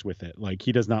food mixed with it. Like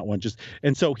he does not want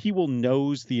and so he will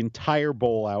nose the entire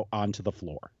bowl out onto the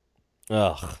floor.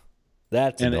 Ugh,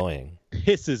 that's annoying. It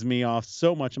pisses me off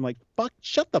so much. I'm like, fuck,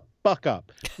 shut the fuck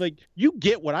up. Like, you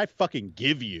get what I fucking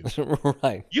give you.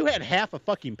 Right. You had half a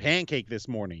fucking pancake this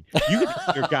morning. You can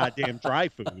eat your goddamn dry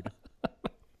food.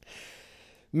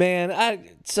 Man,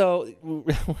 so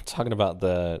we're talking about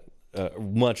the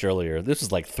much earlier. This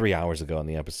was like 3 hours ago in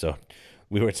the episode.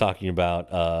 We were talking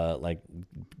about like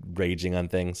raging on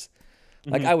things.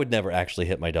 Like I would never actually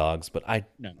hit my dogs, but I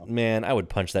would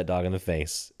punch that dog in the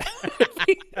face.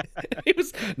 He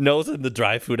was nosing the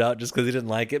dry food out just because he didn't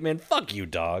like it. Man, fuck you,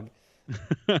 dog.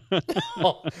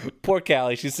 Oh, poor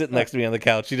Callie. She's sitting next to me on the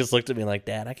couch. She just looked at me like,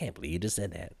 Dad, I can't believe you just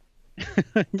said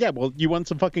that. Yeah, well, you want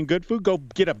some fucking good food? Go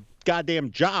get a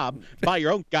goddamn job. Buy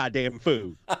your own goddamn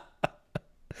food.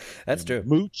 That's true.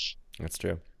 Mooch. That's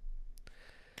true.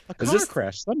 A car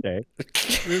crash Sunday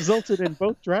resulted in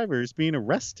both drivers being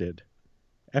arrested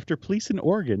after police in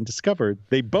Oregon discovered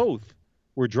they both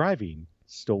were driving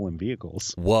stolen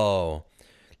vehicles. Whoa.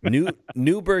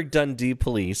 Newburgh Dundee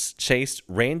police chased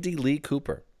Randy Lee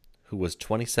Cooper, who was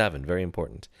 27, very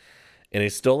important, in a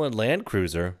stolen Land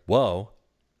Cruiser,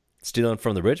 stealing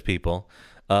from the rich people,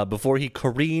 before he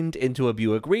careened into a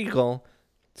Buick Regal,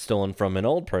 stolen from an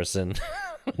old person.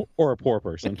 Or a poor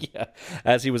person. Yeah,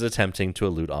 as he was attempting to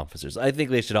elude officers. I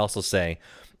think they should also say,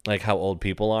 like, how old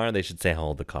people are. They should say how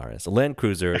old the car is. A Land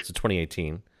Cruiser, it's a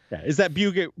 2018. Yeah. Is that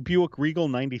Buick Regal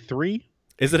 93?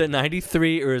 Is it a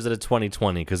 93 or is it a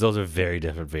 2020? Because those are very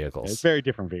different vehicles. Yeah, it's very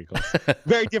different vehicles.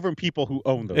 Very different people who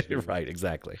own those vehicles. Right,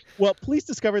 exactly. Well, police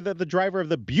discovered that the driver of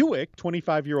the Buick,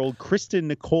 25-year-old Kristen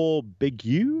Nicole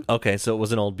Bigue. Okay, so it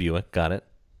was an old Buick. Got it.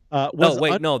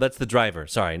 No, that's the driver.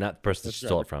 Sorry, not the person that she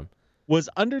stole it from. Was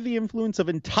under the influence of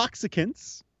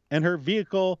intoxicants, and her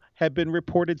vehicle had been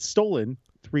reported stolen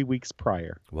 3 weeks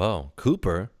prior. Whoa.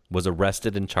 Cooper was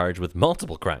arrested and charged with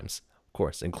multiple crimes, of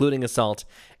course, including assault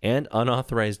and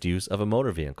unauthorized use of a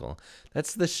motor vehicle.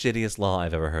 That's the shittiest law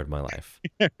I've ever heard in my life.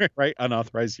 Right?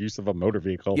 Unauthorized use of a motor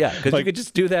vehicle. Yeah, because you could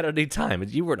just do that at any time.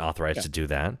 You weren't authorized to do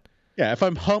that. Yeah, if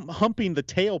I'm humping the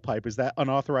tailpipe, is that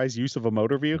unauthorized use of a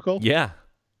motor vehicle? Yeah.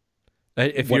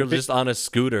 If you're just on a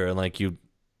scooter and like you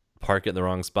park it in the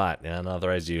wrong spot. Yeah,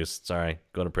 unauthorized use. Sorry,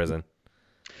 go to prison.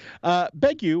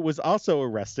 Bigue was also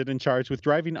arrested and charged with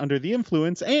driving under the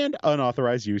influence and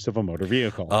unauthorized use of a motor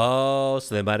vehicle. Oh,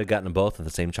 so they might have gotten them both on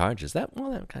the same charges. That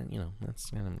kind of,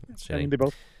 that's kind of shitty. I mean, they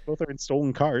both are in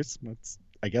stolen cars. That's,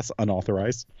 I guess,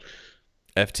 unauthorized.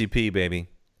 FTP, baby.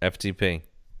 FTP.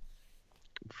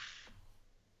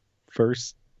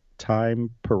 First time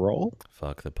parole?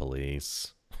 Fuck the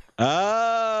police.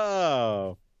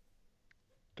 Oh.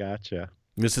 Gotcha.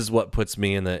 This is what puts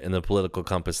me in the political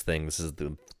compass thing. This is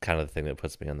the kind of thing that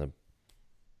puts me on the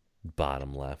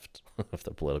bottom left of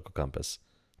the political compass.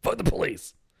 Fuck the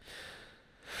police.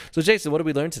 So, Jason, what did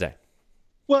we learn today?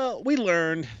 Well, we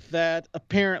learned that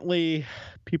apparently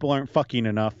people aren't fucking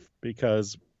enough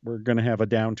because we're going to have a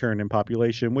downturn in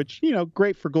population, which,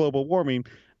 great for global warming,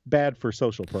 bad for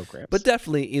social programs. But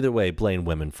definitely, either way, blame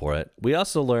women for it. We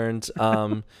also learned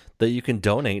that you can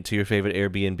donate to your favorite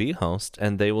Airbnb host,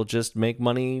 and they will just make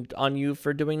money on you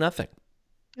for doing nothing.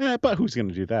 Yeah, but who's going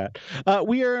to do that?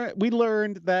 We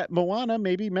learned that Moana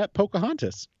maybe met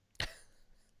Pocahontas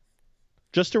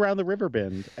just around the river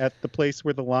bend at the place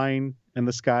where the line and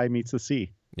the sky meets the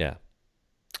sea. Yeah.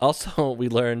 Also, we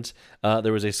learned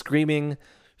there was a screaming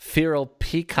feral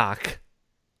peacock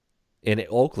in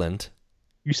Oakland.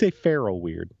 You say feral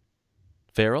weird.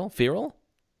 Feral? Feral?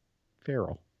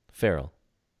 Feral. Feral.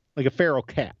 Like a feral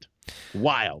cat.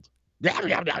 Wild. I've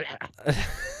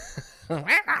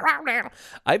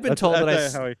been told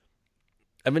that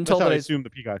I assume the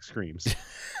peacock screams.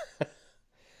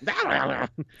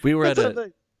 We were at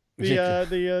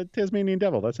the Tasmanian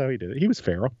devil. That's how he did it. He was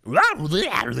feral. We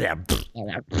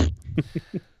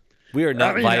are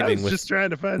not vibing with. Just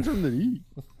trying to find something to eat.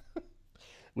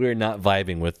 We are not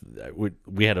vibing with.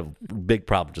 We had a big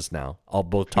problem just now.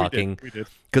 Both talking. We did.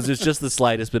 Because there's just the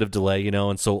slightest bit of delay,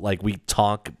 and so like we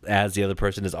talk as the other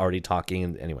person is already talking.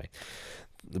 And anyway,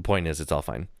 the point is, it's all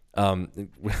fine.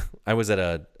 I was at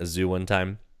a zoo one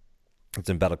time. It's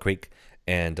in Battle Creek,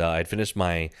 and I'd finished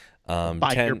my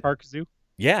 5-year park zoo.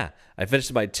 Yeah, I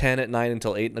finished by 10 at night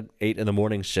until 8 in the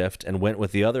morning shift, and went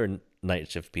with the other night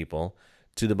shift people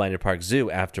to the Minor Park Zoo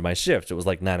after my shift. It was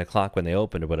like 9:00 when they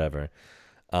opened or whatever.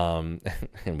 And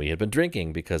we had been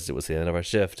drinking because it was the end of our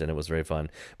shift and it was very fun.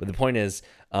 But the point is,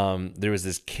 there was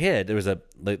this kid.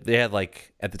 They had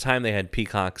like at the time they had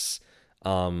peacocks,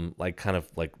 like kind of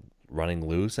like running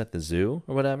loose at the zoo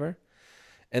or whatever.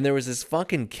 And there was this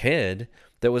fucking kid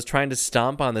that was trying to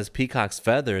stomp on this peacock's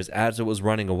feathers as it was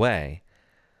running away.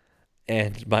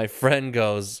 And my friend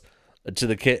goes to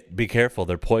the kid, "Be careful,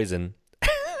 they're poison."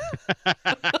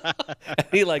 And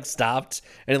he like stopped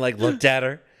and he like looked at her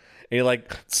and he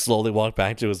like slowly walked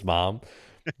back to his mom.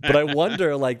 But I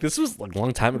wonder, like, this was like a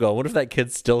long time ago. I wonder if that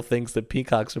kid still thinks that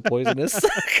peacocks are poisonous.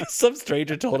 Some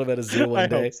stranger told him at a zoo one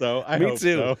day. I hope so. Me hope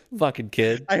too. So. Fucking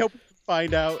kid. I hope we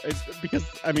find out because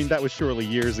I mean that was surely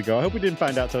years ago. I hope we didn't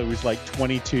find out till he was like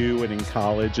 22 and in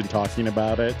college and talking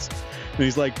about it. And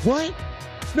he's like, "What?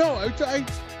 No, I."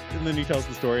 And then he tells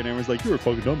the story and everyone's like, "You were a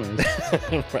fucking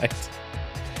dumbass." Right.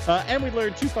 And we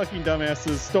learned 2 fucking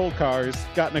dumbasses stole cars,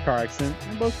 got in a car accident,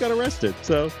 and both got arrested.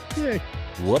 So, yay.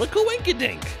 What a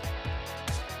coinkydink.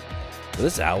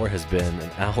 This hour has been an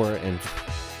hour and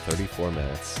 34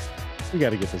 minutes. We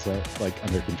got to get this like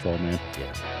under control, man.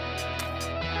 Yeah.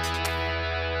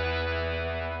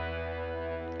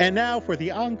 And now for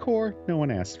the encore no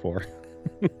one asked for.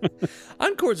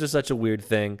 Encores are such a weird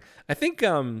thing. I think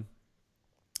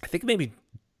maybe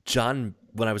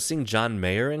when I was seeing John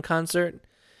Mayer in concert,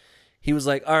 he was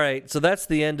like, "All right, so that's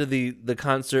the end of the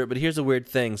concert, but here's a weird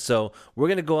thing. So we're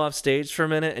going to go off stage for a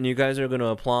minute, and you guys are going to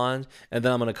applaud, and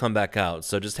then I'm going to come back out.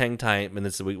 So just hang tight, and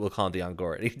we'll call it the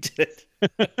encore." And he did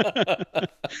it.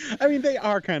 I mean, they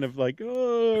are kind of like,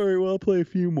 "Oh, all right, well, I'll play a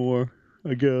few more,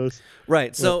 I guess."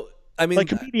 Right, so, I mean... Like,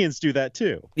 comedians do that,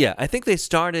 too. Yeah, I think they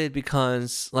started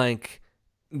because, like,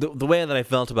 the way that I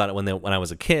felt about it when I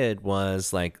was a kid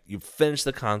was, like, you finish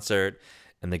the concert...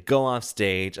 and they go off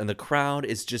stage, and the crowd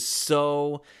is just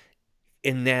so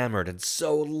enamored and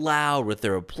so loud with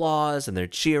their applause and their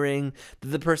cheering that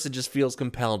the person just feels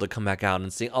compelled to come back out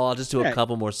and sing, "Oh, I'll just do a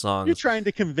couple more songs." You're trying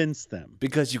to convince them.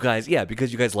 Because you guys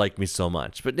like me so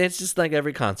much. But it's just like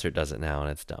every concert does it now, and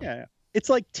it's dumb. Yeah. It's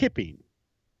like tipping.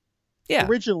 Yeah.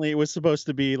 Originally, it was supposed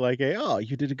to be like, "Oh,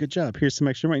 you did a good job. Here's some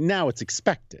extra money." Now it's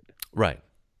expected. Right.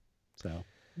 So,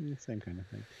 same kind of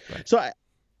thing. Right. So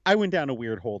I went down a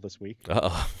weird hole this week.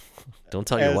 Uh-oh. Don't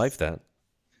tell your wife that.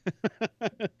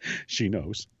 She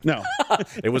knows. No.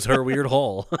 It was her weird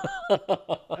hole.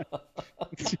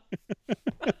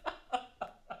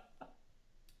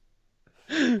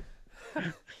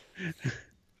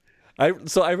 I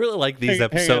really like these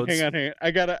episodes. Hang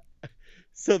on.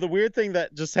 So the weird thing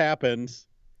that just happened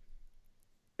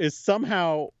is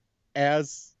somehow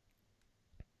as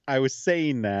I was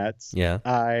saying that, yeah,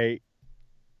 I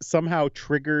somehow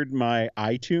triggered my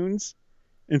iTunes,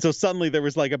 and so suddenly there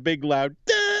was like a big loud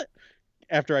 "Duh!"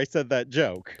 after I said that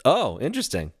joke. Oh,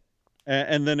 interesting.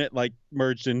 And then it like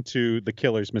merged into the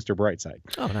Killer's Mr. Brightside.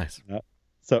 Oh, nice.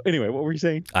 So anyway, what were you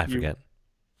saying? I forget.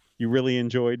 You really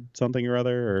enjoyed something or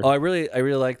other? Or? Oh, I really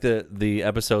like the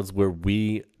episodes where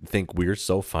we think we're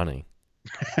so funny.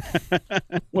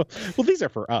 well, these are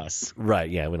for us, right?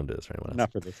 Yeah, we don't do this for anyone else.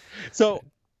 Not for this. So.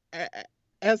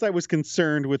 As I was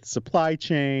concerned with supply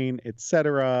chain,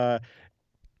 etc.,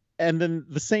 and then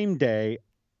the same day,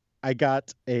 I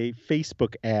got a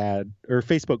Facebook ad or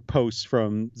Facebook post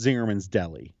from Zingerman's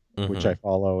Deli, which I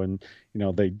follow, and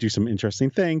they do some interesting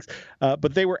things.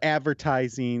 But they were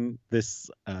advertising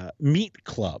this meat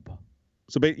club.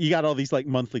 So you got all these like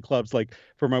monthly clubs. Like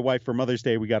for my wife, for Mother's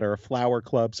Day, we got her a flower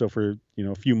club. So for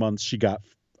a few months, she got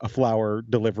a flower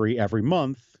delivery every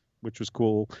month, which was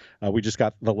cool. We just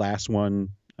got the last one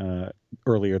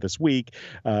earlier this week.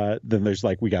 Then there's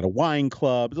we got a wine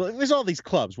club. There's all these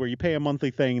clubs where you pay a monthly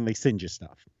thing and they send you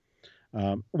stuff.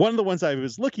 One of the ones I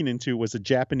was looking into was a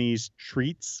Japanese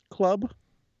treats club.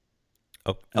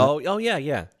 Oh,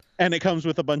 yeah. And it comes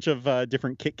with a bunch of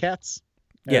different Kit Kats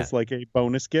as like a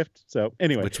bonus gift. So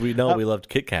anyway. Which we know we loved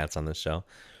Kit Kats on this show.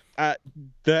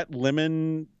 That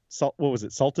lemon... what was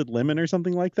it? Salted lemon or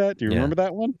something like that? Do you remember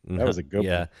that one? That was a good one.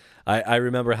 Yeah. I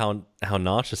remember how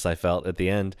nauseous I felt at the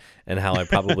end and how I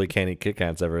probably can't eat Kit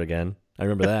Kats ever again. I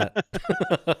remember that.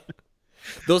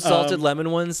 Those salted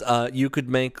lemon ones, you could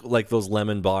make like those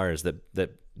lemon bars that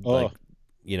not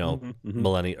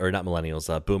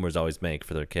millennials, boomers always make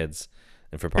for their kids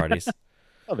and for parties.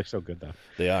 Oh, they're so good though.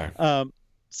 They are.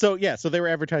 So they were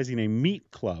advertising a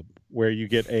meat club where you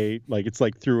get it's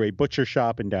like through a butcher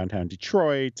shop in downtown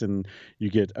Detroit, and you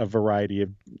get a variety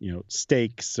of,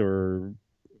 steaks or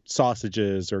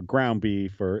sausages or ground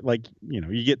beef or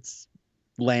you get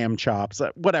lamb chops,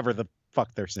 whatever the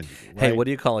fuck they're sending you. Right? Hey, what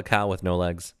do you call a cow with no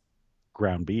legs?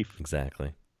 Ground beef.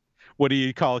 Exactly. What do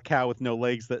you call a cow with no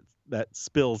legs that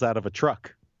spills out of a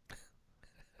truck?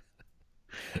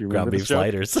 You Ground remember beef this joke?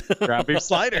 sliders. Ground beef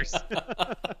sliders.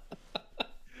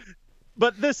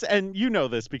 But this, and you know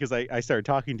this because I started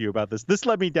talking to you about this. This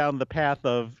led me down the path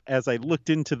of, as I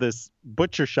looked into this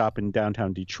butcher shop in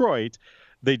downtown Detroit,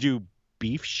 they do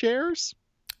beef shares.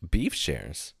 Beef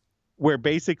shares? Where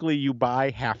basically you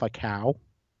buy half a cow.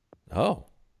 Oh.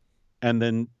 And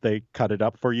then they cut it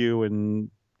up for you, and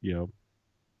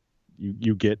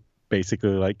you get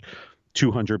basically like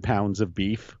 200 pounds of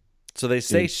beef. So they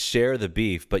say share the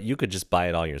beef, but you could just buy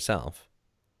it all yourself.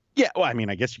 Yeah, well, I mean,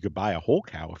 I guess you could buy a whole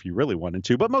cow if you really wanted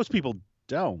to, but most people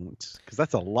don't, because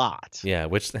that's a lot. Yeah,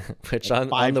 which Like on the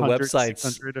 500, websites,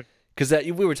 600. because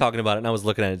we were talking about it, and I was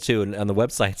looking at it too, and on the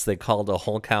websites they called a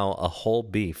whole cow a whole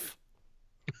beef,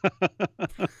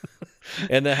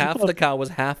 and the half of the cow was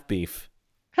half beef.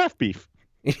 Half beef,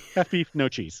 no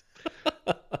cheese.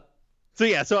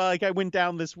 So I went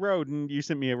down this road, and you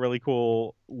sent me a really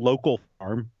cool local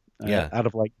farm, out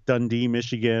of like Dundee,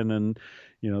 Michigan, and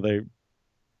they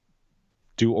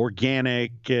do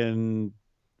organic and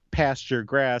pasture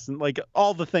grass and like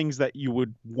all the things that you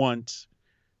would want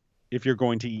if you're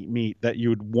going to eat meat, that you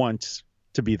would want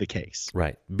to be the case.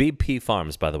 Right. BP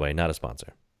Farms, by the way, not a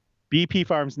sponsor. BP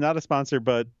Farms, not a sponsor,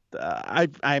 but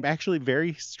I'm actually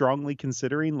very strongly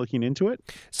considering looking into it.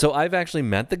 So I've actually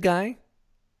met the guy.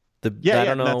 I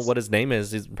don't know what his name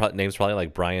is. His name's probably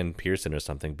like Brian Pearson or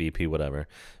something, BP whatever.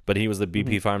 But he was the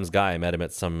BP Farms guy. I met him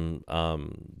at some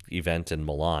event in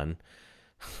Milan.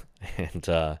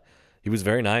 And he was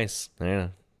very nice. Yeah,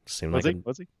 seemed was like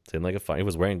he? Seemed like a fun. He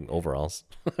was wearing overalls.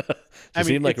 He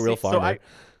seemed like a real farmer. So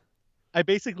I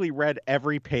basically read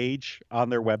every page on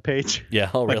their webpage.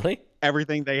 Yeah. Oh, really? Like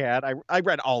everything they had. I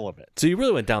read all of it. So you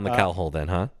really went down the cow hole then,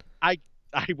 huh? I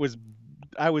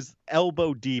was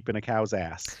elbow deep in a cow's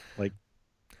ass. Like,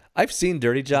 I've seen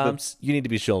dirty jobs. You need to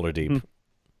be shoulder deep.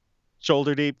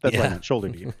 Shoulder deep. That's what I meant. Shoulder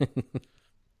deep.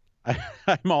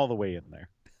 I'm all the way in there.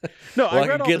 No, well, I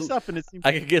read all the stuff, and it seemed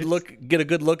I could get a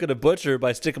good look at a butcher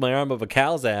by sticking my arm up a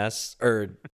cow's ass,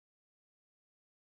 or